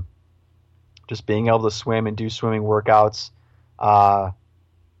 Just being able to swim and do swimming workouts. A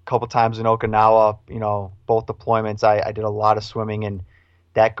couple times in Okinawa, both deployments, I did a lot of swimming, and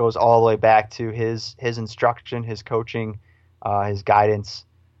that goes all the way back to his instruction, his coaching, his guidance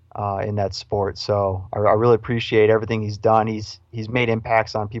in that sport. So I really appreciate everything he's done. He's made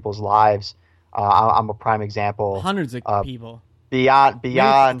impacts on people's lives. I'm a prime example. Hundreds of people.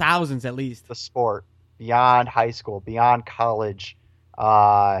 Beyond thousands at least. The sport, beyond high school, beyond college.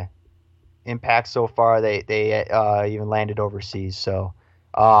 Impact so far, they even landed overseas. So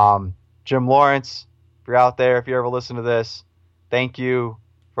Jim Lawrence, if you're out there, if you ever listen to this, thank you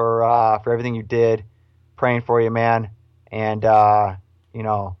for everything you did. Praying for you, man. And I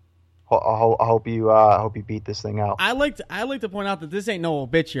hope you beat this thing out. I like to point out that this ain't no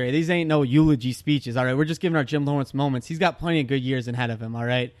obituary. These ain't no eulogy speeches. All right, we're just giving our Jim Lawrence moments. He's got plenty of good years ahead of him. All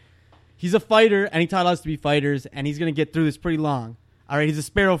right, he's a fighter, and he taught us to be fighters, and he's gonna get through this pretty long. All right, he's a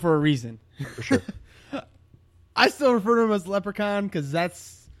sparrow for a reason. For sure. I still refer to him as Leprechaun because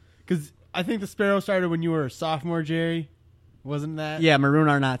I think the Sparrow started when you were a sophomore, Jerry. Wasn't that? Yeah, Maroon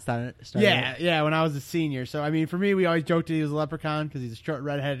Arnott started. Yeah, when I was a senior. So, for me, we always joked that he was a Leprechaun because he's a short,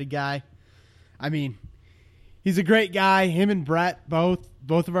 red-headed guy. He's a great guy. Him and Brett, both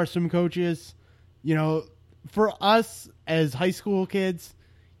of our swim coaches. For us as high school kids,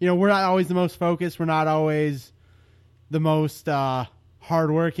 we're not always the most focused. We're not always the most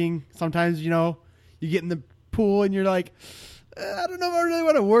hardworking. Sometimes, you get in the pool and you're like, I don't know if I really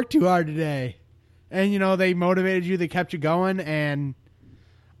want to work too hard today. And, they motivated you. They kept you going. And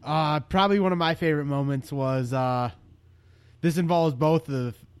probably one of my favorite moments was this involves both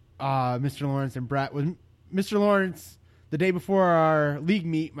of Mr. Lawrence and Brett. With Mr. Lawrence, the day before our league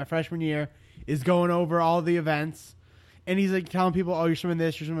meet, my freshman year, is going over all the events. And he's like telling people, oh, you're swimming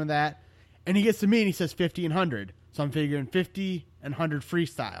this, you're swimming that. And he gets to me and he says 50 and 100. So I'm figuring 50 and 100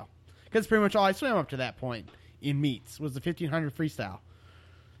 freestyle. Because pretty much all I swam up to that point in meets was the 50 and 100 freestyle.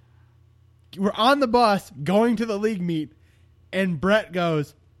 We're on the bus going to the league meet, and Brett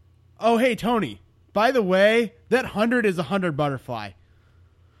goes, oh, hey, Tony, by the way, that 100 is 100 butterfly.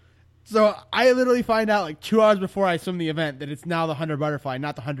 So I literally find out like 2 hours before I swim the event that it's now the 100 butterfly,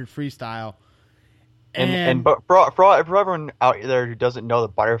 not the 100 freestyle. But for everyone out there who doesn't know the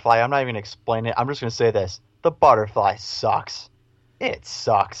butterfly, I'm not even going to explain it. I'm just going to say this. The butterfly sucks. It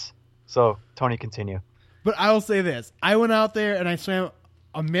sucks. So, Tony, continue. But I will say this. I went out there and I swam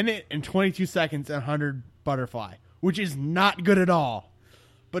 1 minute and 22 seconds at 100 butterfly, which is not good at all.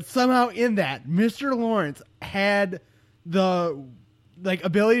 But somehow in that, Mr. Lawrence had the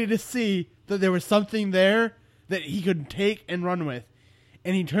ability to see that there was something there that he could take and run with.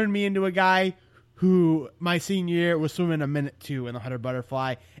 And he turned me into a guy who my senior year was swimming a minute 2 in the 100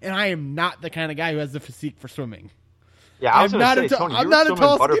 butterfly. And I am not the kind of guy who has the physique for swimming. Yeah, I was going to say, Tony, I'm you not were a swimming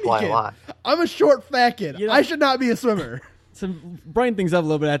tall, butterfly skinny a kid. lot. I'm a short, fat kid. You know- I should not be a swimmer. To brighten things up a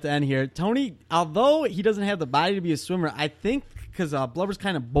little bit at the end here, Tony, although he doesn't have the body to be a swimmer, I think because Blubber's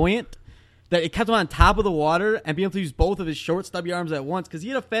kind of buoyant, that it kept him on top of the water and being able to use both of his short, stubby arms at once, because he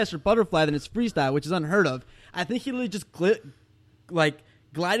had a faster butterfly than his freestyle, which is unheard of. I think he literally just glided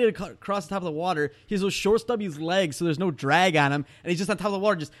across the top of the water. He has those short, stubby legs, so there's no drag on him, and he's just on top of the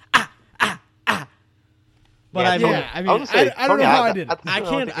water, just But I Tony, mean, I mean, was gonna say, I don't know Tony, how I did it. I don't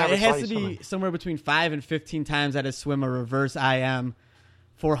can't. think I ever It saw has you to be swimming. somewhere between 5 and 15 times that I swim a reverse IM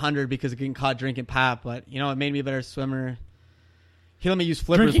 400 because of getting caught drinking pop. But it made me a better swimmer. He let me use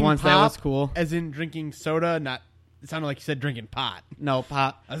flippers Drinking once. pop, That was cool. As in drinking soda, not. It sounded like you said drinking pot. No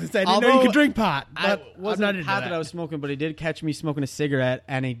pop. I was gonna say I didn't know you could drink pot. I But I'm wasn't not into pot that I was smoking, but he did catch me smoking a cigarette,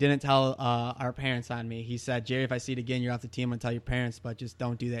 and he didn't tell our parents on me. He said, "Jerry, if I see it again, you're off the team. I'm gonna tell your parents, but just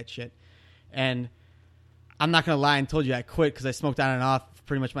don't do that shit." And I'm not gonna lie and told you I quit because I smoked on and off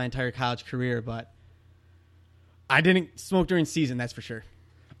pretty much my entire college career, but I didn't smoke during season. That's for sure.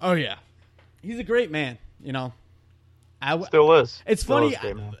 Oh yeah. He's a great man. Still is. It's Still funny. is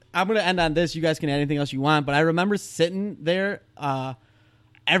great, man. I'm going to end on this. You guys can add anything else you want, but I remember sitting there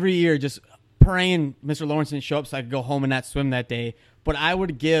every year just praying Mr. Lawrence didn't show up so I could go home and not swim that day. But I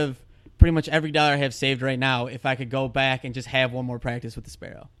would give pretty much every dollar I have saved right now if I could go back and just have one more practice with the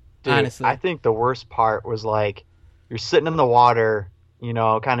Sparrow. Dude, honestly. I think the worst part was you're sitting in the water,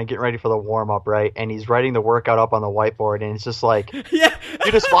 kind of getting ready for the warm up, right? And he's writing the workout up on the whiteboard, and it's just Yeah.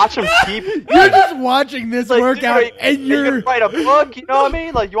 you just watch him keep. You're just watching this workout, dude, and you you're. write a book. You know what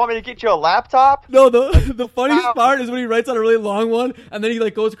I mean? You want me to get you a laptop? No, the funniest Wow. part is when he writes on a really long one, and then he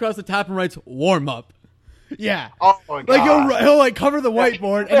goes across the top and writes warm up. Yeah. Oh my god! He'll cover the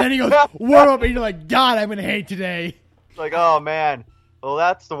whiteboard, and then he goes warm up, and you're like, God, I'm gonna hate today. Oh man. Well,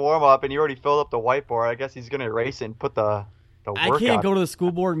 that's the warm up, and you already filled up the whiteboard. I guess he's gonna erase it and put the I workout. can't go to the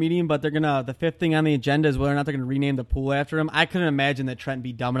school board meeting, but they're the fifth thing on the agenda is whether or not they're gonna rename the pool after him. I couldn't imagine that Trent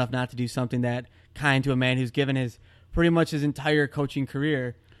be dumb enough not to do something that kind to a man who's given pretty much his entire coaching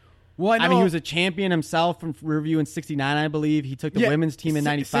career. Well, I mean, he was a champion himself from Riverview in '69, I believe. He took the women's team in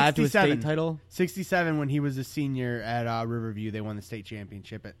 '95 to a state title. 67 when he was a senior at Riverview, they won the state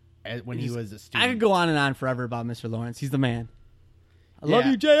championship when he was a student. I could go on and on forever about Mr. Lawrence. He's the man. I love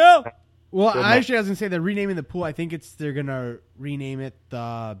Yeah. you, JL. Well, Good I was going to say they're renaming the pool. I think they're going to rename it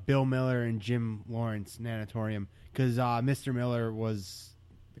the Bill Miller and Jim Lawrence Natatorium because Mr. Miller was.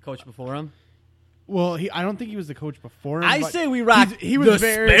 The coach before him. Well, I don't think he was the coach before him. I but say we rock he was the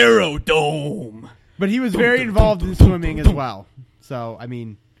very, Sparrow Dome. But he was very involved in swimming as well. So, I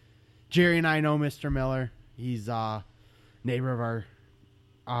mean, Jerry and I know Mr. Miller. He's a neighbor of our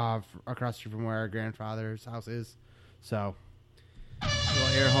across the street from where our grandfather's house is. So, A little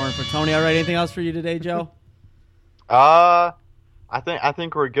air horn for Tony. All right, anything else for you today, Joe? I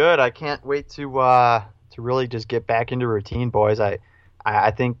think we're good. I can't wait to really just get back into routine, boys. I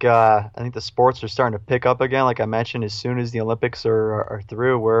think the sports are starting to pick up again. Like I mentioned, as soon as the Olympics are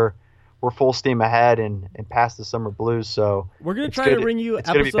through, we're full steam ahead and past the summer blues. So We're going to it's try to good- bring you it's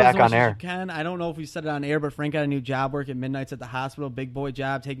gonna be episodes back as much on air. as you can. I don't know if we said it on air, but Frank got a new job working midnights at the hospital. Big boy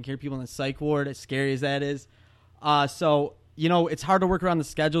job, taking care of people in the psych ward, as scary as that is. So, it's hard to work around the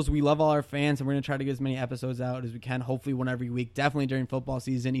schedules. We love all our fans, and we're going to try to get as many episodes out as we can, hopefully one every week, definitely during football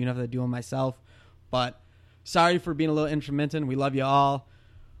season, even if I do them myself. But sorry for being a little intermittent. We love you all.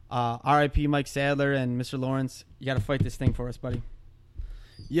 R.I.P. Mike Sadler and Mr. Lawrence. You got to fight this thing for us, buddy.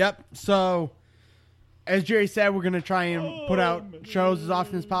 yep. So, as Jerry said, we're going to try and put out shows as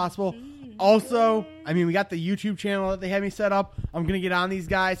often as possible. Also, I mean, we got the YouTube channel that they had me set up. I'm going to get on these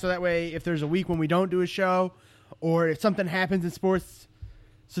guys so that way if there's a week when we don't do a show or if something happens in sports,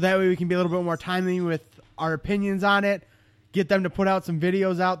 so that way we can be a little bit more timely with our opinions on it, get them to put out some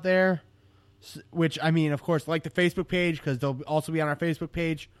videos out there, which, I mean, of course, like the Facebook page because they'll also be on our Facebook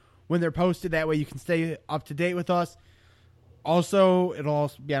page when they're posted. That way you can stay up to date with us. Also, it'll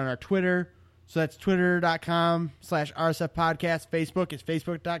also be on our Twitter. So that's twitter.com/RSF podcast. Facebook is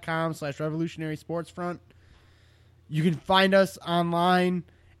facebook.com/Revolutionary Sportsfront. You can find us online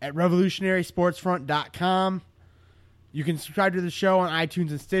at revolutionarysportsfront.com. You can subscribe to the show on iTunes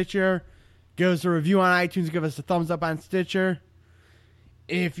and Stitcher. Give us a review on iTunes. Give us a thumbs up on Stitcher.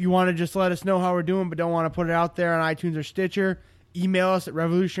 If you want to just let us know how we're doing but don't want to put it out there on iTunes or Stitcher, email us at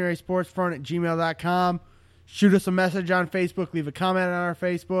revolutionarysportsfront@gmail.com. shoot us a message on Facebook, leave a comment on our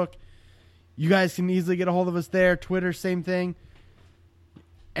Facebook. You guys can easily get a hold of us there. Twitter, same thing.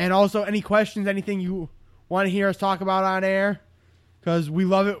 And also, any questions, anything you want to hear us talk about on air, because we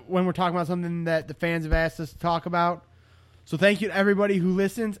love it when we're talking about something that the fans have asked us to talk about. So thank you to everybody who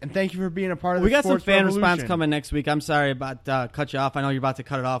listens, and thank you for being a part of the Sports Revolution. We got some fan response coming next week. I'm sorry about cut you off. I know you're about to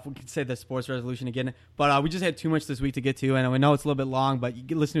cut it off. We can say the Sports Resolution again. But we just had too much this week to get to, and we know it's a little bit long, but you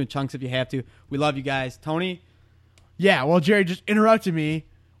can listen to chunks if you have to. We love you guys. Tony? Yeah, well, Jerry just interrupted me.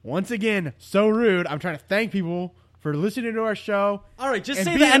 Once again, so rude. I'm trying to thank people for listening to our show. All right, just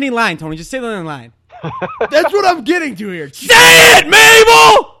say the ending line, Tony. Just say the ending line. That's what I'm getting to here. Say it,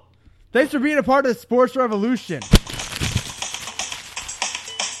 Mabel! Thanks for being a part of the Sports Revolution.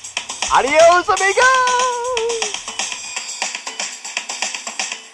 Adios, amigos!